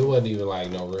me, nigga, it wasn't even like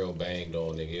no real bang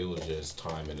though, nigga. It was just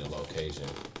timing and location.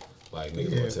 Like,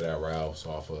 nigga went to that Ralph's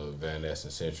off of Van Ness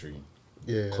and Century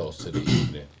Yeah. close to the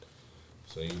evening.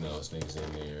 So, you know, it's niggas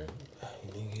in there. Hey,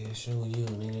 nigga, show you,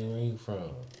 nigga, where you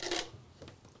from?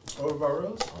 Oh, about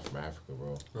reals? I'm from Africa,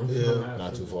 bro. Yeah.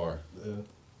 Not too far. Yeah.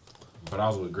 But I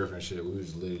was with Griffin and shit. We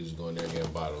was literally just going there getting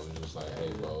bottles. It was just like,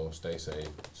 hey, bro, stay safe,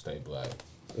 stay black.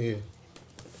 Yeah.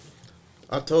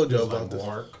 I told y'all about this.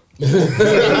 Mark.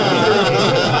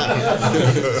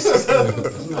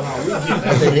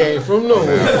 Nigga ain't from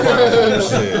nowhere.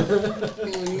 Shit.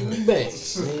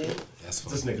 That's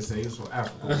This funny. nigga say he's from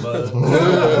Africa, blood.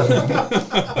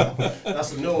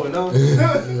 That's a new one, huh?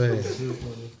 Man.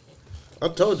 I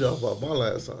told y'all about my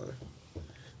last time.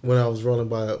 When I was rolling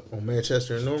by on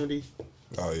Manchester and Normandy.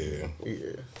 Oh yeah.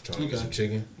 Yeah. Trying to get some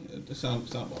chicken. Yeah, that sound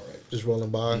about right. Just rolling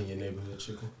by. In your neighborhood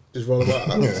chicken. Just rolling by.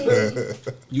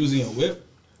 Using a whip.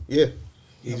 Yeah.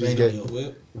 He He just banged on your gave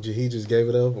whip. he just gave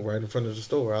it up right in front of the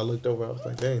store. I looked over, I was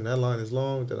like, dang, that line is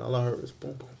long. Then all I heard was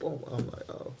boom, boom, boom. I'm like,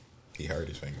 oh. He hurt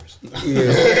his fingers.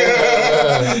 Yeah.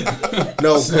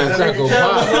 No, Thumbs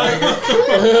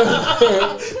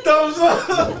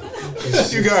up.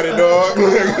 You got it, dog.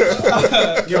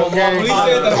 Yo, Mark, when he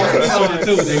said that, I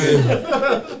too,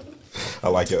 nigga. I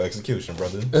like your execution,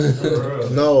 brother.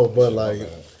 no, but like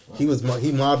he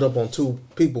mobbed up on 2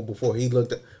 people before he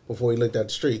looked at the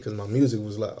street because my music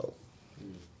was loud.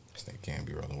 This nigga can't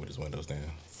be rolling with his windows down.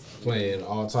 Playing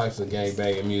all types of gang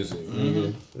banging music.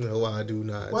 No, I do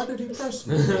not. Why did he press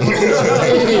me? We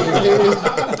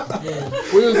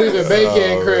was leaving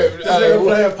Bankhead crib.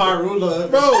 Playing Pyrula.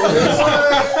 Bro,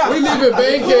 we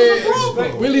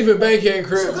leaving Bankhead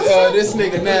crib. This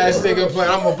nigga Nash nigga playing.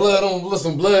 I'm a blood on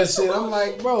some blood shit. I'm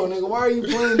like, bro, nigga, why are you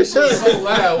playing this shit so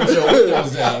loud with your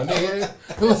windows down, nigga?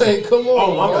 Like, come on.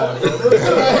 Oh, my bad.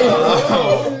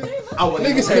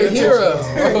 Niggas can hear us,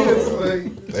 bro.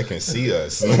 They can see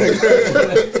us.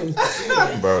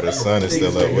 Bro, the sun is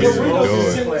still up. What are we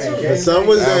doing? The sun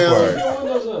was That down.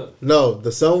 part. No,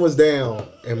 the sun was down,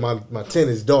 and my tent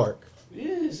is dark.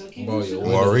 Bro, your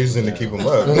More windows reason to down. keep them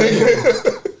up.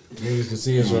 Niggas can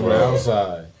see us from the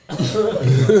outside.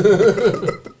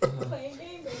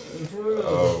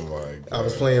 Oh my god. I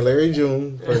was playing Larry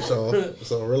June first off,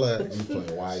 so relax. You playing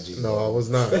YG. No, I was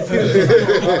not. I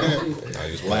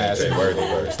just playing Jay Worthy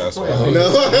verse. That's why. No.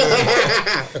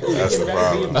 That's the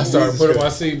problem. I started putting my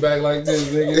seat back like this,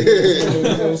 nigga.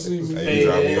 You don't see me. Hey, you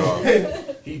drop me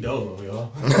off. He dove on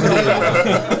y'all.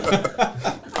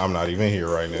 I'm not even here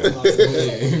right now.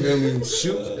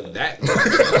 Shoot that.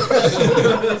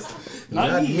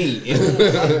 Not me.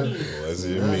 Was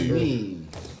it me?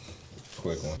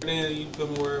 Quick one. Then you feel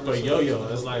me where? But Yo-Yo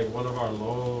is like one of our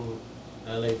lone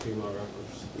LA female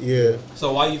rappers. Yeah.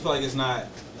 So why you feel like it's not?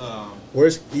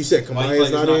 Where's you said Why you Kamaya's feel like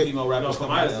it's not not it? female No, rappers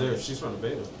coming out Kamaya's of there. LA? She's from the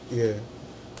Beta. Yeah.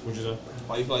 What'd you say?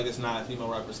 Why you feel like it's not female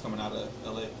rappers coming out of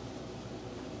LA?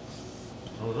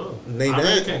 I don't know. Nay I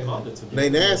really Nash, can't call it to be. Nay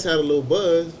Nash had a little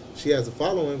buzz. She has a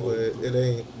following, but it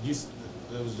ain't.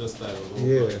 It was just that.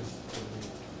 Yeah.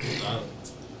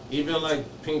 Even like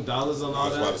Pink Dollars and I all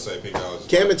was about to that, say Pink Dollars.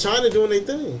 Cam and China doing their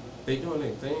thing. they doing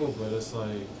their thing, but it's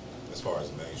As far as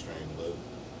mainstream look.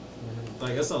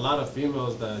 like it's a lot of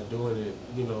females that are doing it,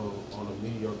 you know, on a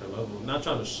mediocre level. Not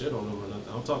trying to shit on them or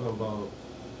nothing. I'm talking about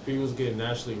people's getting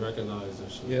nationally recognized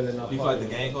and shit. Yeah, they're not. You feel like the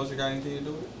gang culture got anything to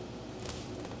do with it?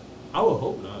 I would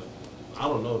hope not. I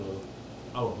don't know though.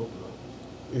 I would hope not.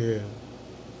 Yeah.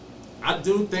 I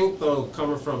do think though,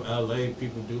 coming from LA,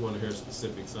 people do want to hear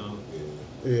specific sound.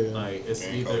 Yeah. Like it's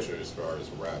Gang either culture as far as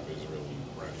rap is really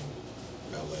running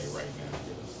LA right now.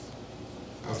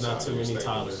 There's not Outside too of many staples.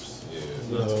 Tylers. Yeah. There's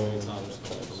not too many Tylers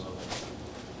coming from LA.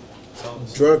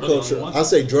 drug culture. I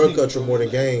say drug culture more than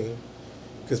game,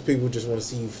 because people just want to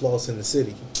see you floss in the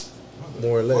city,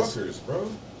 more or less. Fuckers, bro.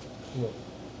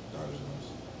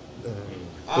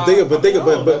 But think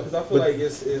about, because I feel like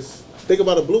it's think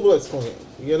about a Blue Bloods claim.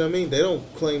 You know what I mean? They don't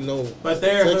claim no. But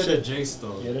they're hood section. adjacent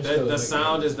though. Yeah, they're the still the a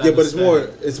sound is that. Yeah, but it's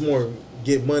aesthetic. more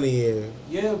get money and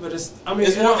Yeah, but it's. I mean,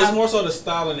 it's more so the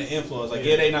style and the influence. Like,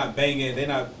 yeah, they not banging, they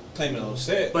not claiming no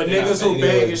set. But they niggas not who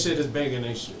banging. banging shit is banging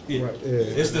they shit. Yeah. Right. yeah.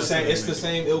 It's the same. It's the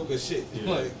same ilk of shit.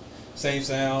 Yeah. Like same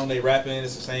sound. They rapping.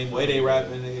 It's the same way they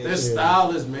rapping. Their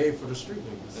style is made for the street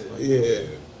niggas. Like,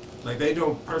 Yeah. Like they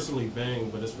don't personally bang,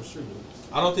 but it's for street niggas.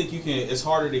 I don't think you can. It's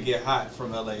harder to get hot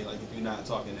from LA. Like if you're not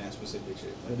talking that specific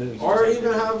shit. It is. Or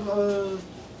even have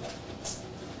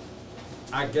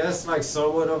I guess like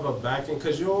somewhat of a backing,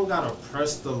 cause you don't gotta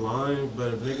press the line,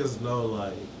 but if niggas know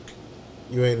like,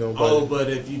 You ain't nobody. oh, but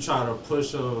if you try to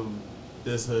push them,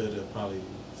 this hood, they'll probably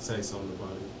say something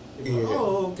about it. You go, Yeah.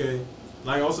 oh, okay.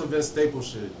 Like on some Vince Staples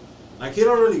shit. Like he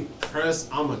don't really press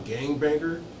I'm a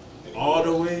gangbanger all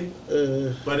the way,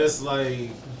 but it's like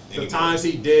the times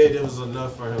he did, it was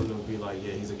enough for him to be like,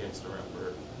 yeah, he's a gangster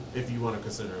rapper, if you want to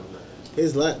consider him that.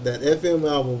 His that FM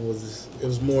album was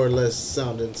more or less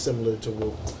sounding similar to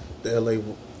what the LA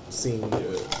scene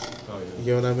was. Oh yeah.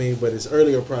 You know what I mean? But his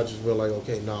earlier projects were like,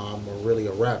 okay, nah, really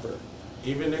a rapper.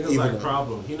 Even niggas Even like though-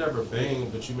 Problem, he never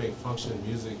banged, but you make function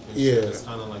music and Yeah. shit. It's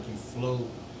kind of like you float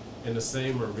in the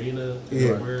same arena in Yeah.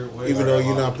 a weird way. Even though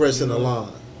you're not pressing You the know?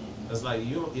 line. It's like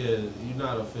you're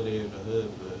not affiliated with the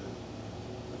hood,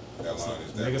 but That line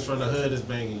is niggas from the hood is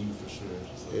banging you for sure.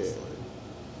 So it's Yeah.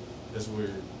 like, it's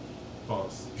weird.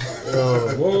 Pause.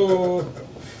 Whoa.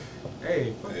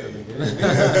 Hey, fuck that nigga.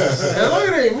 As long as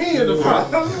it ain't me in the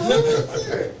problem.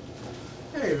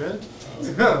 Hey, man.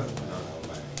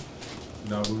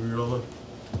 Nah, we rolling.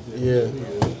 Yeah.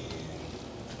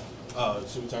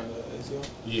 Should we turn to ACL?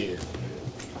 Yeah. We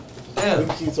Damn.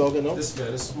 can keep talking though. This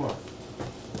man is smart.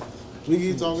 We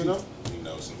keep talking though. You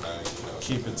know some things. You know.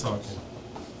 Keep it talking.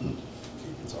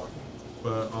 Keep it talking.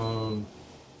 But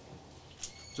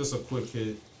just a quick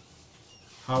hit.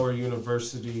 Howard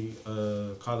University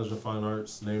College of Fine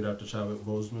Arts, named after Chadwick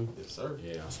Boseman. Yes, sir.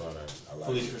 Yeah, I saw that. I like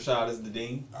Felicia it. Rashad is the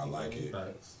dean. I like it.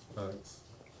 Facts.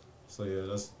 So yeah,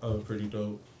 that's pretty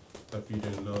dope. If you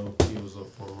didn't know, he was a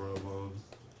former alum.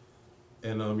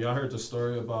 And y'all heard the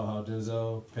story about how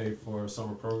Denzel paid for a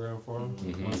summer program for him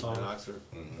one In time. Oxford.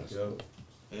 Yep.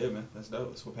 Yeah, man, that's dope.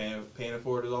 That's what paying it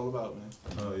forward is all about, man.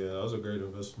 Oh yeah, that was a great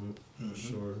investment for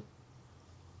sure.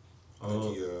 I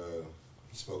think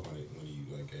he spoke on it when he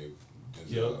gave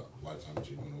Denzel a Lifetime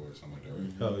Achievement Award or something like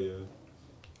that, right?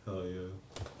 Hell yeah.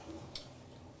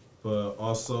 But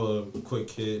also a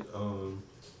quick hit,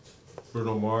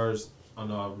 Bruno Mars, I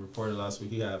know I reported last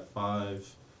week, he had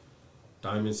 5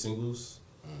 diamond singles.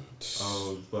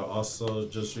 But also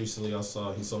just recently I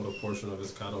saw he sold a portion of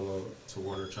his catalog to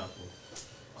Warner Chappell.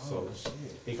 So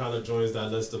he kind of joins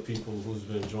that list of people who's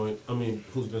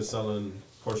been selling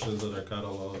portions of their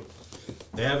catalog.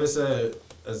 They haven't said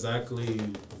exactly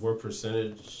what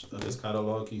percentage of his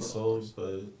catalog he sold,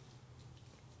 but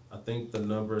I think the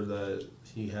number that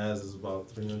he has is about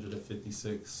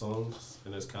 356 songs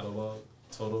in his catalog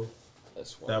total.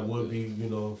 That's That would be,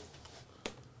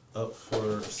 up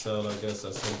for sale, I guess,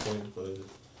 at some point. But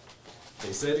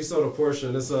they said he sold a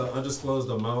portion. It's an undisclosed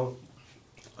amount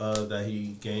that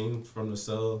he gained from the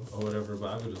sale or whatever.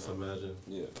 But I could just imagine.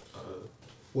 Yeah.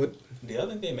 What? Do y'all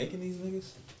think they making these niggas?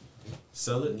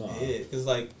 Sell it? Yeah, cause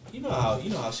like you know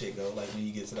how shit go. Like when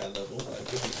you get to that level, like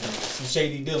some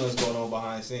shady dealings going on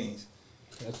behind scenes.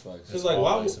 That's facts. Cause like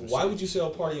why would you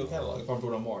sell part of your catalog if I'm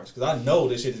Bruno Mars? Cause I know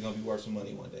this shit is gonna be worth some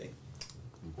money one day.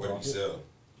 What did he sell?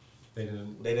 They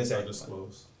didn't say.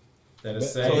 disclose. That But-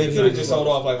 is So he could have just sold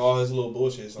off like all his little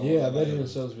bullshit songs. Yeah, I like, bet he didn't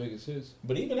sell his biggest hits.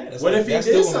 But even that, it's What like, if he that's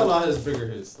did still sell gonna- out his bigger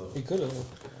hits though? He could have.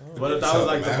 What if Did that he was sell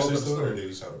like the masters bulk of the to it, or story? did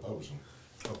he sell the publishing?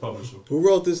 A publisher. Who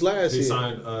wrote this last He year?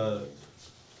 signed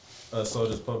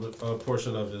sold his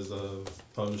portion of his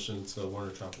publishing to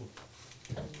Warner Chappell.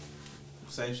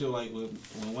 Same shit like when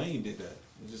Wayne did that.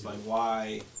 It's just like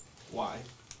why?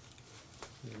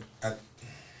 Yeah.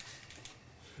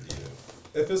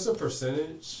 If it's a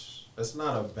percentage, that's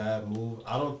not a bad move.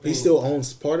 I don't think He still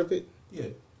owns part of it. Yeah.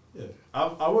 I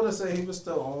want to say he was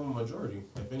still on majority,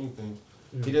 if anything.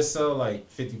 He just sell like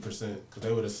 50% because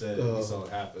they would have said he sold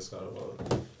half his catalog.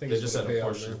 They just said a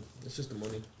portion. It's just the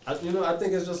money. I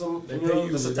think it's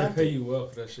just They pay you well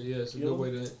for that shit. Yeah, it's a good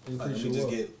way to increase Let me your just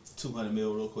wealth. get 200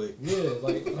 mil real quick. Yeah,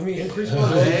 like I mean, increase my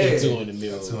wealth. Hey. 200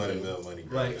 mil. 200 mil money.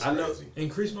 Like, I know- Crazy.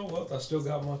 Increase my wealth. I still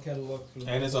got my catalog. For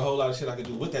And there's a whole lot of shit I could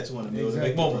do with that 200 mil to Exactly.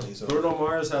 make more money. So Bruno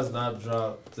Mars has not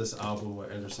dropped this album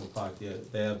with Anderson .Paak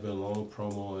yet. They have been long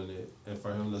promo in it, and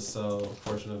for him to sell a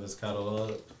portion of his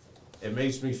catalog, it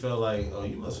makes me feel like, oh,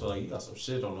 you must feel like you got some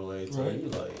shit on the way. So Right. you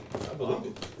like, I believe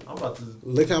it. I'm about to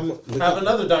Look how have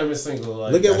another Diamond single.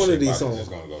 Like, Look at That one of shit these probably songs.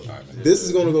 just gonna go diamond. This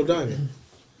is gonna go diamond.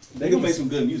 They gonna make some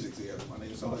good music together, my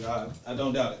nigga. So like, I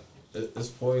don't doubt it. it's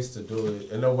poised to do it,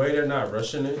 and the way they're not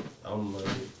rushing it, I'm like,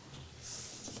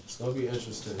 it's gonna be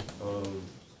interesting.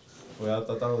 Well, I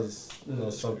thought that was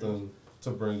something to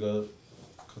bring up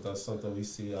because that's something we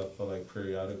see. I feel like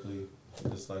periodically,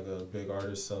 just like a big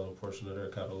artist sell a portion of their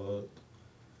catalog,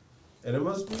 and it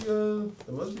must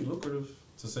be lucrative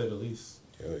to say the least.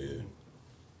 Hell yeah.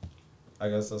 I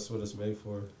guess that's what it's made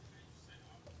for.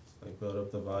 Like build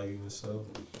up the value and sell.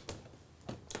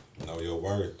 Know your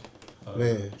worth.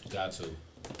 Man, Got to.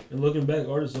 And looking back,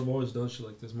 artists have always done shit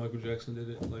like this. Michael Jackson did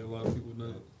it. Like a lot of people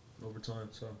done it over time.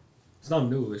 So it's not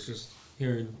new. It's just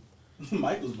hearing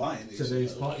Mike was buying it.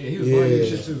 today's yeah, he was buying this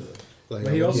shit too. like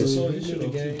But he also saw He his knew shit the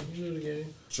on game. too. He knew the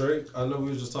game. Drake, I know we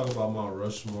was just talking about Mount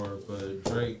Rushmore, but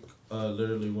Drake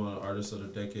literally won Artist of the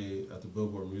Decade at the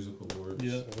Billboard Music Awards.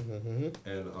 Yeah.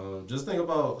 And just think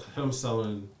about him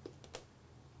selling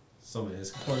some of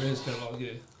his Part of his catalog,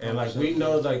 yeah. and like we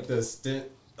know like the extent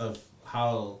of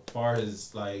how far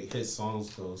his like hit songs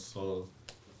go. So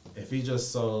if he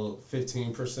just sold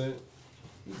 15%,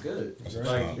 he's good. That's Like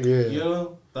right. Yeah. you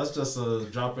know, that's just a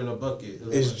drop in a bucket.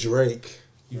 it's like, Drake.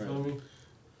 you feel me?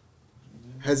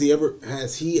 Has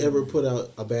he ever put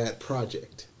out a bad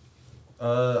project?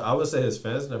 I would say his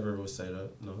fans never would say that,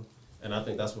 no. And I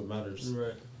think that's what matters.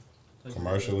 Right.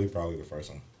 Commercially, probably the first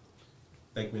one.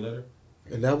 Thank me later.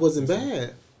 And that wasn't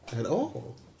bad at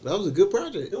all. That was a good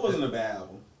project. It wasn't a bad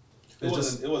album.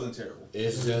 It's It wasn't terrible.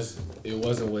 It's just, it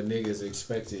wasn't what niggas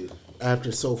expected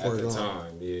After So at Far the Gone.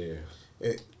 time. Yeah.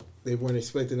 They weren't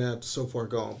expecting that after So Far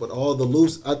Gone. But all the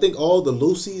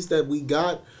Lucy's that we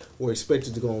got were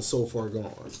expected to go on So Far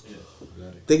Gone.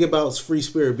 Yeah. Think about Free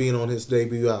Spirit being on his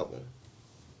debut album.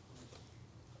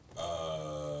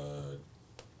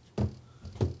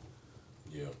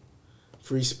 Yeah.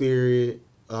 Free Spirit,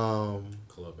 Club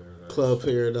Paradise. Club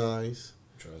Paradise.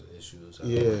 Trust issues.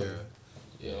 Yeah.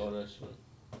 Yeah, all that shit.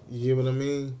 You get what I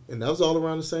mean? And that was all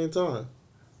around the same time.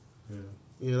 Yeah.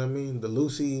 You know what I mean? The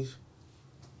Lucy's,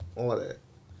 all that.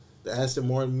 The Aston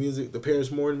Martin music, the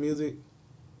Paris Morton music.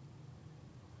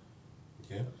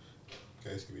 Yeah.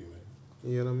 Case could be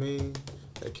made. You know what I mean?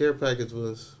 That care package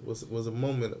was a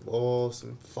moment of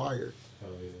awesome fire. Oh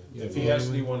yeah. If he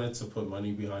actually wanted to put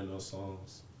money behind those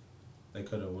songs, they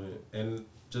could have went. And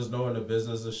just knowing the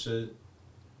business of shit,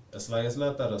 it's like it's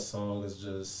not that a song is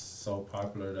just so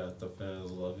popular that the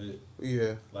fans love it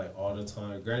Yeah. like all the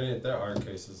time. Granted, there are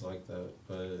cases like that,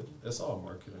 but it's all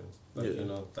marketing. Like Yeah. you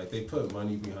know, like they put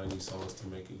money behind these songs to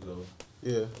make it go.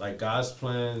 Yeah. Like God's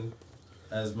Plan,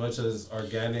 as much as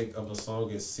organic of a song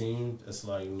it seemed, it's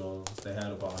like they had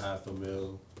about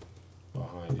 $500,000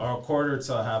 Behind it. or a quarter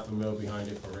to $500,000 behind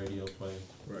it for radio play.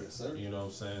 Right. Yes, sir. You know what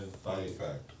I'm saying? Fun Like,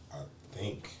 fact, I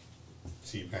think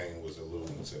T-Pain was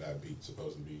alluding to that beat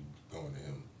supposed to be going to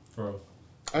him. for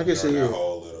I can see During it. that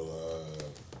whole little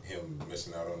him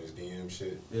missing out on his DM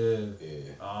shit. yeah.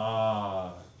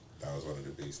 Yeah, that was one of the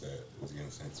beats that was getting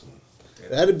sent to him.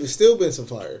 That'd be still been some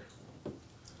fire.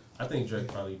 I think Drake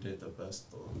probably did the best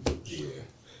though. Yeah.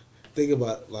 Think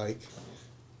about like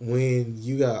when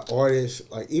you got artists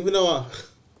like even though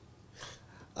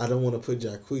I don't want to put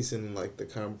Jacquees in like the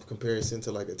comparison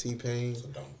to like a T-Pain. So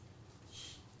don't.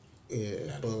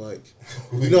 Yeah, but like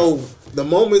the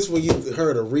moments when you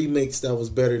heard a remix that was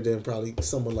better than probably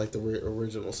someone like the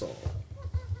original song.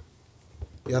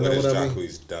 Y'all know What what has I mean?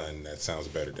 Jacquees done that sounds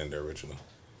better than the original?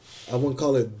 I wouldn't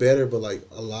call it better, but like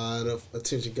a lot of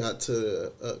attention got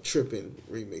to a Trippin'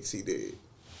 remix he did.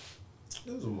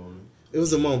 It was a moment. It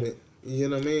was a moment. You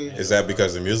know what I mean? Is that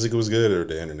because the music was good or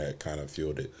the internet kind of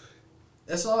fueled it?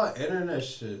 It's all internet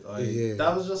shit. Like Yeah.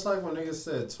 that was just like when niggas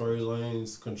said Tory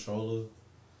Lane's Controller.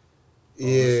 Yeah.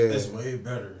 It's way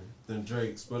better than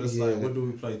Drake's. But it's Yeah. like, what do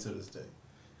we play to this day?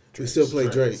 We still play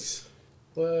Drake's.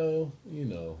 Well, you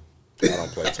know. I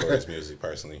don't play Tory's music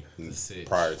personally. That's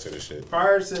Prior to the shit.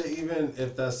 Prior to even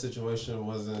if that situation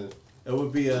wasn't, it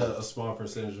would be a small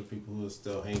percentage of people who are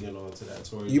still hanging on to that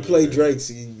Tory. You Lane play record. Drake's,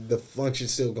 the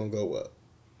function's still gonna go up.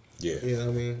 Yeah. You know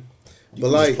what I mean? You But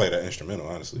can like just play that instrumental,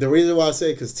 honestly. the reason why I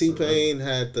say because T-Pain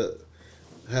had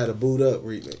a Boot Up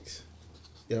remix.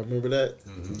 Y'all remember that?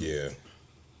 Yeah.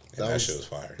 And that shit was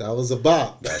fire. That was a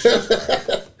bop. That shit was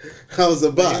fire. That was a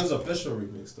It bop. was official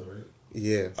remix though, right?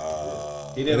 Yeah.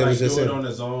 He And didn't it like was do just it him. on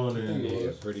his own, and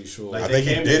Yeah, pretty sure. Like, I they think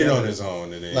he came did it together. on his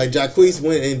own. And then Like Jacquees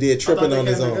went and did I thought Tripping they on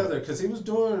his came own. together because he was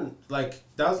doing like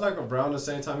that was like around the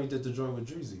same time he did the joint with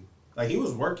Dreezy. Like he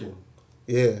was working.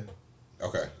 Yeah.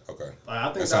 Okay. Like, I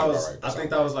think That that sounds was about right. I think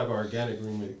that was like an organic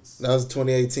remix. That was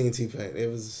 2018 T-Pain. It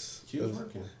was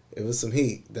Working. It was some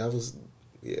heat. That was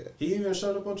He even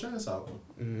showed up on Chance album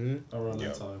around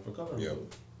Yep. that time for Color. Yep.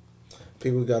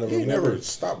 People gotta He remember. never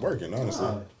stopped working, honestly.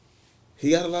 He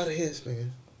got a lot of hits,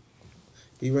 man.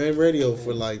 He ran radio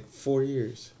for like 4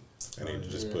 years. And he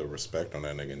just put respect on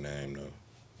that nigga name, though.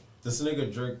 This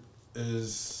nigga Drake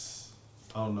is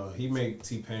I don't know. He make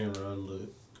T-Pain run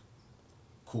look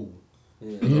cool.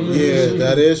 Yeah,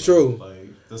 that is true.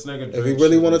 Like this nigga Drake. If we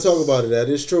really shit want to is- talk about it, that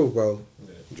is true, bro.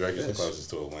 Drake is the closest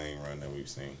to a Wayne run that we've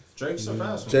seen. Drake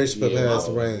surpassed him. Drake surpassed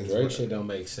the range. Drake shit don't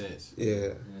make sense. Yeah,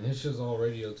 His shit's on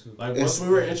radio too. Like It's- once we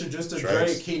were introduced to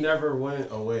Drake's- Drake, he never went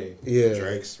away. yeah.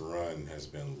 Drake's run has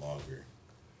been longer.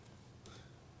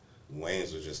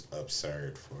 Wayne's was just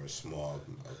absurd for a small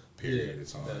period of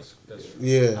time. That's true.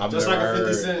 Yeah, I've Just never like a 50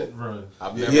 heard. Cent run.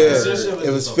 I've never yeah. That heard. shit was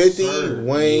It was just 50, absurd.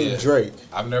 Wayne, Yeah. Drake.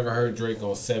 I've never heard Drake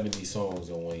on 70 songs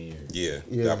in 1 year.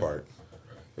 Yeah, that part.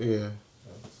 Yeah,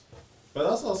 But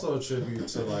that's also a tribute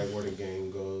to like where the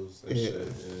game goes and Yeah. shit.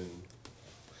 And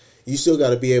you still got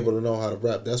to be able to know how to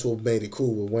rap. That's what made it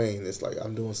cool with Wayne. It's like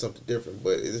I'm doing something different,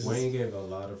 but it's Wayne gave a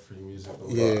lot of free music.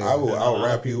 away. Yeah. I'll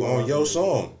rap you on your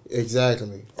song.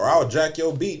 exactly. Or I'll jack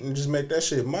your beat and just make that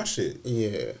shit my shit.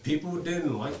 Yeah, People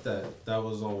didn't like that. That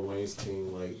was on Wayne's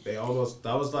team. Like they almost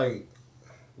that was like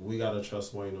we gotta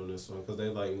trust Wayne on this one because they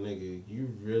like nigga, you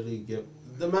really get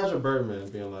the Imagine Birdman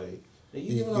being like. You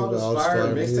You giving all give this all this fire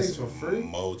fire mixtapes music. for free?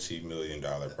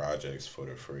 Multi-million-dollar projects for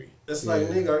the free. It's like,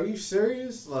 Yeah. nigga, are you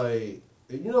serious? Like,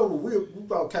 you know, we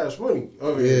about cash money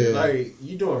over Yeah. here. Like,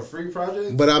 you doing free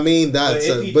projects? but I mean that's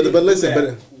if he but didn't listen, do but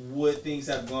that, would things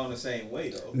have gone the same way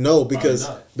though? no, because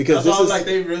Probably not. because That's this why I was is like,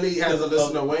 they really had to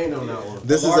listen to Wayne on that one.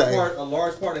 this is a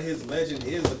large part of his legend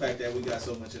is the fact that we got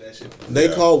so much of that shit. they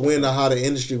Yeah. called when or how the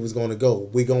industry was going to go.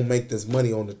 We gonna make this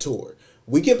money on the tour.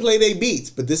 We can play their beats,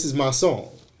 but this is my song.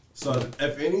 So,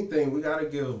 if anything, we gotta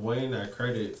give Wayne that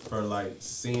credit for, like,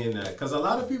 seeing that. Because a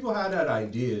lot of people had that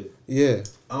idea. Yeah,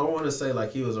 I don't want to say,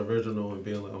 like, he was original and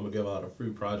being like, I'm going to give out a free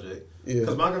project. yeah.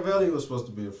 Because Machiavelli was supposed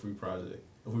to be a free project.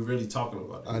 If we really talking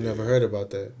about it. I never heard about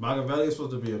that. Machiavelli was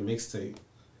supposed to be a mixtape.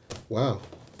 Wow.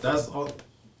 That's all.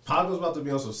 Pac was about to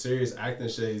be on some serious acting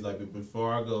shit. He's like,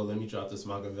 before I go, let me drop this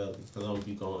Machiavelli because I'm gonna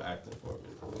be going acting for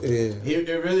a minute. Yeah.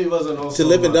 It really wasn't on. To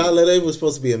Live and Die Let It was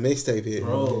supposed to be a mixtape hit.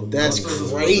 Bro, That's that was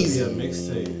supposed crazy. to be a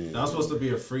mixtape. That was supposed to be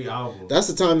a free album. That's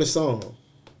the timeless song.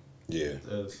 Yeah.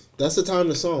 Yes. That's the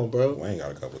timeless song, bro. Wayne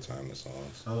got a couple timeless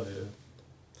songs. Oh yeah.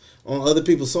 On other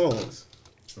people's songs.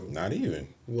 Not even.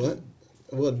 What?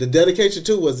 Well, the dedication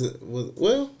too was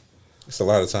well, It's a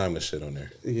lot of timeless shit on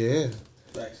there. yeah.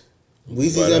 Thanks.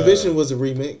 Weezy's But, Ambition was a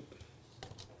remake.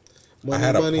 I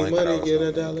had a Money, point that I money, was get gonna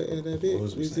a dollar make. in that What bitch.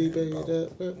 was we Weezy, saying baby, about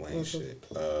that. Wayne shit.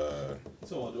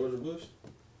 So on Georgia Bush.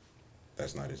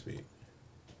 That's not his beat.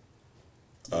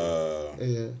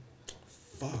 Yeah.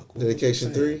 Fuck. what Dedication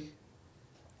was we saying? 3.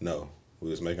 No, we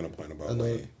was making a point about I know.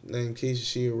 Wayne. Name Keisha,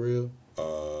 she a real.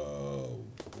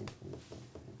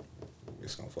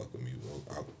 It's gonna fuck with me.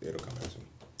 It'll come back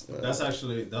to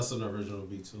me. That's an original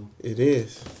beat too. It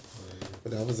is.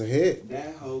 But that was a hit.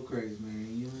 That whole crazy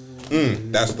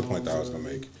man. That's the point that I was gonna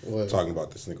make. What? Talking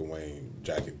about this nigga Wayne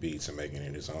jacking beats and making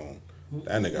it his own.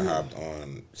 That nigga hopped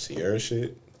on Sierra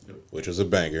shit, which was a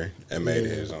banger, and made it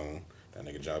his own. That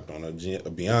nigga dropped on a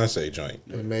Beyonce joint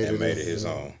And made it his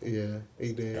own. Yeah,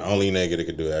 he did. The only nigga that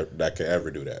could do that could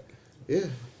ever do that. Yeah.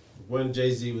 When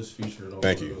Jay-Z was featured on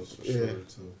Thank one you. of those for Yeah. sure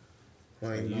too.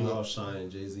 Like, You all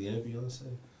shine, Jay-Z and Beyonce.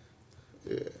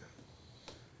 yeah.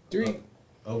 3.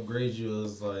 Upgrade You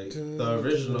is like the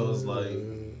original is like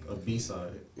a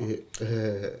B-side. Yeah.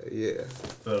 Yeah.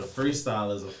 The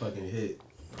freestyle is a fucking hit.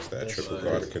 It's that That's triple like-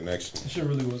 guard connection. That shit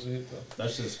really was a hit though.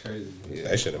 That's just crazy.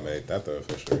 They should have made that the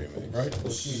official remix. Right?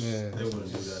 Man. They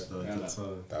wouldn't do that though at the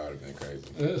time. That would have been crazy.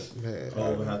 Yes. Man.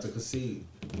 Oh, we have to concede.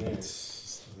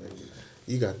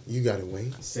 You got it,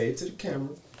 Wayne. Say it to the camera.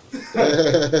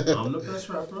 I'm the best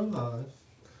rapper alive.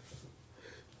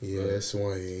 Yes,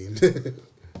 Wayne.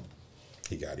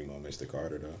 He got him on Mr.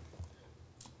 Carter though.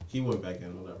 He went back in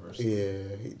on that verse. Yeah,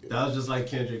 he did. That was just like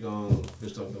Kendrick on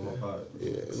Bitch Don't Kill My Vibe. Yeah,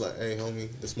 it's like, hey, homie,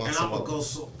 this my And song. I'ma go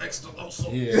so extra low,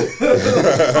 so Yeah.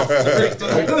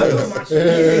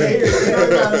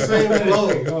 the same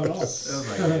flow. Going on. It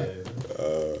was like,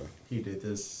 yeah. He did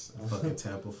this in fucking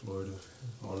Tampa, Florida,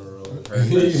 on the road. Heard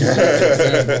that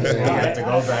shit. He had to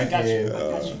go back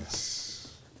in.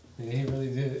 Yeah, he really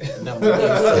did.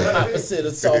 Opposite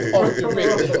of South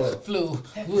Arctic flu.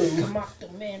 Come off the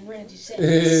man, Randy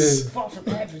said. Far from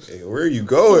average. Hey, where are you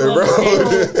going, bro?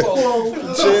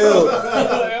 Chill.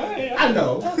 I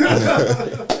know.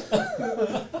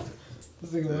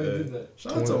 This nigga Wayne did that.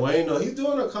 Shout out to Wayne though. He's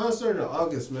doing a concert in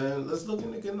August, man. Let's look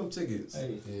into getting them tickets.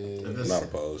 Hey. If it's- Not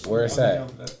opposed. Where it's I'm at? down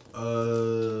for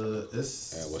that.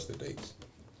 It's. And what's the dates?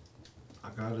 I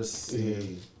gotta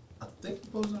see. I think I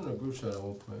posted in a group chat at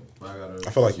one point, but I gotta.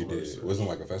 I feel like you did. It wasn't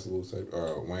like a festival type,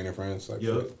 Wayne and Friends type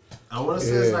Yep. shit. I want to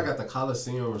say it's like at the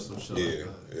Coliseum or some shit. Yeah,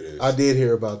 like that. it is. I did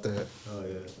hear about that. Oh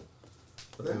yeah.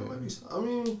 But that might be. I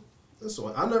mean, this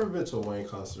one. I've never been to a Wayne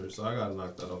concert, so I gotta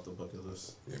knock that off the bucket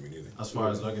list. Yeah, me neither. As far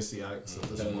as legacy acts at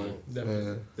this point,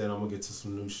 Definitely. then I'm gonna get to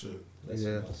some new shit.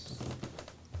 Yeah.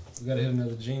 We gotta hit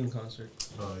another Gene concert.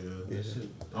 Oh yeah. Yeah.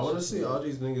 I want to see all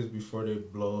these niggas before they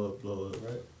blow up.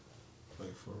 Right.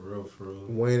 Like for real, for real.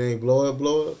 Wayne ain't blow up.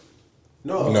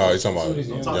 No, No, he's talking about I'm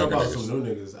talking younger about niggas. some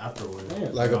new niggas after Wayne. Yeah.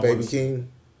 Like I a Baby wanna see- King.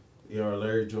 Yeah, or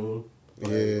Larry June.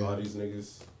 Like, Yeah. all these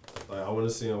niggas. Like I want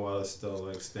to see him while it's still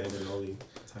like standing only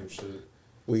type shit.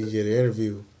 We can get an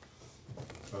interview.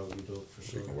 Probably dope for We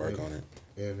sure. can work on it.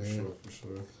 Yeah, For man. sure, for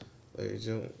sure.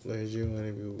 Larry June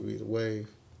interview would be the wave.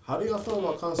 How do y'all feel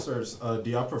about concerts? Do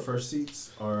y'all prefer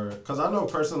seats or? Cause I know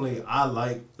personally, I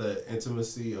like the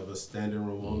intimacy of a standing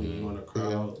room only. You in a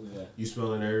crowd, Yeah. you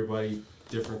smelling everybody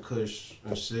different kush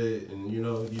and shit, and you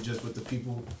know you just with the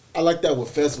people. I like that with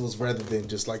festivals rather than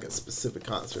just like a specific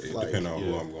concert. It Like, depends on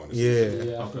who yeah. I'm going to see.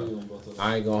 yeah, Yeah, I feel you on both of them.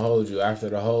 I ain't gonna hold you. After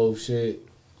the whole shit,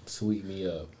 sweep me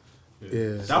up.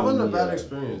 yeah. That wasn't a bad Yeah.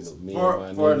 experience Me for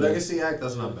and my for a niggas. legacy act.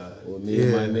 That's not bad. With me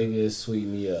and my Yeah. niggas, sweep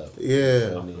me up.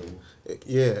 Yeah. I mean,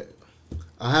 Yeah.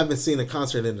 I haven't seen a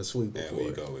concert in the suite And where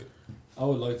you before. go with? I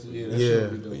would like to. Yeah. That Yeah.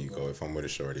 shit would be Where you dope. go? If I'm with a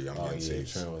shorty, I'm oh getting yeah,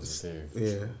 seats. Trent was there.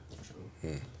 Yeah.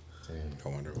 Damn. I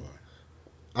wonder why.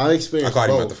 I I experienced caught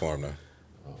him at both. the farm though.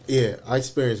 Yeah, I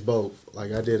experienced both.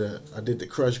 Like I did the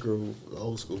Crush Groove, the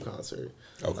old school concert.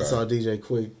 Okay. I saw DJ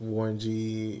Quick, Warren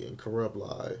G, and Corrupt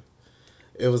live.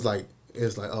 It was like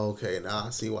oh, okay, now I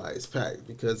see why it's packed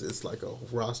because it's like a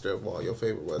roster of all your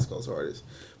favorite West Coast artists.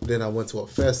 But then I went to a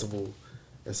festival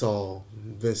and saw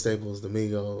Vince Staples, the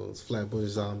Migos, Flatbush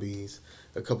Zombies,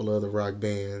 a couple of other rock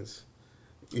bands.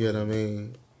 You know what I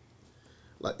mean?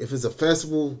 Like if it's a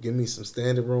festival, give me some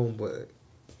standing room, but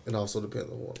it also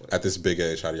depends on what. At this big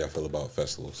age, how do y'all feel about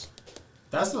festivals?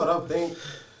 That's what I'm thinking.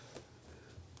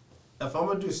 If I'm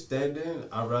gonna do stand-in,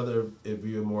 I'd rather it be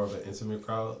more of an intimate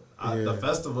crowd. The Yeah.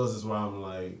 festivals is where I'm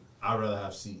like, I'd rather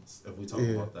have seats if we talk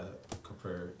Yeah. about that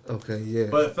compared. Okay, yeah.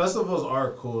 But festivals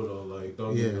are cool though. Like,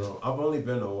 don't get me Yeah. wrong. I've only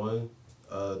been to one,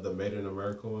 the Made in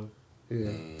America one, yeah.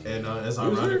 and it's You was there?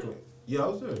 ironically. Yeah, I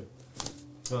was there.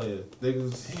 Oh yeah,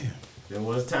 niggas. Damn. They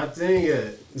wasn't tapped in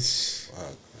yet.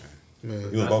 Fuck, Man.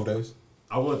 man. You went both days?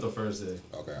 I went the first day.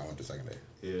 Okay, I went the second day.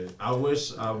 Yeah, I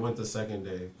wish I went the second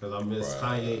day because I missed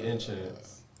Bruh. Kanye and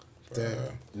Chance. Damn.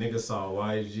 Niggas saw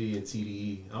YG and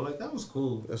TDE. I'm like, that was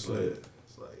cool. That's but lit.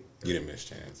 it's like, You didn't miss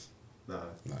chance. nah.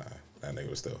 Nah, that nigga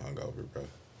was still hungover, bro.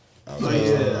 I Oh was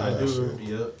yeah, I that do shit. remember.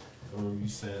 Yep, I remember you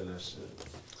saying that shit.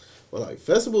 Well, like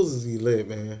festivals is lit,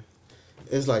 man.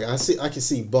 It's like I can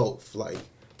see both. Like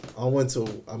I've been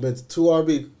to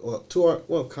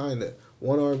two kind of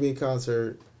one R&B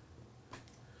concert,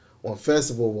 one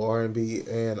festival with R&B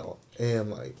and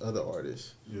like other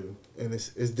artists, Yeah. and it's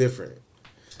different.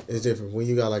 It's different when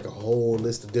you got like a whole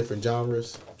list of different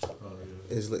genres. Oh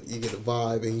yeah. It's like you get a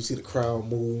vibe and you see the crowd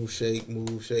move, shake.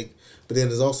 But then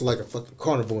there's also like a fucking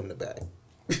carnival in the back.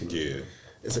 Yeah.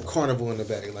 It's a carnival in the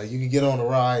back. Like you can get on a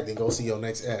ride and go see your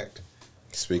next act.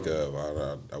 Speak of,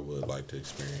 I would like to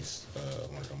experience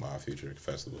one of my future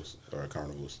festivals or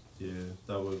carnivals. Yeah,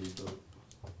 that would be dope.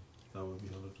 That would be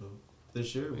hella dope.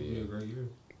 This year would be a great year.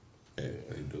 Yeah,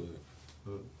 they do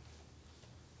it.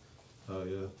 Oh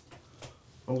yeah.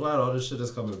 I'm glad all this shit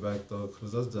is coming back though,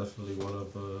 because that's definitely one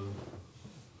of,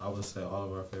 I would say, all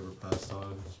of our favorite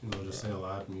pastimes. You know, just seeing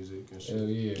live music and shit. Hell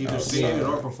yeah. Either seeing it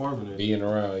or performing it. Being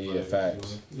around, yeah, Like,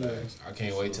 facts. you know, Facts. I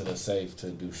can't wait till it's safe to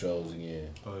do shows again.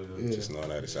 Oh yeah. Yeah. Just knowing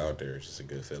that it's out there, it's just a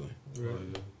good feeling. Oh,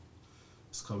 yeah.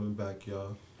 It's coming back,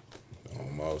 y'all.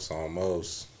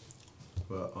 Almost.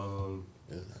 But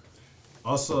Yeah.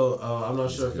 also, I'm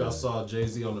not sure if y'all saw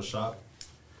Jay-Z on The Shop.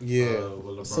 Yeah.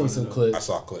 with LeBron. Seen some and them. clips. I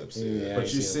saw clips. Yeah,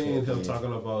 But you seen him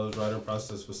talking about his writing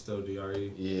process was still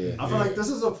DRE. Yeah. I feel like this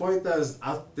is a point that's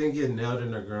I think it nailed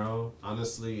in the ground.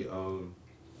 Honestly,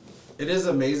 it is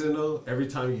amazing though every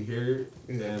time you hear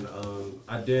it, and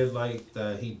I did like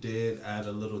that he did add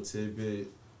a little tidbit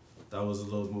that was a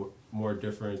little more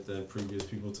different than previous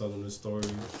people telling the story.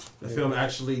 The film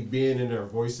actually being in their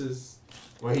voices.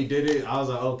 When he did it, I was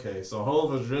like, okay, so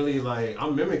Hov was really like,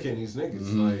 I'm mimicking these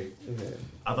niggas. Like,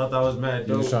 I thought that was mad He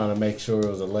dope. was trying to make sure it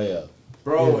was a layup.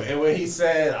 Bro, and when he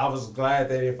said, I was glad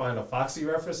they didn't find the Foxy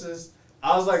references,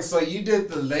 I was like, so you did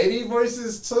the lady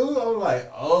voices too? I'm like,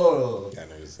 oh.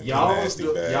 Y'all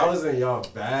was in y'all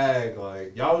bag.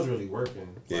 Like, y'all was really working.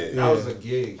 Like, that was a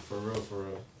gig, for real, for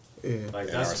real. Yeah. Like,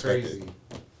 that's crazy.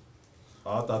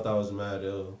 I thought that was mad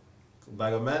ill.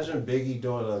 Like, imagine Biggie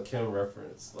doing a Kim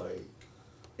reference. Like,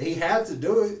 he had to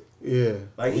do it. Yeah.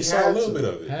 Like, We he saw had a little to. bit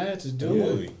of it. Had to in do the it.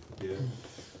 movie. Yeah.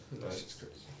 That's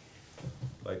crazy.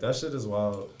 Like, that shit is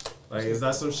wild. Like, is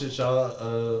that some shit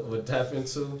y'all would tap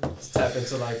into? Tap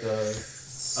into, like, a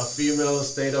female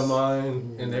state of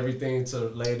mind and everything to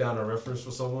lay down a reference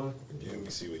for someone? Yeah, we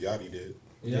see what Yachty did.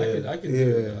 Yeah, I could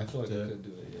do it. I feel like I could do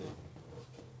it, yeah.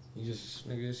 You just,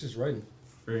 nigga, it's just writing.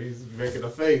 He's making a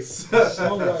face.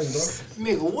 Songwriting, bro.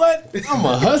 Nigga, what? I'm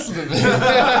a hustler. Been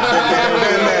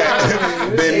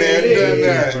there, done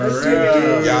that.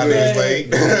 Y'all niggas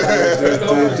late.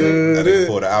 That nigga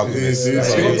pulled the alchemist.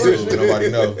 That's on YouTube. Nobody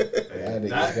know. That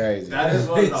nigga's crazy. That is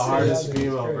one of the hardest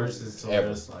female verses to where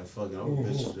it's like, fuck it, I'm a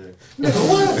bitch today. Nigga,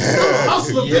 what?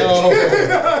 Hustler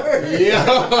bitch.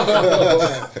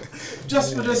 Yo.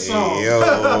 Just for this song.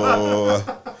 Yo.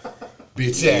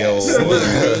 Bitch ass.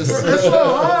 It's so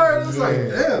hard. It's like,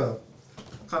 damn.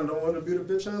 Kind of don't want to be the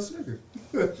bitch ass nigga.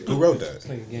 Who wrote that?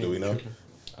 Do we know?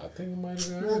 I think it might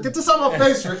have been. Get this out my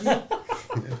face, Ricky.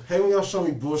 Hey, when y'all show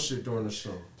me bullshit during the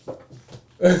show.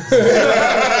 He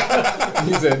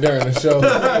said during the show.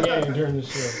 Yeah, during the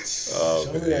show. Oh,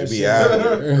 that be shit. out.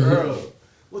 Girl,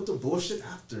 what the bullshit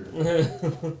after?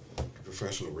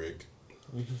 Professional Rick.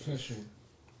 We professional.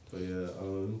 But yeah,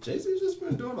 Jay-Z just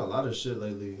been doing a lot of shit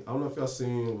lately. I don't know if y'all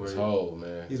seen where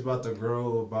Man. he's about to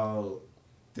grow about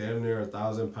damn near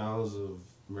 1,000 pounds of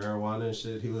marijuana and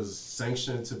shit. He was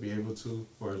sanctioned to be able to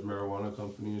for his marijuana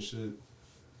company and shit.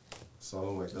 So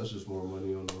I'm like, that's just more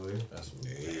money on the way. That's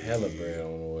hella bread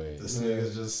on the way. This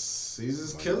nigga's he's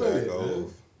just killing it, man.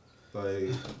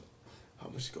 Like, How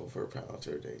much you go for a pound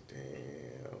per day?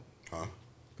 Damn. Huh?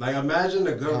 like imagine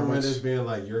the government is being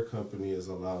like, your company is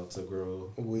allowed to grow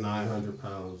 900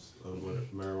 pounds of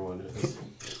marijuana.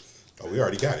 Oh, we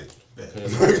already got it.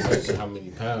 Depends on how many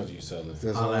pounds you selling.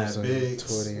 That's All what I'm that saying.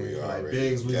 bigs. 20. We Like already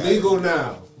bigs, we got legal it.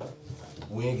 now.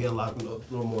 We ain't getting locked up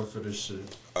no more for this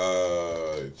shit.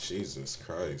 Jesus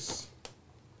Christ.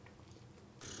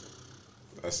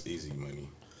 That's easy money.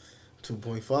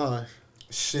 2.5.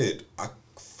 Shit.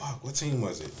 Fuck, what team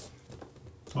was it?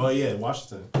 Oh yeah,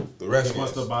 Washington. The He Redskins.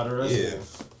 wants to buy the Yeah.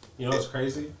 Redskins. You know what's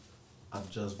crazy? I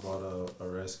just bought a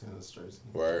Redskins jersey.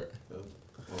 Word.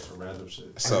 On some random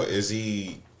shit. So is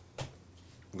he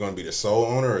going to be the sole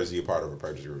owner or is he a part of a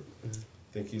purchase group?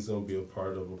 I think he's gonna be a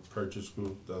part of a purchase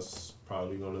group that's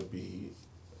probably gonna be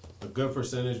a good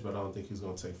percentage, but I don't think he's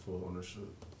gonna take full ownership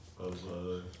of.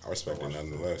 I respect it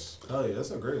nonetheless. Oh yeah,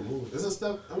 that's a great move. It's a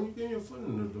step. I mean, getting your foot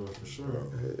in the door for sure.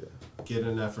 Get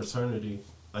in that fraternity.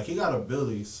 Like he got a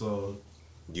Billy, so.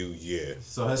 So his you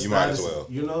status, might as well.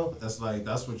 You know, that's like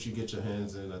that's what you get your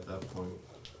hands in at that point.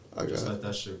 Just let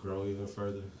that shit grow even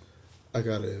further. I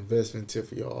got an investment tip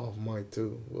for y'all off mic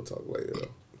too. We'll talk later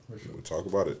though. We'll talk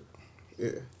about it.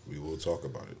 Yeah. We will talk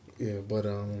about it. Yeah, but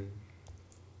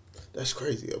that's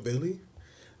crazy, a Billy.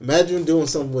 Imagine doing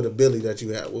something with a Billy that you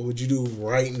have. What would you do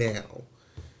right now?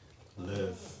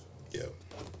 Live. Yeah.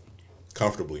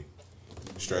 Comfortably.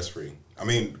 Stress free. I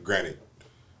mean, granted,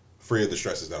 free of the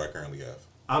stresses that I currently have.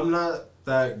 I'm not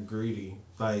that greedy.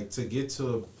 Like to get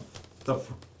to the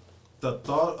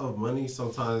thought of money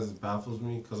sometimes baffles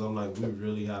me because I'm like, we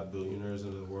really have billionaires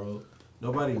in the world.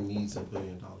 Nobody needs $1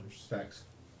 billion. Facts.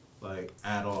 Like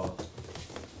at all.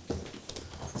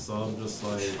 So I'm just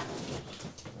like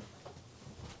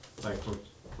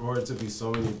for it to be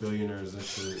so many billionaires and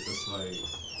shit, it's like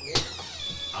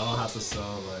I don't have to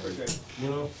sell you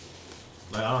know.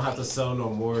 Like, I don't have to sell no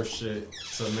more shit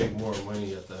to make more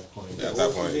money at that point. Yeah, at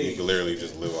that point, you can literally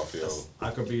just live off your own.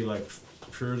 I could be, like,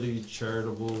 purely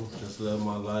charitable, just live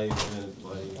my life, and,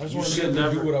 like, I just you want to should be able to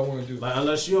never... do what I want to do. Like,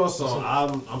 unless you also...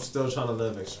 I'm still trying to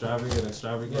live extravagant.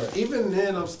 Right. Even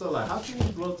then, I'm still like, how can you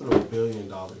blow through $1 billion?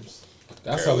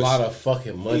 That's Careless. a lot of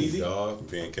fucking money, Easy. dog.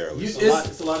 Being careless.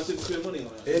 It's a lot of shit to spend money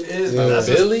on. It is. Yeah. But that's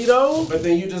Really though? but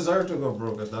then you deserve to go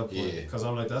broke at that point. Yeah. Because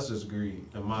I'm like, that's just greed,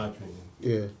 in my opinion.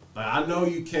 Yeah. Like, I know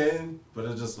you can, but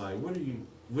it's just like, what did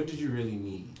you really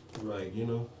need? Like, you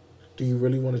know? Do you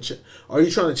really want to? Are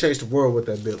you trying to change the world with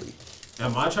that Billy?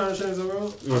 Am I trying to change the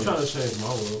world? Yeah. I'm trying to change my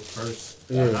world first.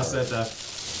 Yeah. Like, I said that.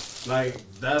 Like,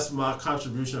 that's my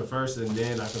contribution first, and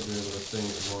then I can be able to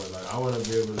think more. Like, I want to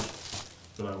be able to,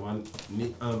 feel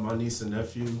like my niece and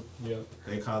nephew,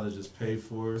 their college is paid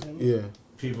for. Yeah.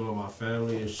 People in my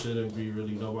family, it shouldn't be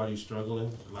really nobody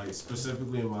struggling. Like,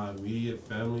 specifically in my immediate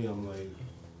family, I'm like,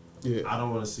 Yeah. I don't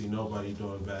want to see nobody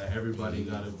doing bad. Everybody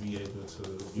got to be able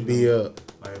to Be up.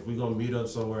 Like, if we gonna meet up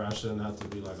somewhere, I shouldn't have to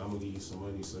be like, I'm gonna give you some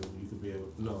money so you could be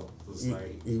able. No, it's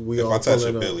like, We If all I touch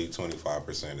a pulling up. Billy,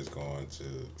 25% is going to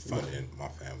funding my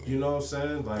family. you know what I'm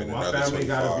saying? Like, Then my another family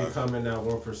got to 25. be coming that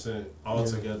 1%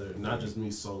 altogether, not just me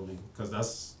solely, because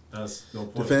that's no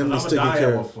point. family's 'Cause I'ma taken die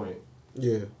care at of. one point.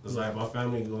 Yeah. It's like my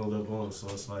family gonna live on, so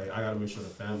it's like I gotta make sure the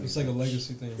family. It's like a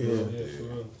legacy thing. Yeah. For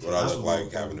real. What I That's look what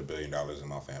like I'm having $1 billion in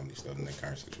my family still in the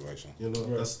current situation. You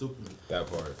know, that's stupid. That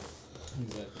part.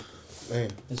 Exactly. Man.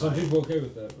 And some people okay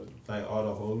with that, but Like all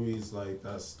the homies, like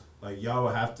that's like y'all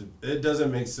would have to. It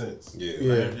doesn't make sense. Yeah.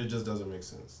 Yeah. Like, it just doesn't make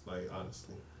sense. Like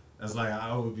honestly, it's like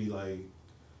I would be like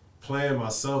playing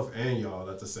myself and y'all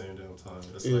at the same damn time.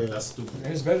 It's like that's stupid.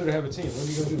 and it's better to have a team. What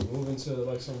are you gonna do? Move into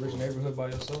like some rich neighborhood by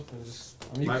yourself and just?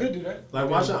 I mean, you Like- could do that. Like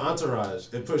watching Entourage,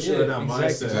 it puts you Yeah, in that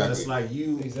exactly. mindset. It's like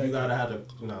you Exactly. gotta have to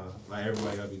like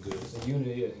everybody gotta be good. A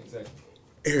unit, yeah, exactly.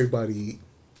 Everybody eat.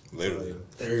 Literally.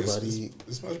 Everybody It's, eat.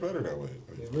 it's much better that way.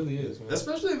 It really is, man.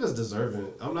 Especially if it's deserving.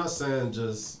 I'm not saying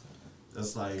just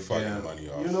it's like Fucking damn, money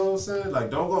off. you know what I'm saying? Like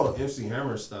don't go MC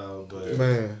Hammer style, but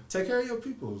Man. take care of your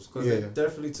peoples because Yeah. they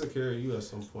definitely took care of you at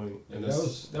some point. And that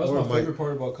was Or my Mike. favorite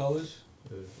part about college.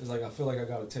 Yeah. Is like I feel like I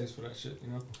got a taste for that shit,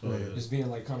 you know? Oh, yeah. Just being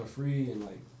like kind of free and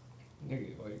like,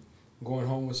 nigga, like going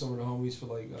home with some of the homies for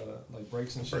like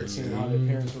breaks and shit, Breaks, seeing yeah. how their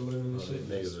parents were living and shit.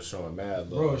 Niggas are showing mad love.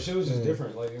 Bro, shit was just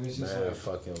different. Like, and it's just Mad like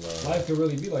fucking love. life could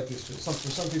really be like this. For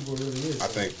some people, it really is. I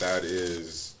think that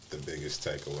is the biggest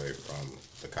takeaway from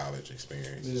the college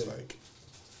experience. It's Yeah. like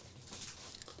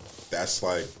that's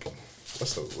like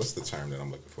what's the term that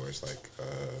I'm looking for? It's like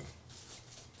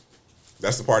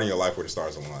that's the part in your life where the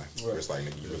stars align. Where it's like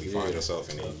nigga, you really find yourself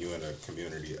and then you in a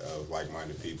community of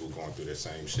like-minded people going through the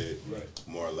same shit, Right.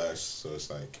 more or less. So it's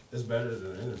like, it's better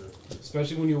than the internet.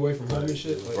 Especially when you're away from home and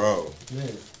shit. Like, bro.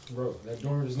 bro, that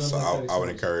dorm is nothing So like that. I would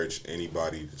experience. encourage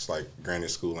anybody. It's like granted,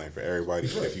 school ain't for everybody,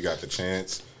 but if you got the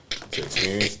chance to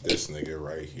experience this nigga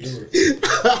right here,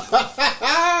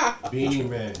 Beanie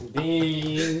Man.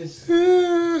 Beans. So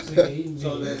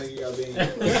that nigga got beans.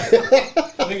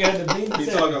 Nigga had the beans. He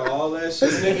talking all that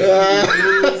shit.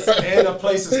 And the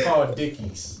place is called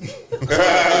Dickies. eating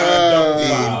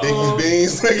Dickies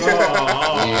beans. That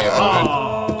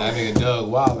nigga Doug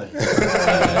Wildin.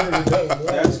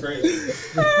 That's crazy.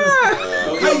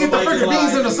 How you get the freaking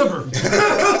beans in the summer?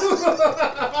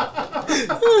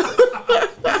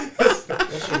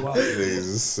 That shit wild. Niggas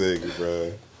is sick,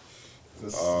 bro.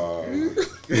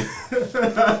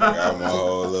 Got my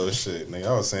whole little shit. Nigga,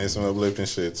 I was saying some uplifting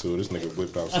shit too. This nigga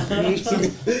whipped out some beans.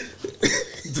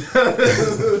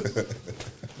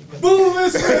 Boom,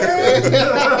 it's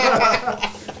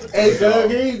Hey, Doug,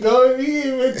 he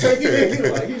even taking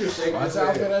it. Like, he just shaking Watch his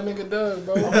out for head. that nigga Doug,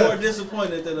 bro. I'm more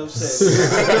disappointed than upset.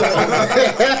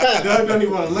 Doug don't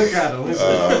even want to look at him. It's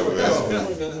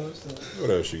What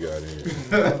else you got in here?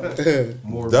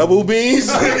 more Double beans?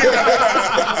 For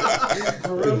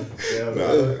real?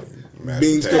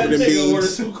 Beans Mashed covered in That nigga ordered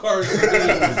beans. 2 cars of beans.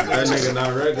 That nigga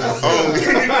not regular.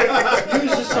 You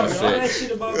was just talking all that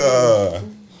shit about this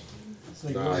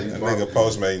nigga. Nah, he's That nigga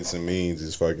Postmating some means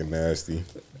is fucking nasty.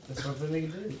 That's what the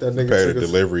nigga did. That Paid nigga a took a,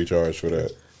 delivery charge for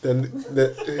that. that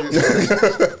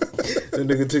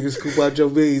nigga took a scoop out your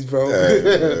beans, bro.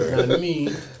 Hey, Not me.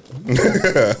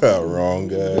 man. Wrong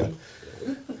guy.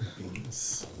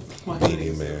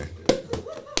 Beanie man.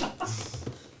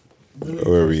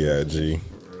 Where we at, G?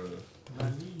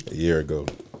 A year ago.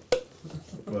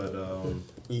 But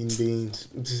Eating beans.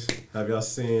 have y'all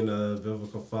seen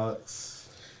Vivica Fox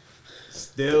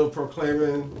still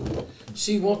proclaiming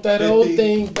She want that 50. old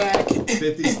thing back.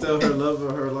 50 still her love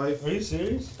of her life? Are you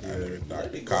serious?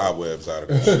 Knocked the cobwebs out of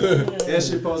her shit. And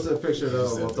she posted a picture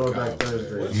though on Throwback Wasn't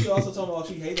Thursday. she also talking about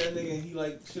she hate that nigga and he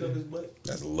like shit up his butt?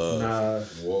 That's love. Nah,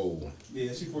 Whoa.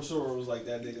 Yeah, she for sure was like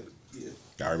that nigga. Yeah.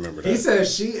 I remember he that. said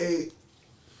she ate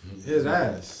His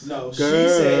ass. No, she Girl.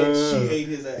 said she ate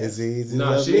his ass. It's easy.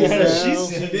 Nah, love she me said now.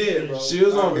 She did, bro. She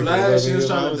was on If blast. She you was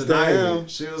love me, trying to I deny down.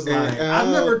 it. She was And like, I've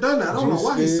out. never done that. I don't know You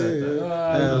why he said still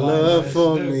that. love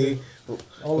for me.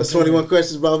 What's 21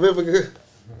 questions about Vivica?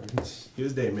 He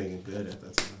was day making good at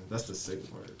that time. That's the sick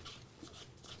part.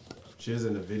 She was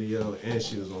in the video and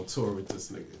she was on tour with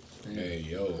this nigga. Hey,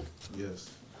 yo.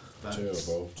 Yes. Chill,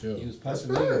 bro. Chill. He was That's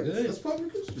possibly good. That's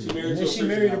public history. And then she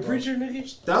married a preacher, nigga.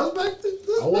 That was back then.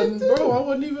 I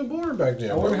wasn't even born back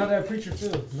then. I wonder how that preacher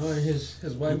feel, knowing his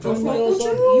wife. You putting me What on you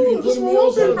something? wrong? You What's putting me wrong on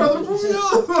with you, brother? something? Put me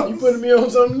on. You putting me on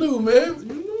something new, man.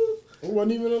 I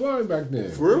wasn't even alive back then.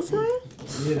 For real, for real?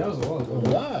 Yeah, that was a while ago.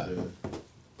 Alive.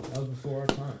 That was before our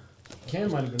time.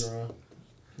 Cam might have been around.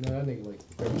 No, that nigga like.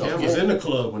 Cam was in the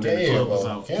club when the club was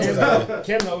out. Cam the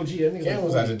OG. That nigga. Cam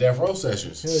was at the Death Row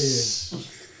sessions. Hell yeah.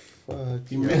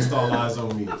 He mixed all eyes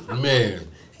on me. Man.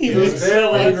 He was there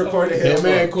when he recorded him. That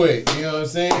man quit. You know what I'm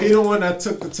saying? He the one that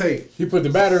took the tape. He put the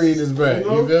battery in his back. You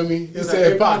know? You feel me? He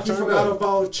said, "Pop, you turn forgot up."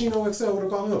 about Chino XL. What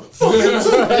about him? Fuck him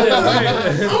too.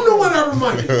 I'm the one that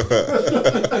reminded.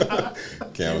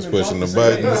 Cam was pushing the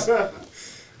buttons.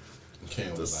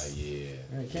 Cam was like, yeah.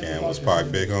 Cam was Pac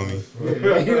big homie.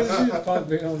 Yeah, he was Pac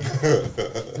big homie.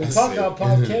 When Pac got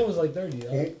popped, Cam was like 30.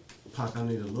 Right? Pac, I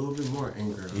need a little bit more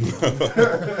anger.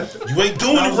 You ain't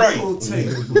doing it right. Cool tape,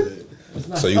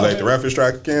 but So you like the reference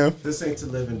track, Cam? this ain't to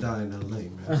live and die in LA,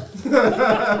 man.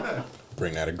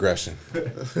 Bring that aggression. I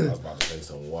was about to say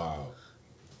something wild.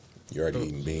 You already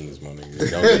eating beans, my nigga.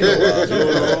 Don't get no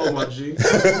wild. Oh, my G.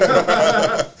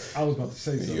 I was about to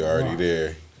say something. You already Wow.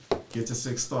 there. Get to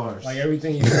 6 stars. Like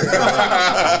everything you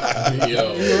said.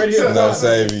 Yo. You already I'm not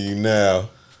saving you now.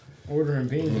 ordering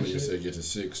beans and You shit. said get to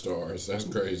 6 stars. That's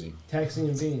crazy. Taxi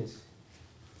and beans.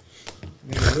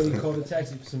 Nigga really called a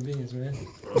taxi for some beans, man. Shit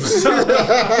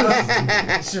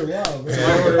wild, man.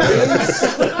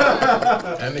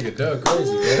 That nigga Doug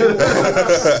crazy, man.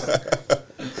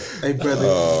 Hey, brother.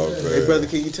 Oh, Hey, man. brother,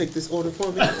 can you take this order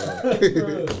for me? Yeah,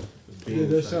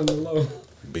 that sounded low.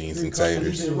 Beans and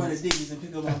taters. Run to Dickies and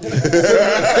pick up my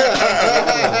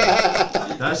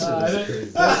That shit is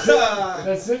crazy.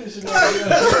 That's it. Shit.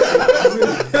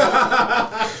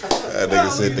 That nigga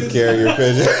said the carrier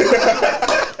pigeon.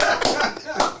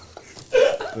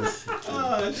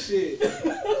 Oh, shit. I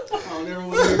don't ever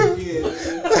want to hear it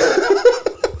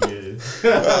again.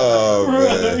 Oh,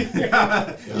 man.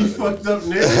 You fucked up,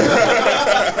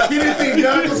 nigga. He didn't think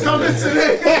Doug was coming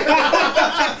today.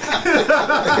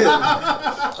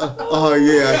 Oh,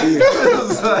 yeah, I did.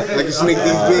 I can sneak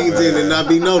these beans in and not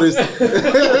be noticed.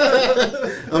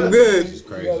 I'm good.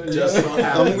 Just don't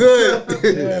have I'm good.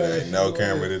 There ain't no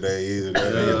camera today either.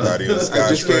 That everybody was I scotch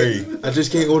just free. can't. I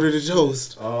just can't order the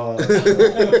toast.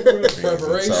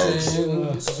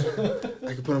 Preparations.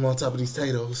 I can put them on top of these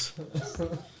potatoes.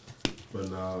 But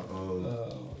nah, Oh my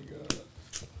god.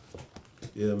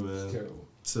 yeah, man. Terrible.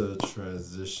 To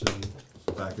transition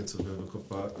back into Vivica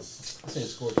Fox. I said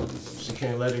Scorpion. She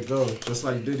can't let it go, just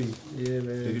like Diddy. Yeah,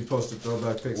 man. Diddy posted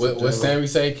throwback pics. What of J-Lo. Sammy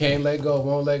say? Can't let go,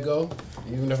 won't let go.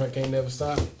 Even if I can't never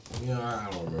stop. You know, I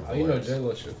don't remember. Oh, you know words.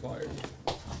 J-Lo shit fire.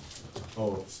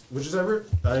 Oh, which is ever?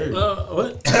 I hear you.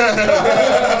 What?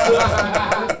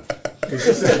 She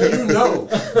said, you know.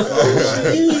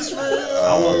 I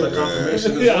want the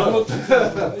confirmation as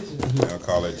well. I'll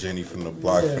call her Jenny from the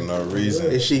block for no reason.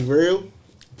 Is she real?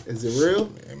 Is it real?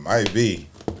 It might be.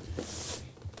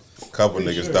 Couple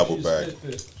niggas double back.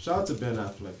 Shout out to Ben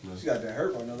Affleck, man. She got that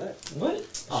hurt, I know that. What?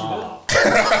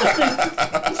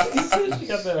 He said she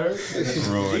got that hurt.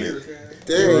 Ruin it.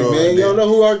 Dang, man. Y'all know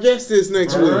who our guest is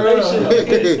next week.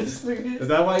 Is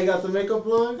that why you got the makeup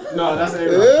blonde? No, that's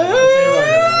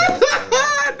A-Rod.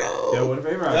 Yeah, what if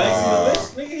A-Rod? Y'all ain't see the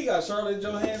list? Nigga, he got Scarlett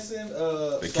Johansson.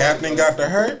 The captain got the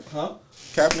hurt? Huh?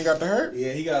 Captain got the hurt?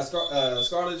 Yeah, he got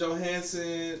Scarlett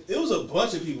Johansson. It was a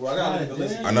bunch of people. I gotta make a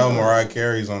list. I know Mariah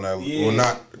Carey's on that. Yeah. Well,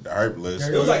 not the hurt list.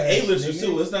 It was like A-listers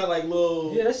too. It's not like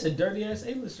little. Yeah, that's a dirty ass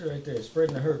A-lister right there,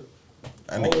 spreading the hurt.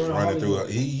 That all nigga's around running through.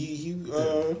 Hollywood. He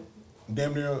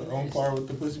damn near on par with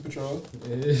the Pussy Patrol.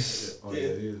 It is. Oh, yeah, he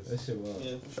is. That shit wild.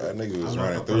 Yeah, That nigga was I'm not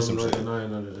running through some confirming or shit.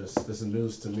 denying none of this. This is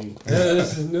news to me. Yeah,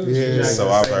 this is news. Yeah. So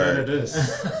Can't I've say none of heard. this.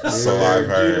 So I've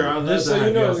Jeter, heard. I'd love Just to so have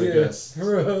you know, as a yeah. guest. For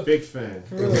real. Big fan.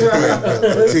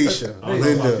 Letitia, I don't know about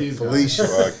Linda, these guys. Felicia,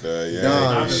 Fuck that, yeah.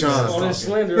 Don, I'm just Sean, On this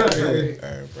slander right here.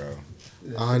 Hey, bro.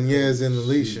 Anez, and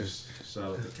Alicia. Shout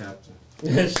out to Captain.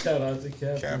 Shout out to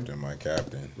Captain. Captain, my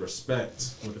captain. Respect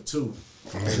with a 2.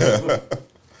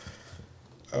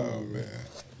 Oh, man.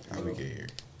 How we get here?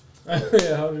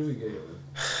 Yeah, how did we get here?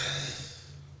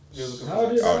 How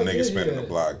did Oh, I get nigga spinning here? the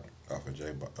block off of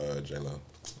J-Lo.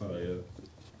 Oh, yeah.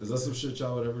 Is that some shit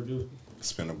y'all would ever do?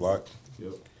 Spin the block?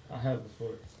 Yep. I have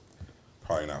before.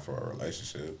 Probably not for a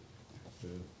relationship. Yeah.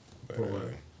 But, For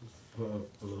what? For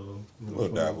a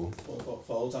little dabble.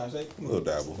 For old time's sake? A little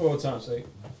dabble. For old time's sake.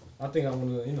 I think I want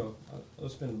to, I'll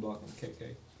spin the block on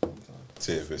KK sometime.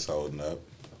 See if it's holding up.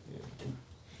 Yeah,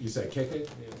 You said KK? yeah,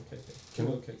 KK. Can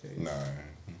you know KK? Nah.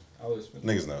 I always spin.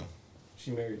 Niggas know.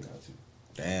 She married now too.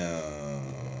 Damn.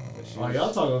 Oh,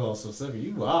 y'all talking about specific.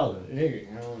 You wildin'. Nigga,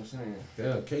 you know what I'm saying?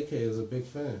 Damn, KK is a big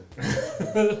fan.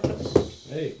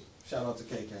 Hey, Shout out to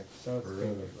KK. shout out to For KK,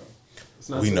 real. bro. It's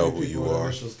not We too know many who people you with are.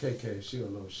 Initials KK. She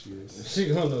don't know who she is. She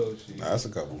gonna know she. Nah, that's a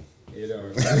couple. Yeah, that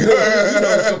right.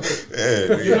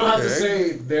 Yeah, You don't have to yeah.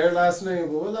 say their last name,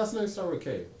 but what last name start with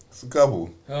K? It's a couple.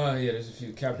 Yeah, there's a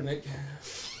few. Kaepernick.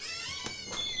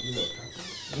 You know,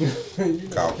 You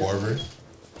know Kyle Kaepernick.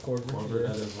 Korver. Robert, Yeah.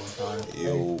 that is one time.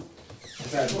 Yo.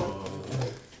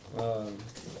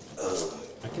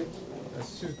 I can't.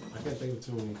 That's true. I can't think of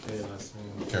too many K last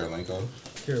names. Karolinko.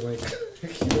 Caroline.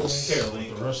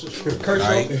 Caroline. Russia.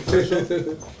 Knight.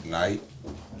 Knight.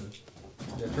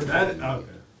 Yeah, That Kershaw. okay.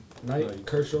 Knight.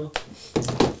 Kershaw.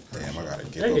 Damn, I gotta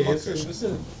get Hey, him on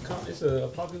it's a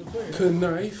popular player. Good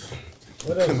knife.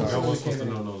 What else? Y'all wasn't supposed to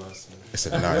know no last name. It's a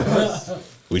knife.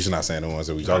 We just not saying the ones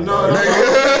that we talking No, about.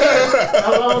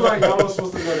 I'm like, y'all was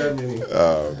supposed to know that many.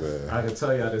 Oh man. I can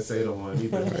tell you I didn't say the one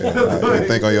either. Yeah,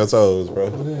 think on your toes, bro.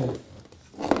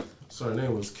 So her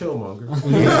name was Killmonger.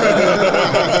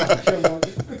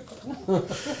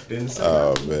 Didn't say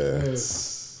Oh that. man.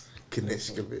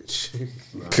 Kanishkovich.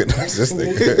 Goodness, this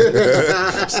nigga.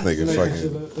 This nigga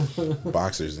fucking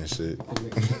boxers and shit.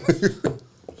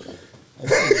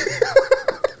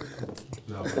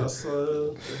 No, but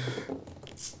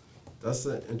that's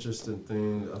an interesting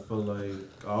thing. I feel like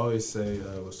I always say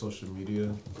with social media,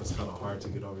 it's kind of hard to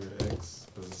get over your ex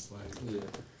because it's like,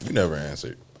 You never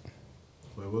answered.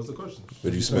 wait, what was the question?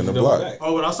 But you spin the block.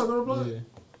 Oh, when I started on the block? Yeah.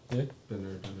 Been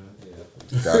there, done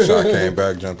that. Got shot, came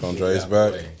back, jumped on Dre's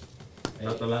back.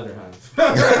 Not the latter half.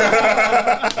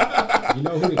 You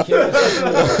know who the king of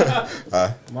circling is?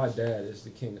 Huh? My dad is the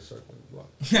king of circling the block.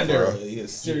 He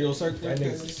is serial circular. That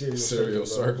nigga's a serial Serial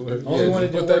circler. circler. Only one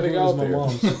that Put didn't that work nigga was out my there.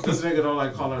 mom's. This nigga don't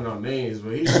like calling out names,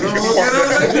 but he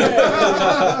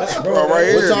Bro, right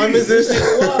here. What time is this?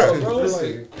 Wow, bro. This Like,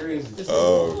 nigga crazy.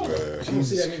 Oh man. I'm gonna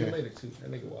see that nigga later too.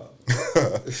 That nigga wild.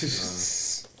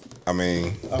 I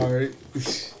mean, All right.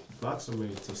 Blocks are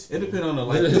made to It spin. depends on the For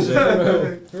life.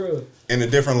 real. For real. in a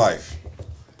different life,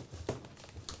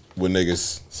 would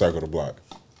niggas circle the block?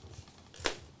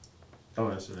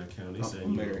 Don't answer that, Cam. He said I'm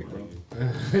you married, bro.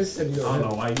 He said he I don't don't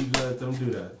know why you let them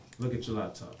do that. Look at your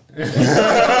laptop.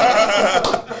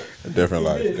 A different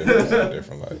life.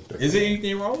 Different life. Is there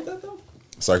anything wrong with that though?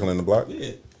 Circling the block?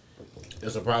 Yeah.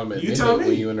 It's a problem You tell me.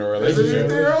 when you in a Is there relationship.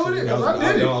 anything wrong with it? 'Cause I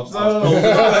did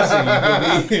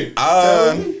it.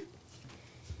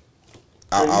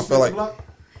 I feel like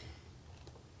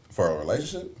for a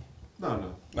relationship,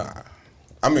 No. nah.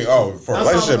 I mean, for a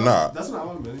relationship, nah. That's not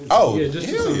what I meant. Oh, Yeah, just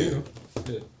hell to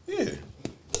yeah.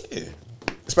 Yeah.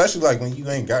 Especially like when you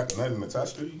ain't got nothing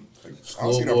attached to you. Like, I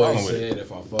don't see no Schoolboy problem with it. said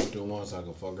if I fucked her once, I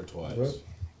can fuck her twice.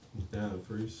 Damn,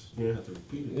 Freeze. You didn't have to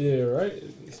repeat it. Yeah, right?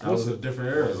 That was a different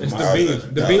era. It's the beans.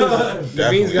 The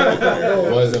beans got them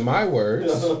bold. Wasn't my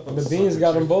words. The beans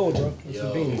got them bold, bro. It's the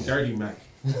Yo. beans. Dirty Mac.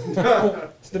 It's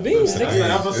the beans,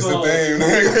 nigga. It's the thing,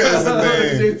 nigga.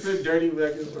 It's the thing. Dirty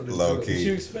Mac is from the Low What you key.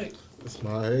 expect? It's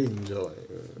my hating joint.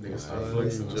 Nigga start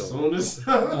flexing as soon as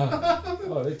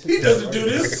Oh, they took he doesn't do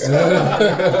this.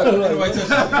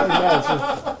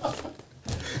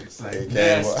 It's like It came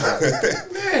nasty.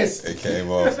 off. Nasty. It came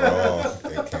off wrong.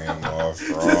 It came off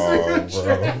wrong,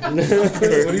 bro.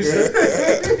 What do you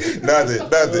say? Nothing.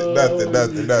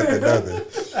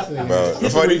 Bro, the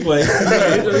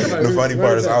funny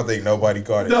part is I don't think nobody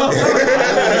caught it.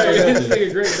 This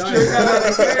nigga great diner.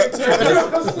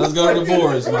 Let's go to the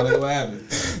boards, my nigga. What happened?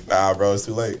 Nah, bro, it's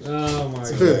too late. Oh my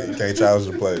Too god. late. You can't challenge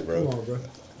the play, Come bro. on, bro.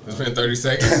 It's been 30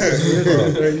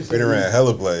 seconds. We done ran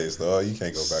hella plays, though. You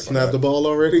can't go back Snap on the that. ball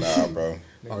already? Nah, bro.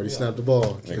 Already snapped the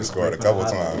ball. Nigga scored a couple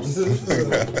times.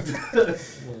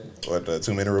 What, the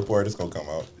 2-minute report is gonna come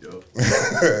out.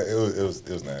 it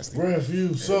was nasty. Ref,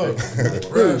 you suck.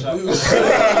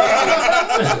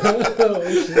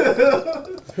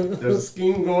 There's a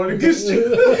scheme going against you.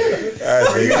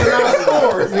 Alright,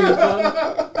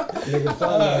 Nigga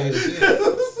flying.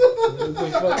 What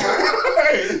the fuck?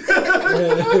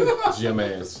 It's your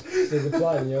man's. Nigga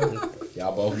flying, yo.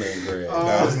 Y'all both named Greg.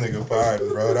 Nah, this nigga fired,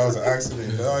 bro. That was an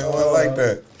accident. No, it wasn't like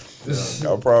that.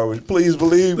 Y'all probably, please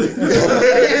believe me.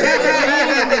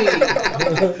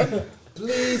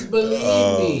 Please believe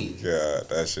Oh, me. God,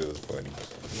 that shit was funny.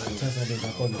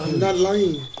 I'm not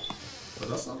lying. But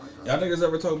that's all I got. Y'all niggas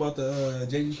ever talk about the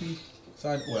JGP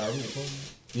side? Well, I really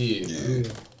Yeah.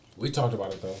 We talked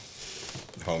about it though.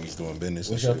 Homies doing business.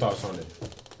 What's and your shit. thoughts on it?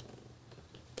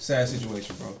 sad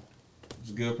situation, bro. It was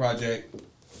a good project.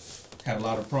 Had a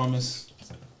lot of promise.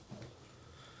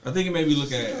 I think it made me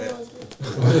look at.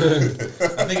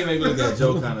 I think it made me look at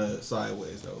Joe kind of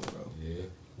sideways, though, bro. Yeah.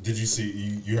 Did you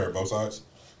see? You heard both sides?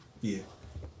 Yeah.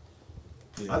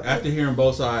 After hearing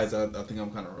both sides, I think I'm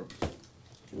kind of.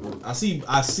 I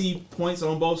see points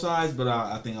on both sides, but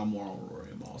I think I'm more on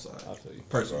Rory and Maul's side. I feel you.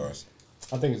 Personally.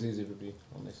 I think it's easier to be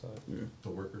on their side. Yeah. The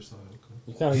worker side, okay.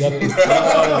 You kind of got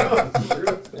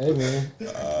it. Hey man.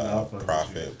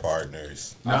 Profit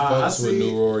partners. Nah, I see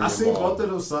Maul. both of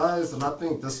those sides, and I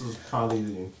think this was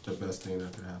probably the best thing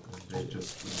that could happen. They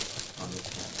just,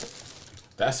 honestly,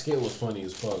 That skit was funny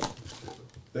as fuck.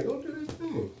 they gonna do their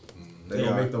thing. They They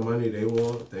gonna are. make the money they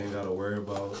want. They ain't gotta worry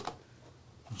about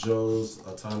Joe's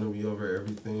autonomy over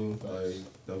everything. Like,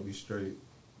 they'll be straight.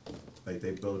 Like,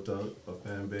 they built up a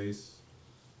fan base.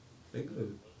 They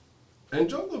good. And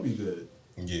Joe gonna be good.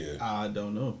 Yeah. I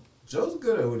don't know. Joe's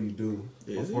good at what he do.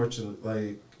 Is he? Unfortunately,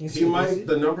 like Is he he? might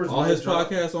the numbers. All might his drop.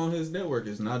 podcasts on his network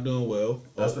is not doing well.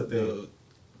 That's the thing.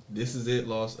 This is it.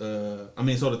 Lost. So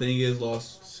the thing is,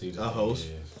 lost See a host,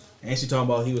 and she talking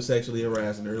about he was sexually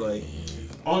harassing her. Like,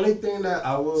 Only thing that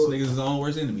I this will. nigga's his own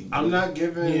worst enemy. I'm not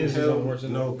giving He is his own him worst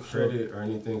enemy, no for sure. credit or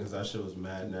anything because that shit was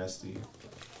mad nasty.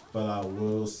 But I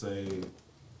will say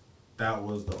that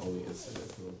was the only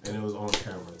incident, and it was on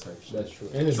camera type shit. That's true.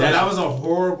 And it's That was a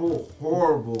horrible.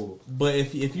 But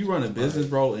if you run a business,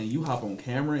 bro, and you hop on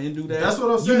camera and do that, That's what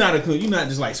I'm saying. You're not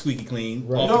just like squeaky clean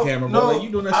Right. off No, the camera, bro. no, Like,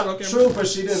 you doing that shit on camera. True, but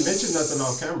she didn't mention nothing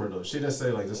on camera though. She didn't say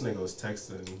like this nigga was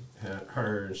texting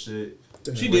her and shit.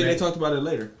 She did. They talked about it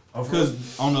later. Oh, for Because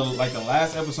real? on the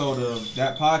last episode of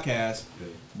that podcast,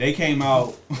 they came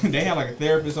out. They had like a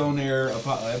therapist on there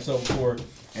episode before,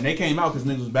 and they came out because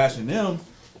niggas was bashing them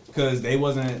because they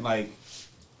wasn't like.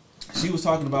 She was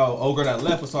talking about old girl that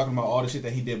left was talking about all the shit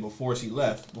that he did before she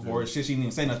left, before shit she didn't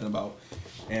even say nothing about,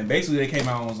 and basically they came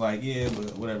out and was like, yeah,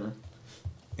 but whatever,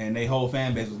 and they whole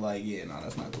fan base was like, yeah, no,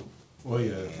 that's not cool. Well,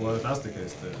 yeah. Well, if that's the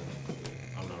case, then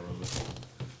I'm not really.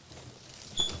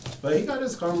 But he got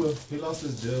his karma. He lost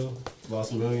his deal.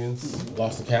 Lost millions.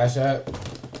 Lost the Cash App.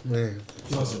 Man,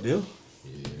 You lost a deal?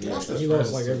 He lost his He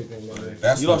friends, lost like too. everything, man. Like,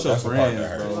 That's You lost your that's the part friends, that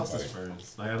hurt. bro. he lost his Like,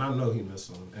 friends. Like, and I know he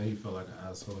missed him, and he felt like an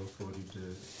asshole for what he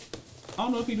did. I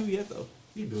don't know if he do yet though.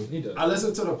 He do. He does. I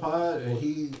listened to the pod, and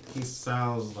he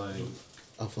sounds like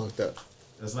I fucked up.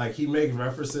 it's like he make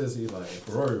references. He like if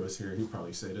Rory was here, he'd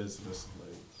probably say this and this. Like,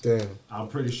 Damn. I'm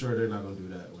pretty sure they're not gonna do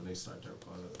that when they start their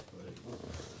pod.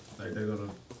 Like they're gonna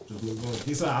just move on.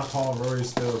 He said I call Rory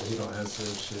still, but he don't answer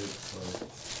and shit. So.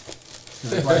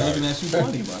 He's probably looking at you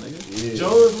funny, my nigga.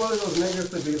 Joe is one of those niggas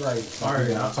to be like, all right,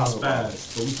 I'll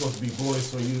spaz, but we supposed to be boys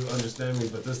so you understand me.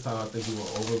 But this time I think he went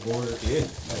overboard. Yeah.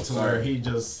 To where he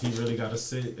really got to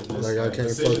sit in this Like, I can't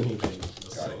decision he fuck- made.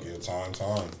 Gotta give time.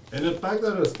 And the fact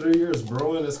that it's 3 years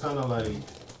brewing is kind of like,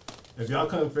 if y'all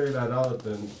couldn't figure that out,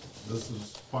 then this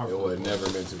is far It from was it. never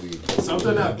meant to be.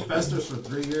 Something that festers for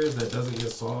 3 years that doesn't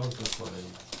get solved, it's like,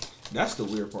 That's the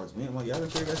weird part, man. Like, y'all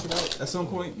didn't figure that shit out at some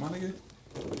point, my nigga.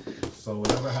 so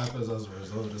whatever happens as a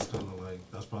result, it's kind of like,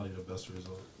 that's probably the best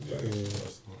result. Yeah.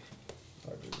 Personally.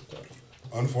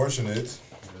 Unfortunate.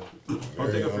 Yeah.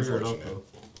 Hope they can figure it out unfortunate. though.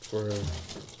 For real.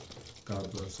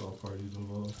 God bless all parties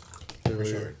involved. For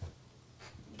sure.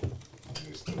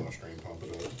 Just still on stream, pump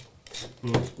it up.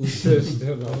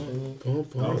 Still not.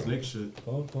 Pump, That was pump. Nick shit.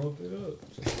 Pump it up.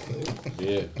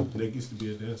 Yeah. Nick used to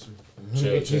be a dancer.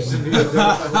 Chill.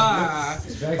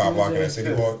 Pop walking that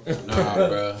city walk. Nah,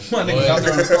 bro. My niggas out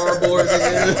there on the cardboard,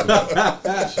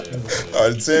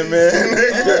 nigga. 10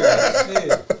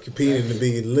 man. Competing to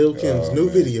be Lil Kim's Oh, new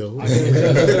man. video.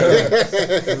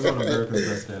 This is on America's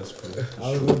Best Dance Crew.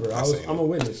 I remember. seen I'm a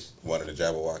witness. One of the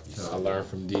Jabberwockies. I learned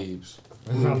from Deebs.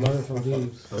 I learned from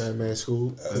these. Fat Man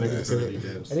School. I think it's already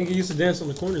danced. I think he used to dance on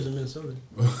the corners in Minnesota.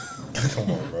 Come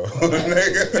on, bro.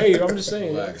 Nigga. Hey, I'm just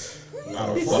saying. Relax. Not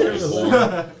a He's fucking serious.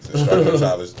 boy. Struggling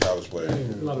college player.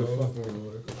 I'm not a fucking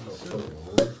water.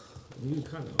 You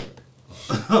kind of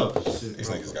These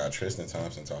niggas got Tristan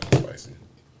Thompson talking spicy.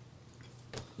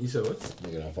 You said what?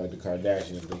 Nigga, I fight the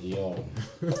Kardashians, think he on.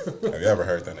 Have you ever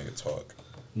heard that nigga talk?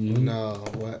 No,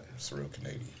 what? It's real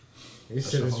Canadian. He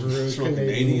said it's real It's real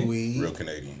Canadian. Canadian. Real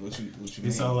Canadian. What you He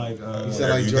mean? sound like He sound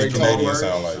Whatever like you Drake think Canadian talking.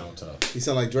 sound like. Sound tough. He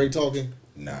sound like Drake talking.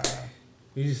 Nah.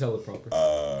 He just held it proper.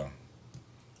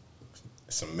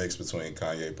 It's a mix between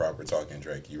Kanye proper talk and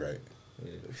Drake. You right?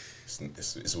 Yeah.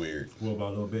 It's weird. what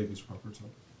about Lil Baby's proper talk?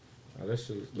 Oh, that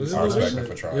shit. I Was it respect him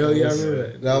for trying. Yo, yeah, I remember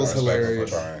that. That was I respect him hilarious.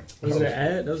 for trying. Was it an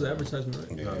ad? That was an advertisement,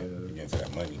 right? Yeah, you get into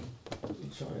that money. You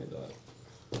trying, dog.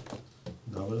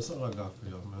 No, but that's all I got for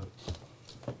y'all, man.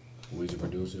 Weezy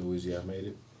producer, Weezy I made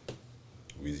it.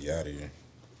 Weezy out of here.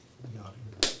 We out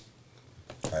here.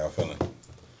 How y'all feeling?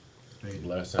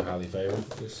 Blessed and highly favored.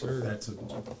 Yes, sir. Back to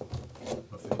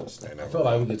Stand I up. feel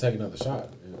like we could take another shot.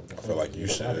 I feel like you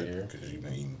Get out of should, here. because you've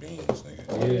been eating beans, nigga.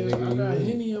 Yeah, nigga, I you got been-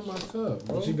 Henny in my cup,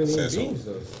 bro. But you been eating Said so. beans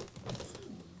though.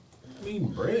 I'm eating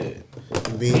bread.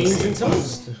 Beans and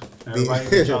toast. everybody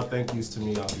get y'all thank yous to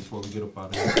me y'all before we get up out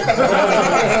of here.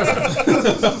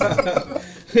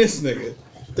 This nigga.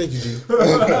 Thank you, G.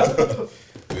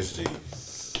 Which G?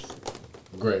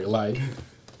 Great light.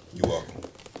 You welcome.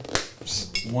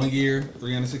 1 year,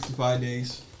 365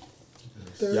 days.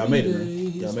 Y'all made it, man.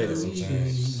 Y'all made it.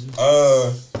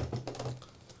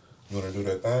 You wanna do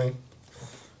that thing?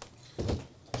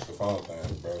 The phone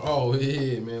thing, bro. Oh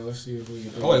yeah, man. Let's see if we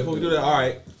can. Oh wait, before we do that, all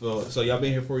right. So y'all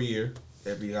been here for a year,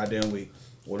 every goddamn week.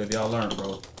 What have y'all learned,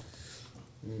 bro?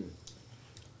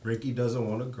 Ricky doesn't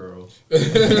want a girl.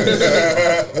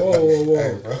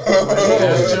 Whoa.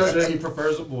 Children, he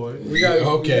prefers a boy. We got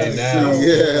Okay, now.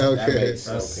 Yeah, That okay. makes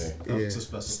That's okay. up Yeah. to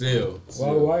special. Still.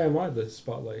 Why am I the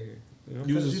spotlight here? You know?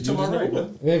 You was You just to my you right, just-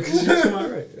 man. Yeah, because you're to my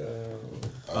right.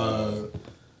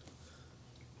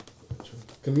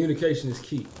 Communication is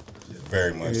key.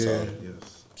 Very much so.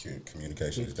 Yes.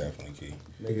 Communication is definitely key.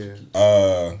 Yeah.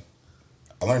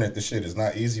 I learned that this shit is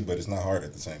not easy, but it's not hard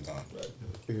at the same time.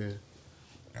 Yeah.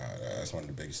 That's one of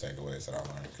the biggest takeaways that I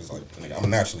learned. Because, like, nigga, I'm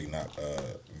naturally not a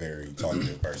very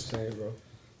talkative person. Same, bro.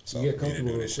 So You get for me to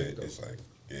comfortable do this real shit, quick, it's like,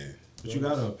 yeah. But you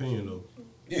got an opinion though.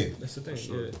 Yeah. That's the thing.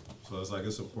 Sure. Yeah. So it's like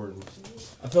it's important.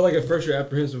 I feel like at first you're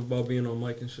apprehensive about being on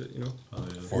mic and shit, you know? Oh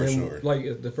yeah. For And then, sure.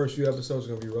 Like the first few episodes are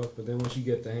gonna be rough, but then once you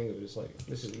get the hang of it, it's like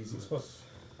this is easy as fuck.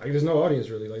 Like there's no audience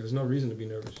really. Like there's no reason to be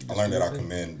nervous. You I just learned do that I your thing.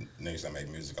 commend niggas that make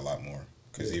music a lot more.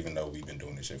 Because even though we've been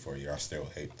doing this shit for a year, I still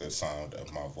hate the sound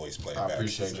of my voice played I back.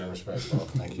 appreciate your respect, bro.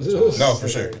 Thank you. No, for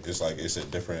sure. It's like, it's a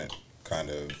different kind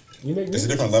of, You make it's a music?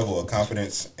 different level of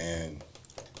confidence and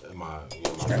My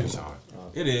free time.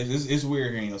 It is. It's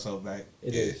weird hearing yourself back.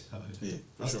 It Yeah. is. Yeah, for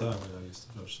That's sure. the way I used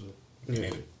to do shit. you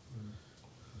need it.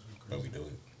 But we do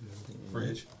it.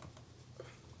 Fridge.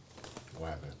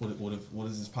 What happened? What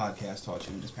has this podcast taught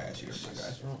you this past year, my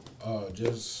guy?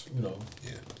 Just Yeah.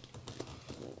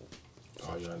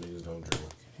 all y'all niggas don't drink.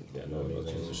 Yeah, No niggas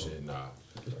ain't doing shit. Nah.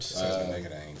 Says the nigga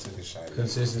that ain't took a shot.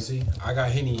 Consistency. I got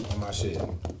Henny in my shit.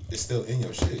 It's still in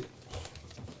your shit.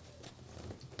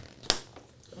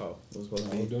 Oh, what's supposed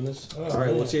to Are we be? doing this? All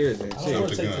right, well, cheers then. I don't Cheers.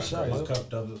 want to take the gun. shot. His Yo. cup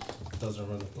doesn't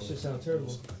run the This shit sound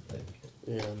terrible.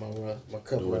 Yeah, my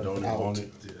cup Do it, don't run even out. want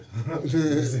it. Yeah.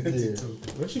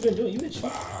 What you been doing? You been cheating?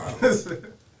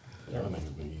 Y'all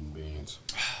niggas been eating beans.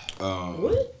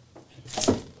 What?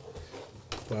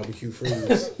 Barbecue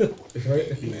freeze.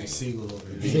 Right? Man, Siegel over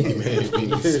here. Beanie man,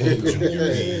 beanie sandwich.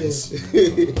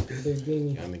 Big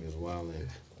beanie. Y'all niggas wildin'.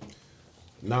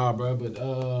 Nah, bro, but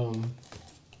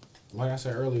like I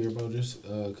said earlier, bro, just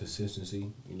consistency.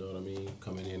 You know what I mean?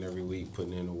 Coming in every week,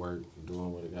 putting in the work,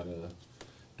 doing what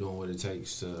it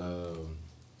takes to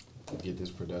get this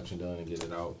production done and get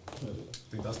it out. I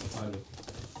think that's the title.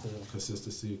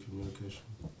 Consistency and communication.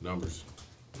 Numbers.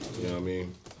 You know what I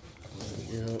mean?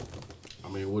 Yeah. I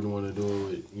mean, wouldn't want to do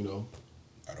it with,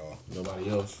 At all. nobody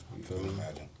else. You feel Couldn't me?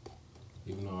 imagine.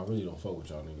 Even though I really don't fuck with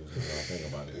y'all niggas when I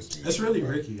think about it. It's really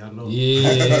Ricky, I know.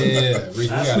 Yeah, we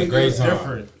got a great time.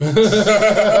 Different.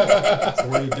 It's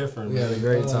way different. We had a Man.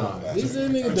 great time. These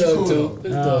niggas But dug you too. cool, It's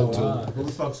though. dug Wow. too. Who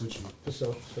fucks with you? For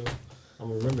sure. I'm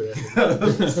gonna remember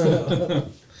that.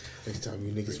 Next time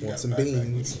you niggas You want got some it back,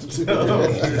 beans.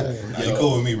 Nah, you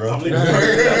cool with me, bro. We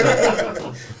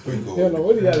cool. Hell no,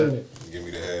 what do you got in it? Give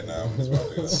me the head now. It's about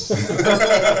this.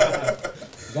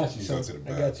 Got you, Go son. to the I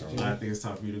got bathroom. you. I think it's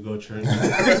time for you to go, Trent.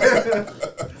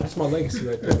 That's my legacy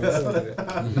right there. Man. I love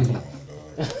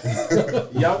that.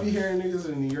 Y'all be hearing niggas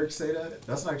in New York say that?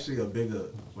 That's actually a big up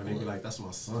when they be like, "That's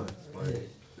my son." Like,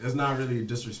 it's not really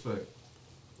disrespect.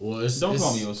 Well, it's Don't it's,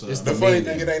 call me your son. It's The the funny meaning.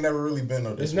 thing, it ain't never really been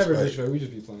no It's never disrespect. disrespect. We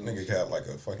just be playing. Nigga had like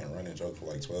a fucking running joke for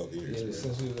like 12 years. Yeah, bro.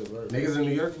 since we was at work. Niggas in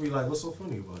New York be like, "What's so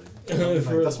funny about it?" They'll be For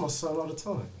like, real. "That's my son all the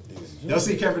time." They'll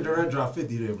see Kevin Durant drop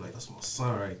 50, they'll be like, "That's my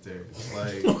son right there."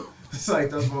 It's like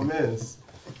that's my man's.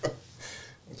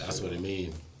 That's what it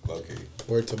means. Okay.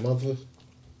 Word to mother.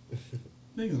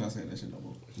 Niggas not saying that shit no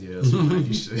more. Yeah, that's some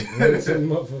freaky shit. That's a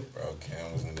motherfucker. Bro,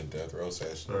 Cam was in the death row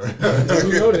session.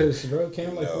 You know this, bro.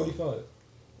 Came like No. 45.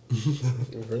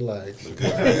 Relax. Look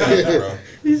good for his age, bro.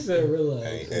 He said, relax.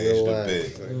 Ain't aged a Relax.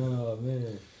 bit. Oh,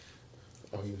 man.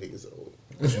 Oh, you niggas old.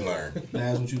 What you learn?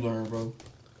 That's what you learn, bro.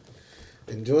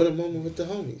 Enjoy the moment with the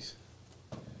homies.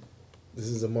 This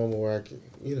is a moment where I can,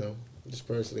 just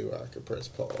personally where I can press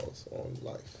pause on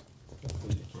life.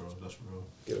 Bro, that's real.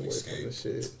 Get away from the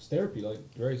shit. It's therapy, like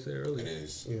Dre said earlier. It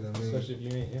is. You know what I mean? Especially if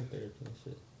you ain't in therapy and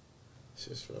shit. It's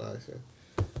just relaxing.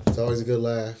 It's always a good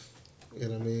laugh. You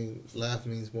know what I mean? Laugh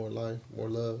means more life, more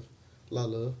love. La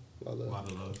love. La A love. lot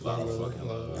of love. A lot of fucking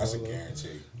love. That's a love.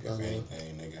 guarantee. If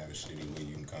anything, nigga have a shitty week,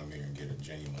 you can come here and get a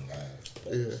genuine laugh.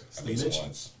 Yeah. At least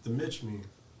once. The Mitch me.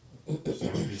 Just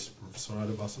want to be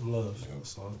surrounded by some love. Yep.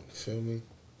 That's all. Feel me?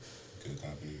 Good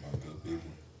company, my good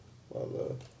people. La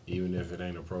love. Even if it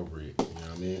ain't appropriate, you know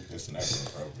what I mean? It's never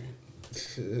appropriate.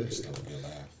 It's still a good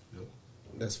laugh.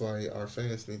 That's why our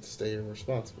fans need to stay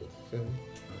responsible. Feel me?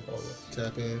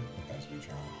 Tap in. That's what we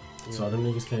trying. So them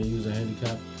niggas can't use a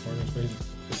handicap parking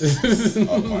spaces?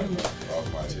 Off my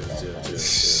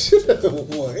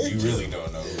What? You really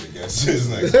don't know who the guest is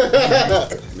next.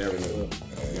 Never know.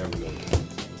 Never know.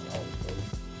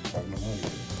 Fucking money.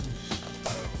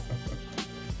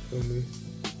 Feel me?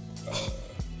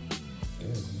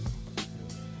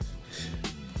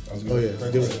 I was Oh yeah.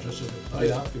 Do it. Oh,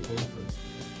 yeah, I'll keep going first.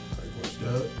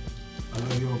 Yeah, I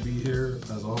know you don't be here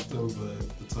as often, but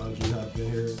the times you have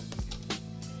been here,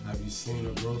 have you seen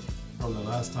a growth from the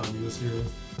last time you was here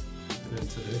and then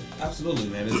today? Absolutely,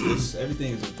 man. It's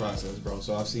everything is a process, bro.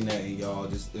 So I've seen that in y'all.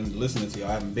 Just in listening to y'all.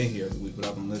 I haven't been here every week, but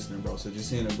I've been listening, bro. So just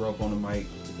seeing the growth on the mic,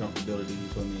 the comfortability, you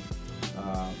feel me?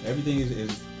 Everything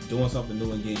is doing something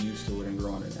new and getting used to it and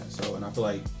growing in that. So, and I feel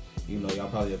like, y'all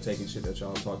probably have taken shit that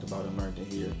y'all talked about and learned to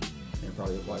hear, and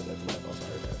probably applied that to life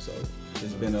outside of that. So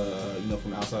it's been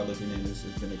from the outside looking in, it's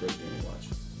been a great thing to watch.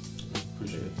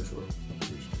 Appreciate it for sure.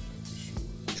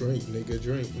 Drink, nigga,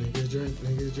 drink, nigga, drink,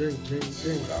 nigga, drink.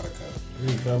 Without a cup.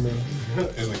 You coming?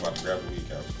 This nigga about to grab a week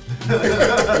out.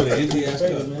 Put an empty ass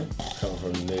cup, man. Coming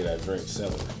from the nigga that drink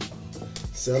celery.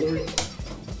 Celery?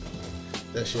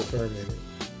 That shit fermented.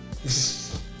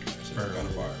 Kind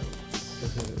of fire.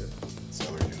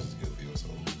 Celery juice is good for your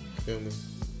soul. Feel me?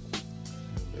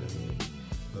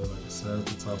 But like I said at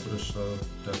the top of the show,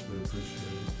 definitely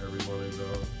appreciate every one of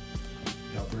y'all.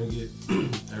 Y'all bring it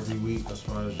every week as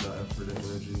far as y'all effort and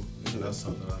energy. And that's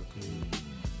something I could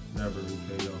never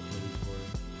repay y'all fully for.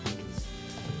 Cause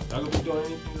y'all gonna be doing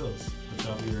anything else. But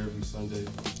y'all be here every Sunday.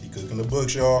 He cooking the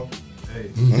books, y'all. Hey.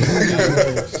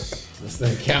 What's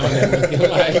that counting looking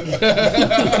like? That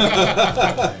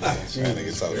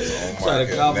nigga talking his own Try to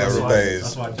market. cop Never That's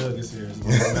pays. why Doug is here.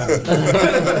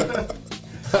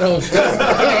 I don't trust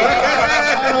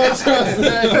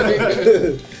that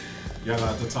nigga. Y'all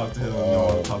got to talk to him. Y'all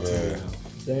want to talk to him.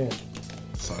 Damn.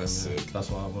 That's sick. That's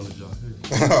why I wanted y'all here.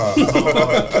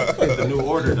 The new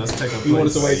order does take a place. You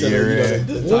wanted to wait till Yeah.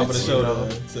 the top of the show to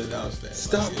announce that.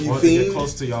 Stop, I you wanted to get fiend.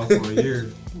 close to y'all for a year.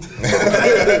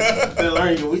 Then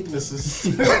learn your weaknesses.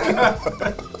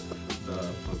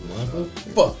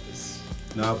 Fuck.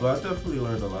 Nah, but I definitely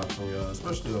learned a lot from y'all,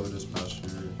 especially over this past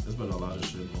year. There's been a lot of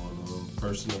shit going on,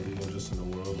 personally and just in the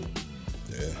world.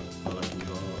 Yeah. I feel like we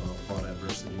all fought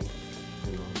adversity,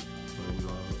 but we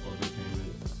all overcame it.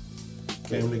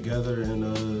 Came together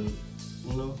and,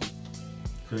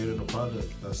 created a product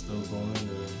that's still going, and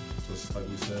just like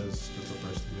we said, it's just the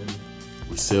first beginning.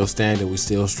 We still standing, we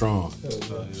still strong.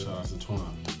 Shout out to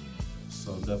Twine.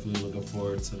 So definitely looking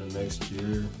forward to the next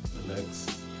year, the next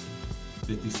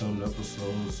 50-something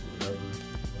episodes, whatever.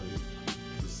 Like,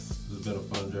 this has been a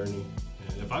fun journey.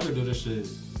 And if I could do this shit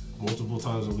multiple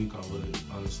times a week, I would,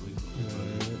 honestly.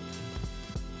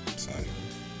 Son,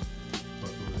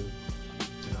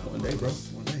 One day, bro.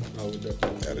 One day. I would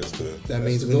definitely. that is good. That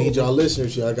means we need y'all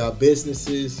listeners. Y'all got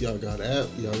businesses. Y'all got app.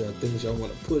 Y'all got things y'all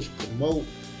want to push, promote.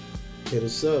 Hit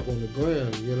us up on the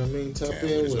ground. You know what I mean? Tap Cam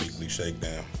in with with his weekly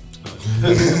shakedown.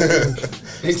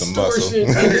 Extortion.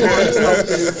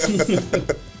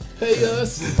 Pay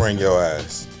us. Bring your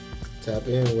ass. Tap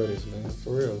in with us, man.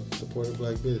 For real. Support a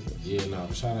black business. Yeah, no,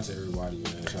 but shout out to everybody,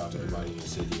 man. Shout out to everybody in the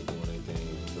city doing their thing.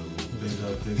 You feel me?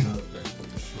 Big up.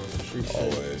 For sure.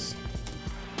 Always.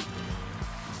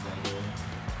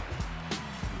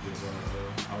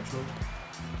 Outro.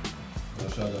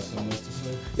 Y'all got something else to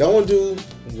say? Y'all want to do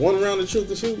one round of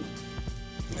truth or shoot?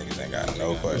 Niggas ain't got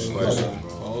no questions.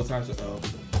 All types of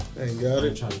Ain't I got ain't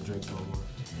it. trying to drink no more.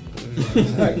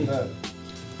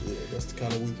 Yeah, that's the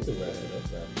kind of weekend.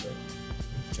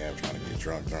 Cam trying to get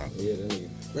drunk. Yeah, that nigga.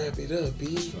 Wrap it up,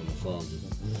 B. From the phone.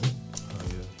 Oh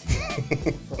yeah.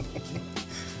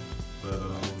 But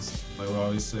like we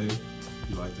always say, if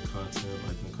you like the content,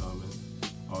 like and comment.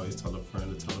 Always tell a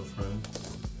friend to tell a friend.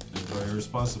 Enjoy it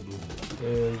responsibly.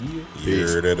 Yeah.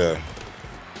 Heard it up.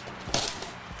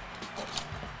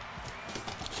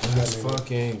 love that Let's nigga.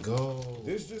 fucking go.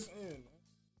 This just